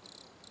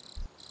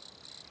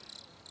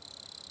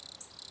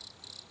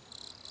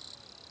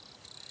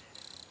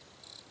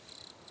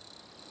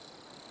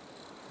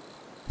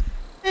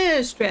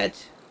 And stretch.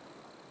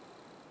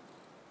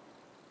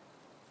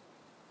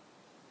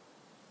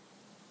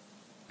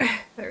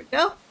 There we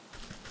go.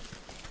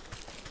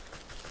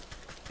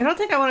 I don't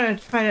think I want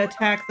to try to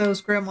attack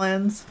those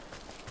gremlins.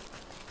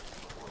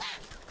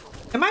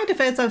 In my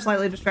defense, I'm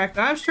slightly distracted.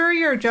 I'm sure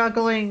you're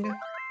juggling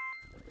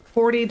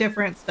 40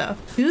 different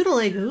stuff.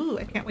 Doodling. Ooh,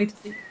 I can't wait to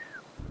see.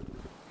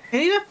 I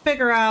need to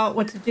figure out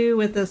what to do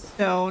with this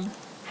stone.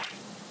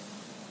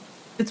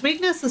 Its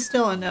weakness is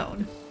still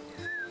unknown.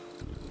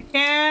 I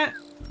can't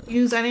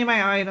use any of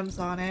my items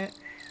on it.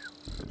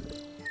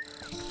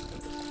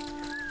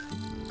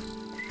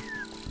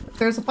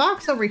 There's a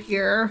box over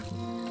here.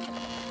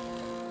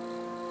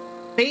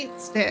 Bait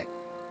stick.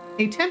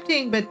 A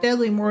tempting but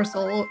deadly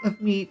morsel of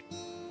meat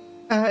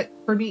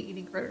for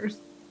meat-eating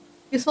critters.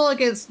 Useful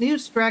against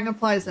newts,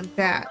 dragonflies, and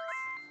bats.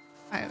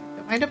 I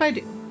don't mind if I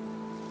do.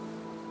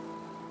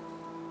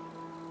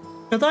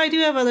 Although I do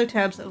have other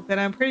tabs open,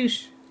 I'm pretty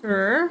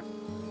sure.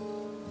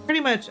 Pretty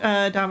much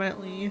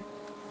dominantly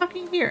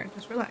talking here and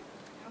just relax.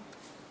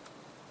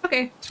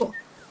 Okay, cool.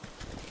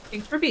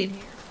 Thanks for being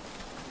here.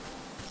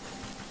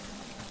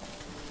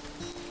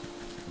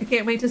 I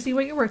can't wait to see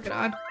what you're working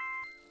on.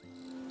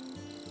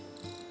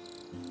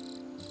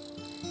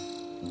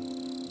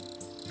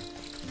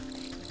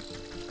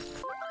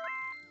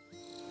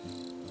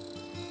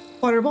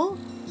 Water bowl?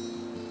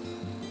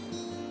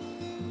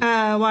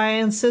 Why I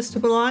insist to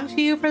belong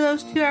to you for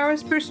those 2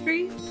 hours per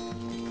stream?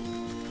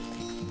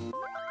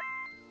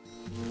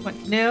 What?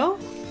 No?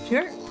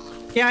 Sure.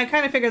 Yeah, I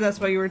kind of figured that's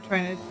what you were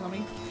trying to tell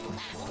me.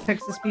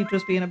 Text-to-speech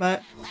was being a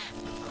butt.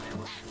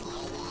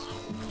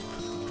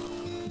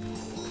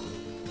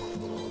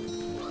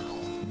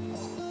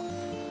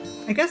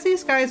 I guess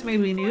these guys may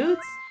be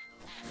newts?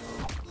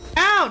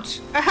 Ouch!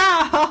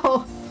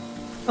 Ow!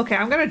 Okay,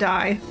 I'm gonna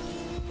die.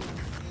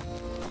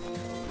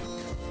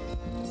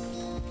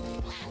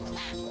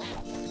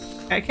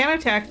 I can't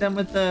attack them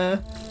with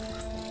the...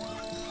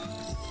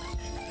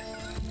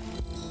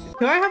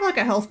 Do I have like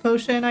a health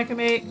potion I can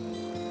make?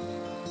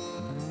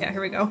 Yeah,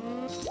 here we go.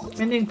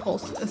 Mending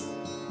pulses.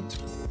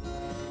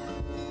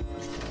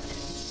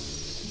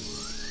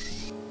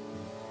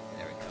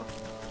 There we go.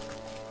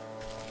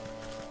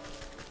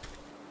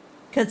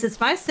 Because it's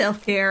my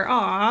self-care.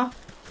 Aw.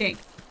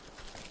 Thanks.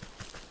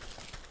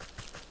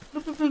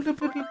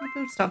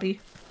 Stumpy.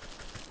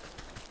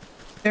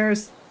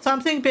 There's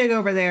something big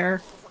over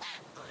there.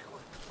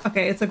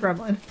 Okay, it's a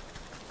gremlin.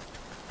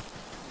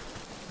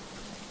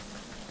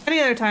 Any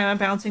other time I'm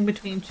bouncing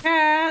between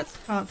chats,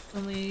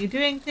 constantly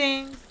doing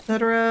things,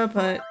 etc.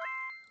 But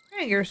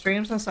during your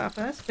streams, I'll stop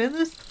and I spend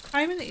this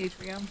time in the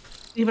atrium.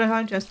 Even if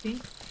I'm just being.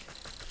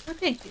 Oh,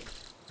 thank you.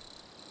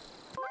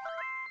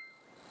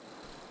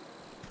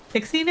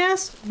 Pixie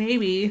nest?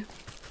 Maybe.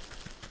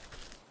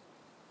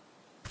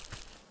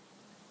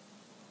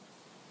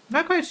 I'm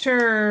not quite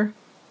sure.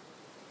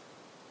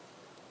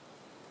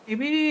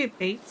 Maybe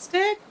bait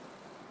stick?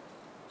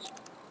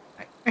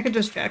 I could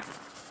just check.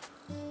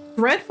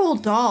 Dreadful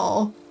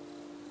doll.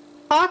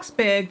 Talks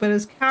big, but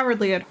is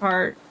cowardly at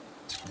heart.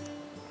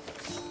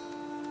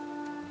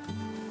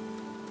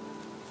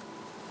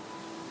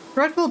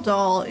 Dreadful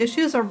doll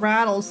issues a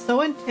rattle so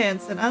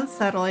intense and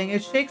unsettling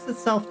it shakes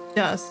itself to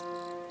dust.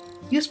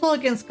 Useful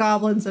against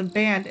goblins and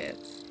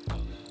bandits.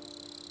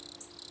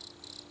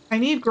 I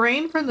need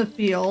grain from the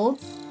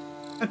fields.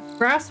 A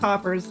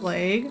grasshopper's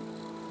leg.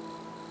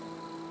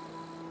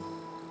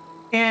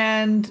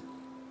 And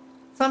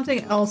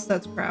something else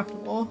that's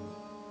craftable.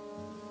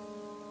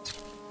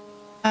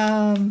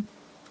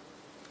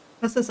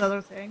 What's this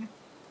other thing?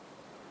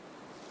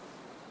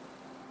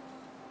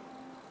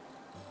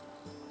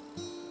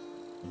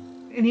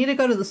 I need to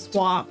go to the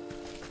swamp.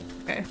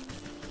 Okay.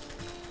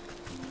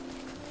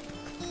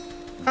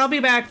 I'll be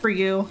back for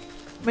you.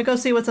 Let me go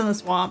see what's in the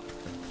swamp.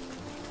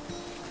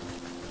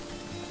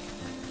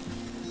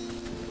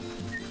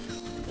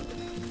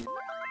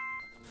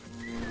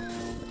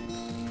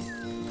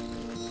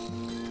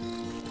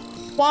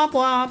 Womp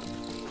womp.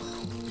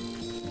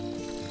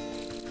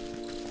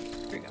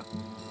 Here we go.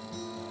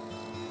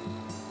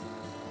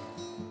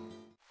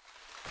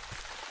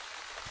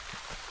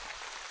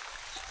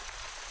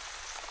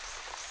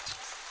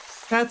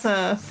 That's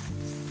a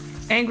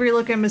angry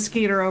looking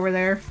mosquito over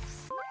there.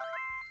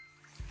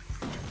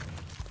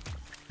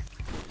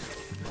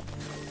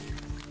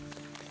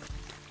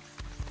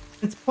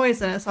 It's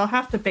poisonous. I'll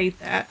have to bait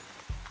that.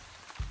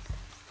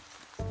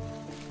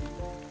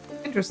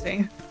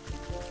 Interesting.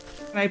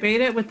 Can I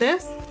bait it with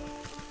this?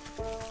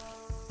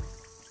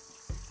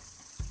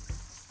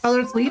 Oh,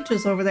 there's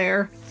leeches over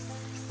there.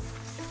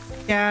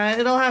 Yeah,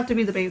 it'll have to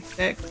be the bait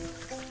stick.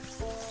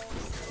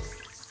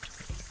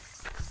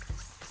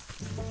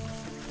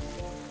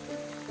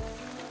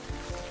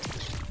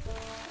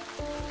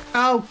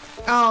 Oh,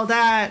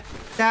 that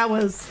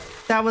was,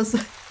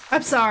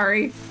 I'm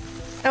sorry.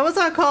 That was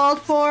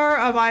uncalled for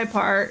on my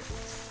part.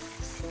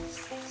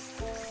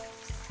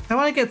 I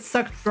want to get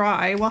sucked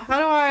dry. Well, how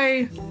do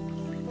I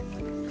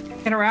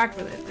interact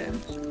with it then?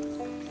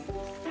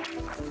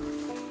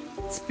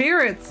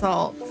 Spirit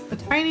salt. A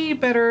tiny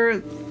bitter,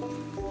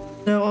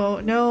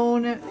 though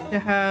known to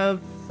have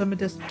some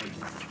medicinal use.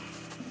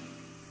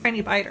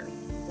 Tiny biter.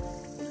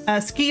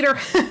 Skeeter.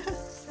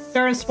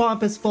 Darn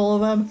swamp is full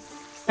of them.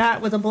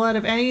 That with the blood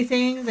of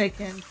anything they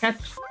can catch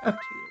up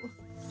to.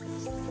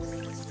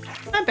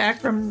 I'm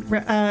back from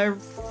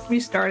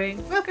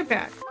restarting. Welcome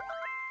back.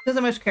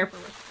 Doesn't much care for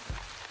it.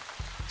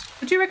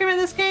 Would you recommend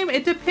this game?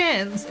 It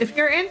depends. If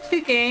you're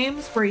into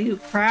games where you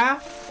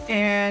craft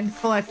and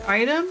collect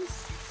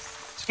items,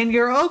 and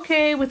you're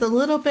okay with a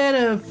little bit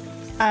of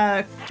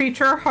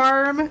creature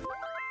harm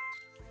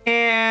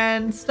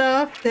and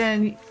stuff,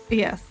 then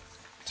yes.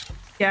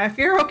 Yeah, if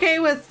you're okay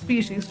with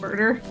species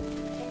murder.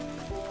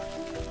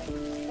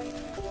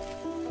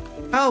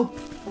 Oh,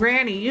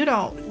 Granny, you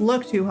don't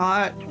look too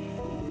hot.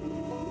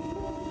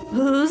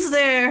 Who's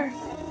there?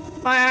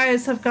 My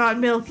eyes have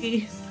gone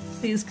milky.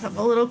 Please come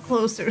a little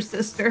closer,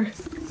 sister.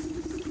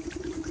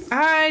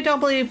 I don't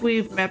believe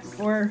we've met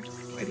before.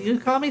 Why do you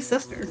call me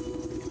sister?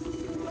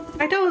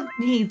 I don't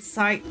need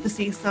sight to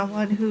see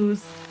someone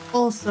who's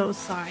also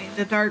signed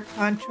a dark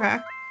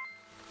contract.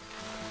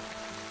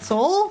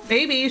 Soul?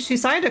 Maybe. She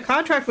signed a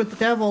contract with the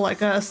devil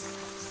like us.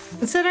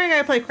 Considering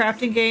I play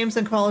crafting games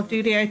and Call of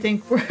Duty, I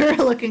think we're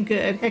looking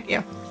good. Heck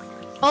yeah.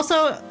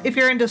 Also, if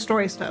you're into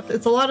story stuff,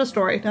 it's a lot of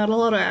story, not a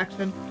lot of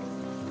action.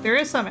 There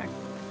is some action.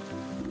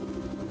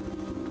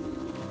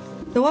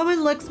 The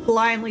woman looks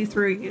blindly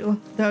through you,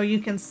 though you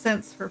can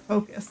sense her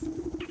focus.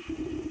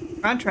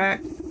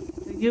 Contract?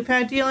 You've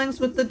had dealings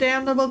with the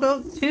damnable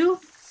goat too?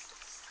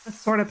 What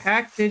sort of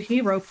pact did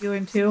he rope you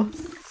into?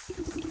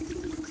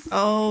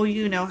 Oh,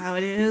 you know how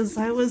it is.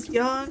 I was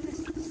young.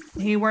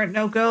 He weren't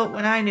no goat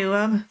when I knew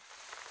him.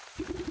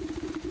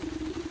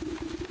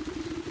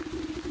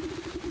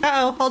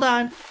 Uh-oh, hold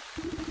on.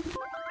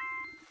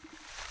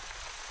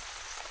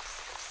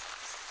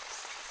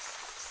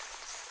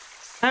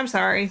 I'm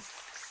sorry.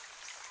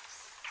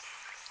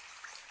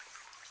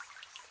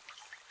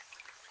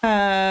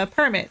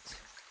 Permit.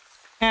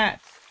 At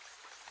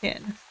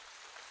 10.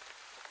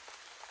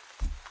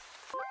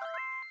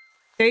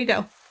 There you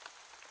go.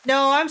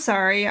 No, I'm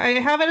sorry. I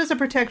have it as a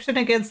protection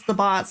against the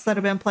bots that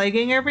have been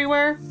plaguing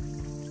everywhere.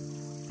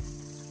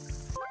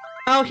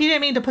 Oh, he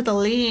didn't mean to put the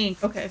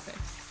link. Okay, okay.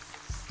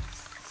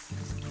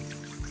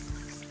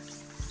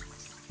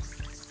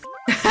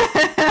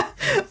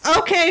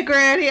 Okay,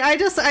 Granny.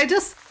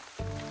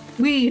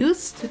 We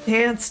used to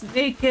dance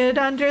naked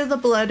under the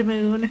blood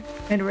moon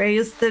and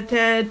raise the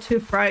dead to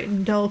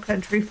frighten dull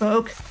country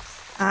folk.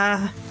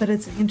 But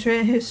it's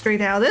ancient history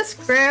now. This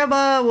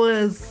grandma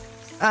was,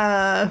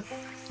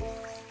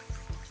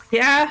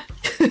 yeah.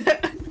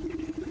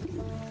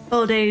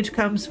 Old age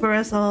comes for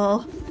us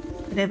all.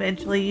 And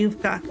eventually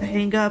you've got to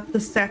hang up the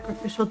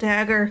sacrificial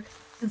dagger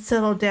and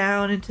settle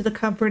down into the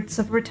comforts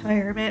of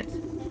retirement.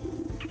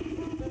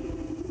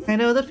 I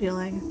know the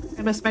feeling.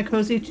 I miss my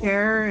cozy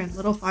chair and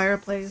little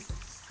fireplace.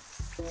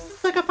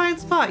 Looks like a fine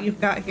spot you've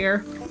got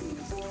here.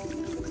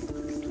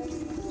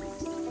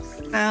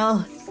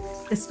 Well,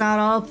 it's not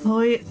all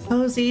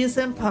posies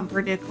and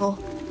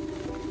pumpernickel.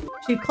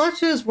 She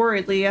clutches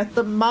worriedly at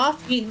the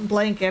moth-eaten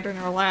blanket in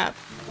her lap.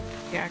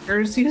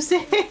 Jackers, you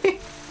say?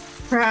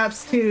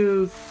 Perhaps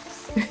to...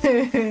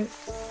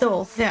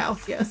 Soul, now,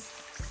 yes.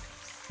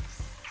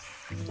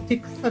 She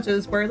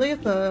clutches worriedly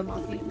at the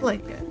moth-eaten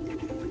blanket.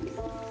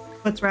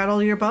 What's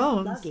rattle your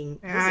bones? Logging.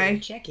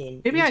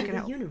 Check-in. Maybe I can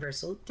help.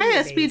 Universal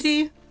Hey,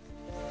 SPG.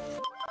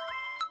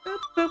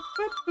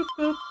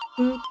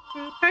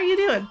 How you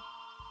doing?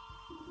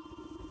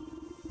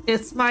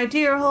 It's my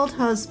dear old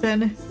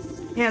husband.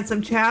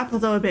 Handsome chap,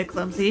 although a bit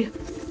clumsy.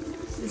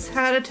 He's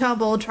had a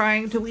tumble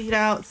trying to weed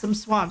out some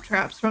swamp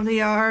traps from the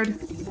yard.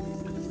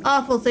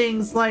 Awful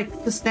things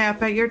like to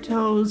snap at your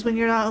toes when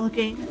you're not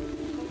looking.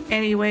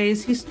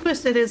 Anyways, he's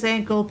twisted his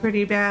ankle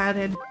pretty bad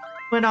and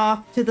went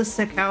off to the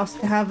sick house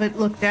to have it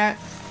looked at.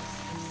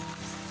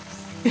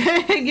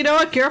 You know,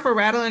 a cure for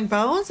rattling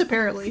bones,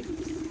 apparently.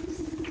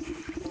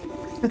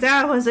 But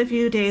that was a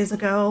few days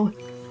ago.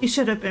 He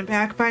should have been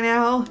back by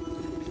now.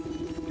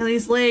 And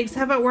these legs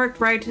haven't worked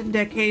right in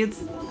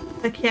decades.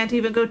 I can't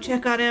even go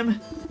check on him.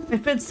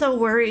 I've been so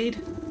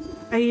worried.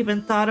 I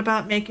even thought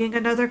about making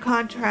another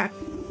contract.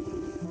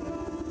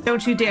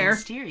 Don't you dare. A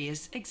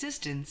mysterious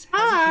existence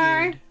has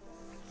Hi. appeared.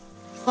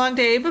 Long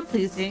day, but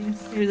pleasing.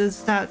 Maybe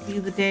this not be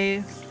the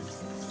day,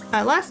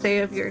 last day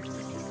of your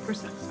for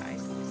sunshine.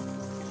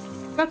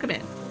 Welcome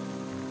in.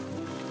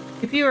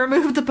 If you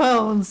remove the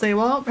bones, they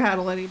won't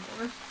rattle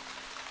anymore.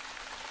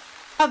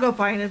 I'll go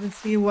find him and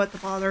see what the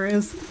bother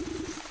is.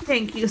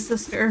 Thank you,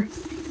 sister.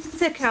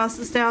 Sick house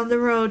is down the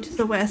road to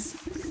the west.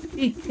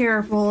 Be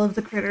careful of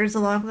the critters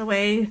along the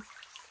way.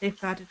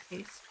 They've got a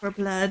taste for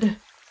blood.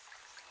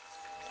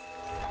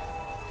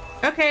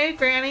 Okay,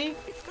 Granny.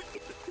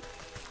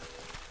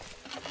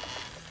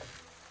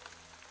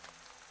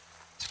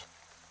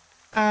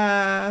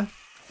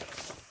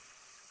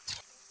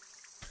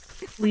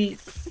 lead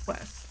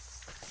quest.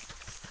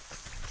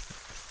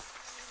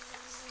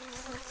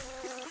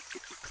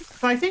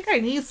 So I think I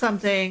need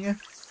something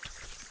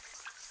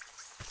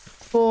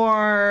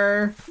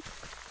for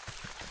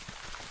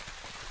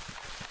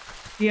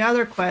the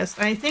other quest.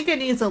 I think it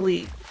needs a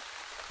lead.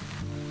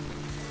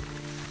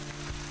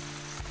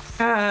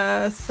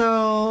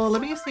 So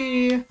let me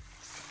see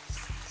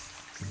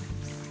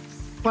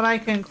what I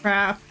can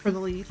craft for the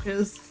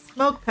leeches.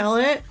 Smoke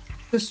pellet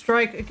to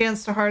strike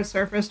against a hard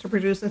surface to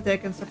produce a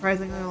thick and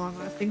surprisingly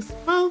long-lasting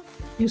smoke.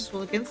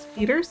 Useful against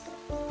heaters.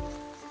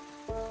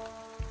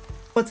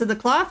 What's in the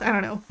cloth? I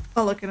don't know.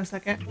 I'll look in a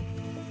second.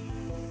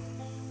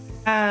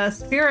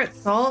 Spirit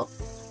salt.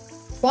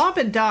 Swamp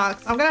and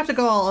docks. I'm gonna have to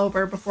go all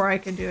over before I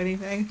can do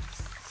anything.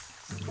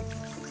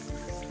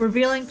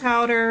 Revealing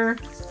powder.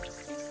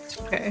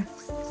 Okay.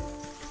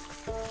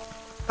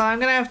 So I'm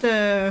gonna have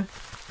to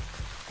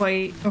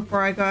wait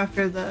before I go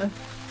after the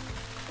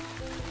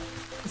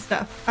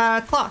stuff.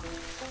 Cloth.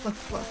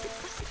 Cloth.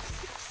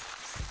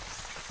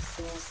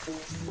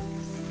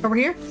 Over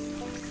here?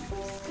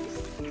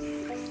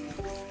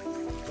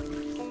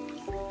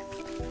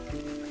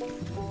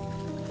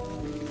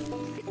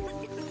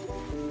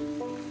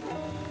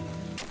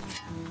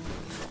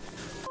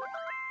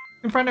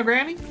 In front of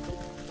Granny?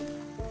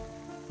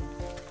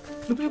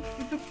 Bloop, bloop,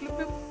 bloop, bloop,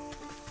 bloop.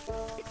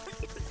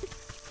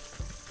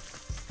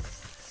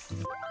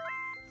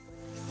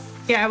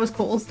 Yeah, it was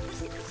coals.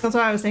 That's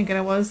what I was thinking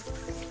it was.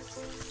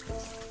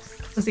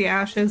 It was the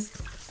ashes.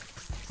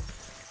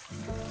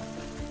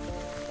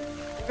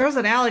 There's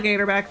an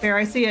alligator back there.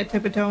 I see it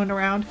tiptoeing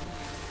around.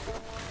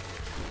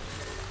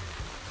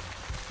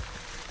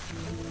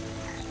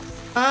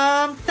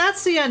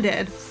 That's the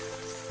undead.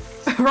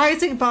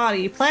 Rising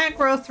body. Plant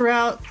growth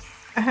throughout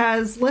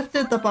has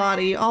lifted the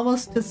body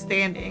almost to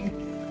standing.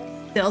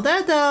 Still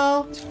dead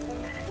though.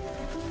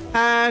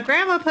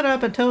 Grandma put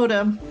up a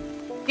totem.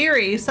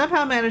 Eerie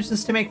somehow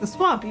manages to make the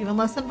swamp even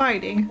less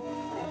inviting.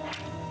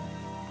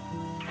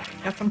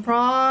 Got some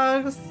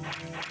frogs.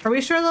 Are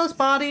we sure those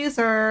bodies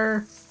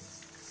are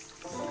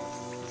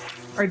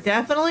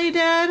definitely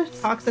dead?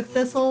 Toxic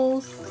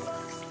thistles.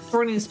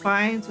 Thorny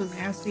spines with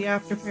nasty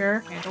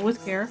aftercare. Handle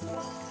with care.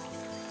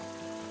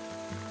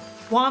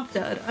 Swamp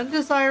dud.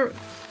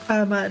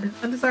 Mud.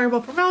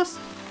 Undesirable for most.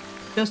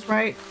 Just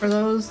right for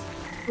those.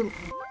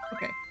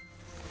 Okay.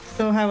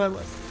 So have a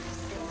look.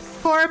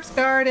 Corpse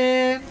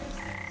garden.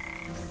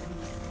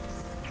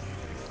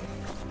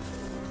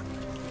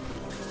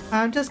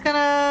 I'm just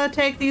gonna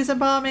take these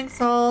embalming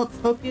salts.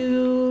 Hope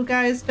you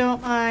guys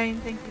don't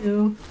mind. Thank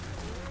you.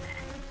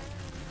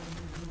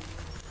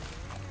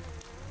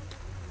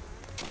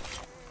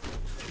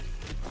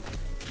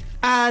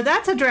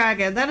 That's a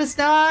dragon. That is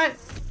not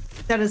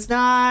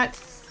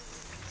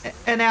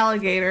an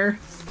alligator.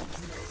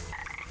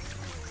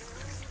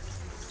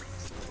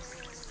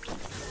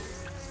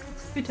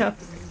 Too tough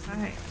to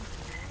find.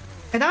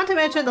 And not to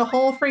mention the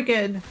whole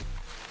freaking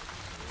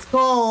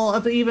skull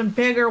of the even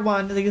bigger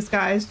one of these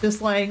guys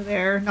just laying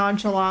there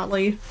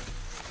nonchalantly.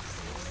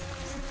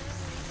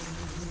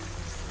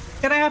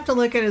 Gonna have to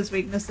look at his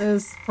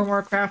weaknesses for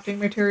more crafting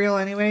material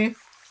anyway.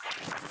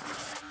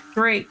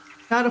 Great.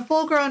 Not a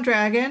full-grown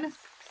dragon,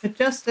 but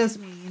just as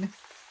mean.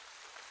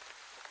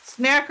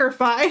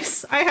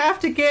 Snackerfice. I have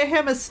to get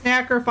him a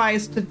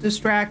snackerfice to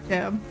distract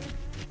him.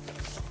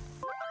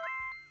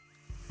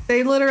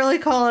 They literally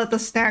call it the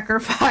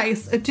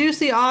snackerfice. A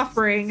juicy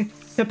offering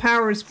to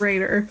Powers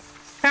Greater.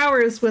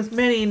 Powers with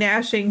many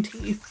gnashing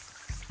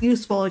teeth.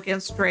 Useful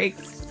against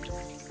drakes.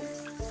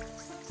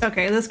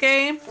 Okay, this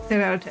game,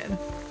 10 out of 10.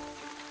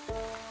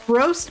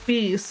 Roast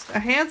beast. A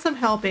handsome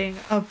helping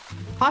of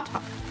hot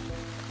hot.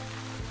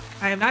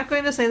 I am not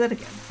going to say that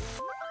again.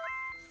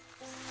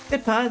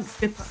 Good puns,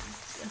 good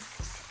puns.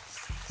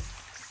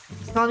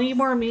 Yes. I'll need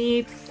more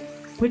meat.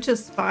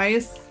 Witch's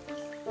spice.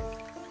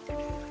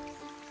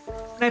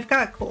 And I've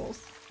got coals.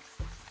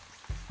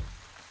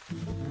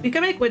 We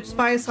can make witch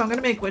spice, so I'm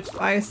gonna make witch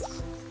spice.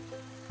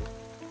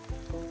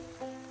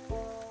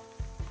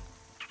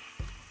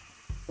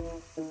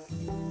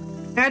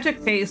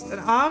 Magic paste, an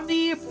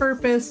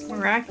omni-purpose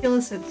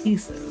miraculous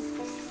adhesive.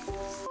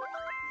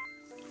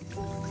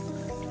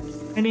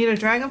 I need a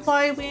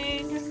dragonfly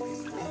wing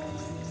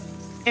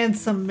and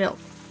some milk.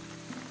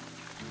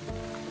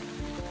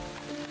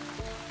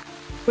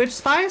 Witch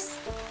spice?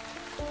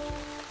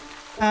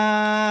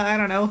 I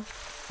don't know.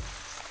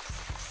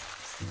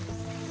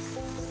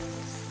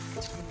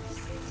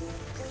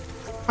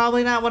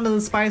 Probably not one of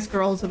the Spice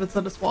Girls if it's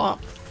in a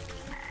swamp.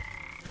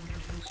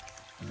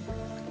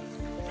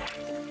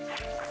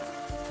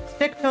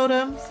 Stick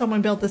totem.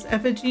 Someone built this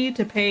effigy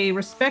to pay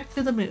respect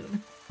to the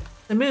moon.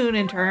 The moon,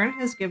 in turn,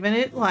 has given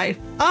it life.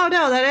 Oh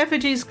no, that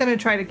effigy's gonna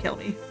try to kill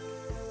me.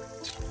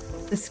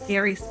 The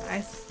scary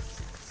spice.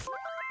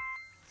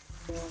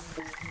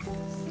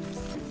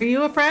 Are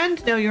you a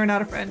friend? No, you're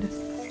not a friend.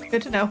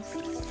 Good to know.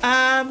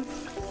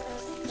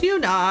 Do you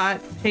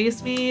not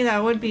chase me?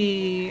 That would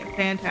be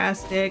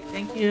fantastic.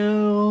 Thank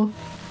you.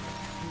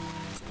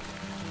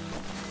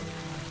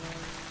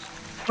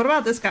 What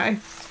about this guy?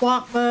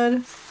 Swamp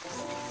Bud.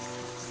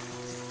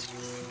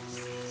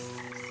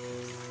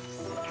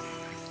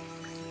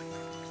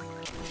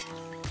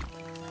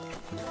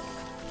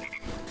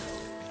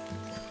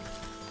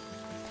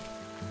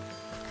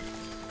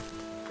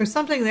 There's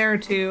something there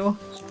too.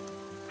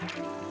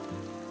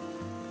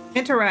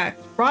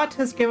 Interact. Rot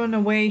has given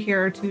away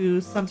here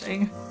to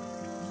something.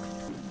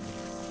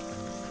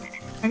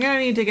 I'm gonna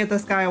need to get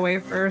this guy away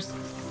first.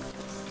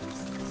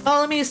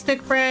 Follow me,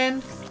 stick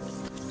friend.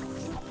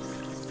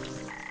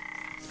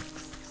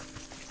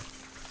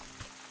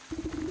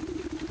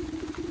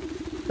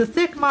 The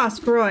thick moss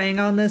growing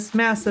on this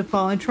massive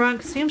fallen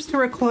trunk seems to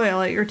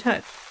recoil at your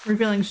touch,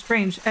 revealing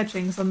strange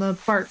etchings on the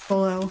bark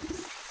below.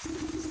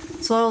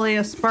 Slowly,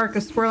 a spark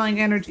of swirling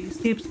energy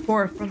seeps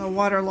forth from the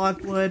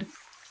waterlogged wood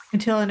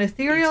until an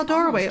ethereal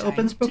doorway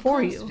opens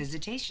before you.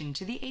 Visitation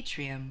to the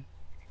atrium.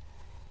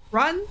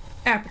 Rotten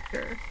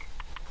aperture.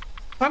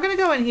 So I'm gonna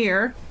go in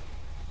here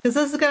because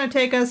this is gonna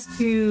take us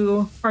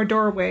to our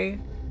doorway.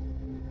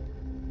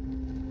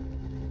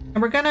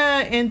 And we're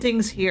gonna end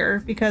things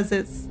here because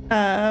it's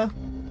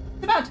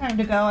about time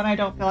to go and I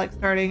don't feel like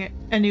starting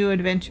a new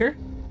adventure.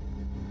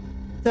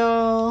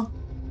 So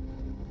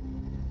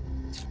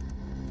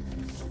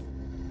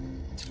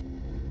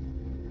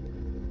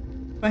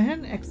go ahead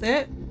and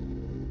exit.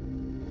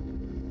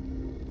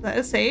 That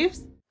is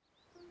saves.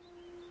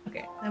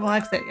 Okay, then we'll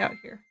exit out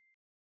here.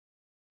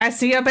 I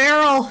see a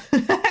barrel!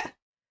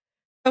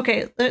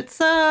 Okay, let's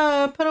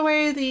put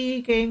away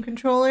the game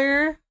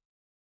controller.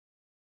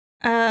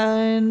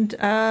 And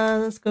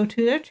let's go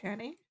to their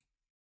chatting.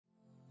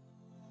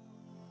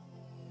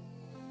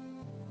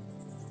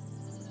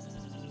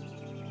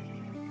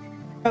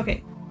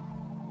 Okay.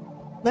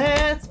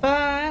 Let's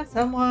find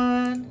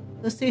someone.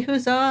 Let's see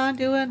who's on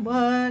doing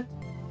what.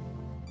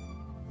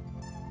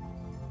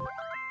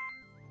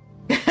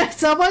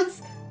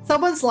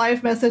 Someone's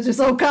live message is,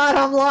 oh god,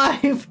 I'm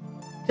live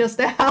just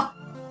now.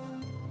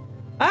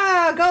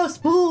 Ah, go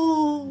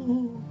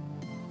spoon!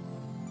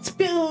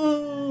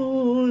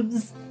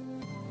 Spoons!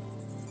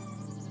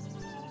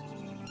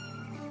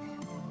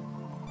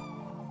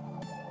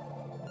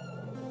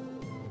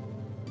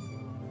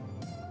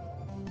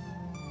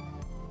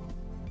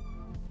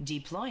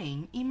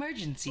 Deploying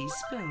emergency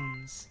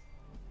spoons.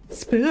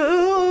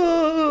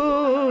 Spoons!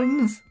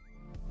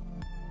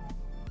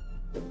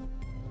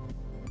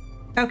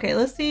 Okay,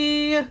 let's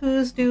see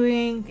who's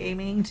doing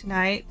gaming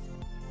tonight.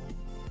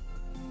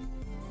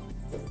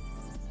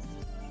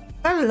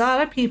 Got a lot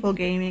of people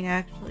gaming,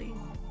 actually.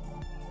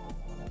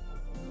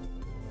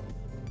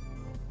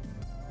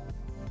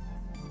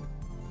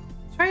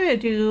 Try to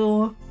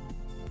do...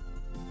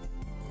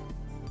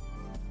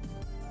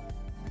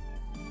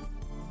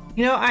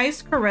 You know,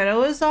 Ice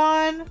Corretto is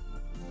on.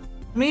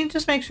 Let me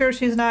just make sure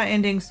she's not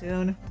ending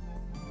soon.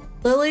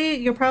 Lily,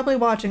 you're probably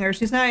watching her.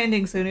 She's not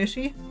ending soon, is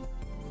she?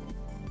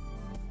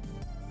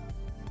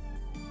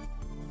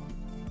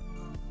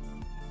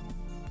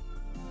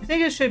 I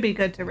think it should be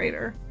good to raid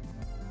her.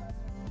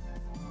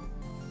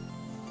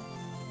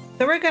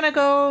 So we're gonna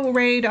go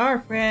raid our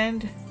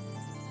friend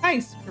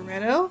Ice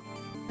Corretto.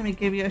 Let me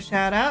give you a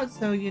shout out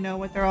so you know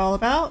what they're all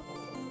about.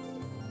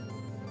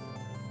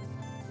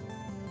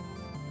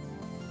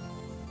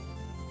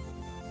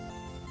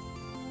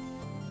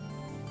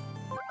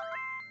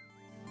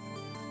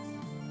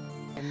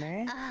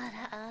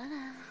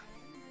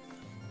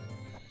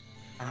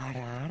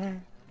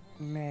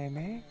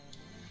 Meme.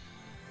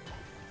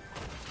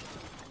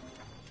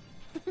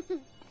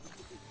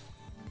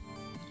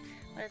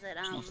 What is it?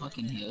 No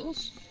fucking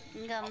hills.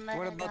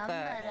 What about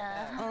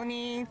that?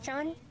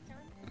 Oni-chan?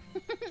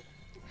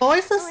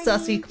 Always the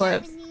sussy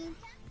clips.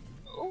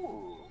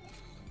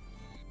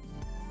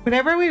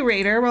 Whenever we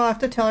raid her, we'll have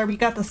to tell her we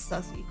got the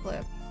sussy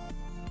clip.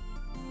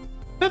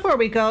 Before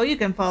we go, you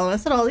can follow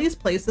us at all these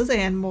places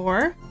and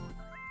more.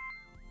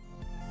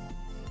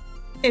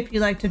 If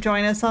you'd like to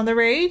join us on the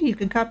raid, you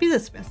can copy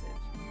this message.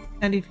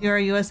 And if you're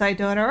a USI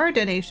donor or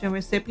donation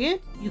recipient,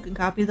 you can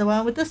copy the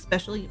one with the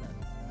special emotes.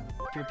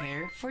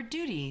 Prepare for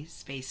duty,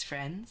 space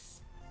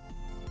friends.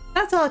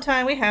 That's all the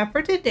time we have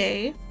for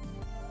today.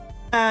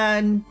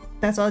 And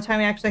that's all the time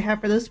we actually have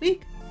for this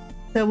week.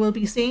 So we'll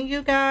be seeing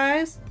you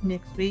guys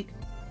next week.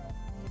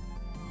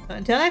 So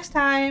until next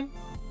time,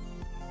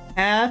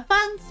 have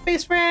fun,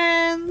 space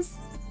friends!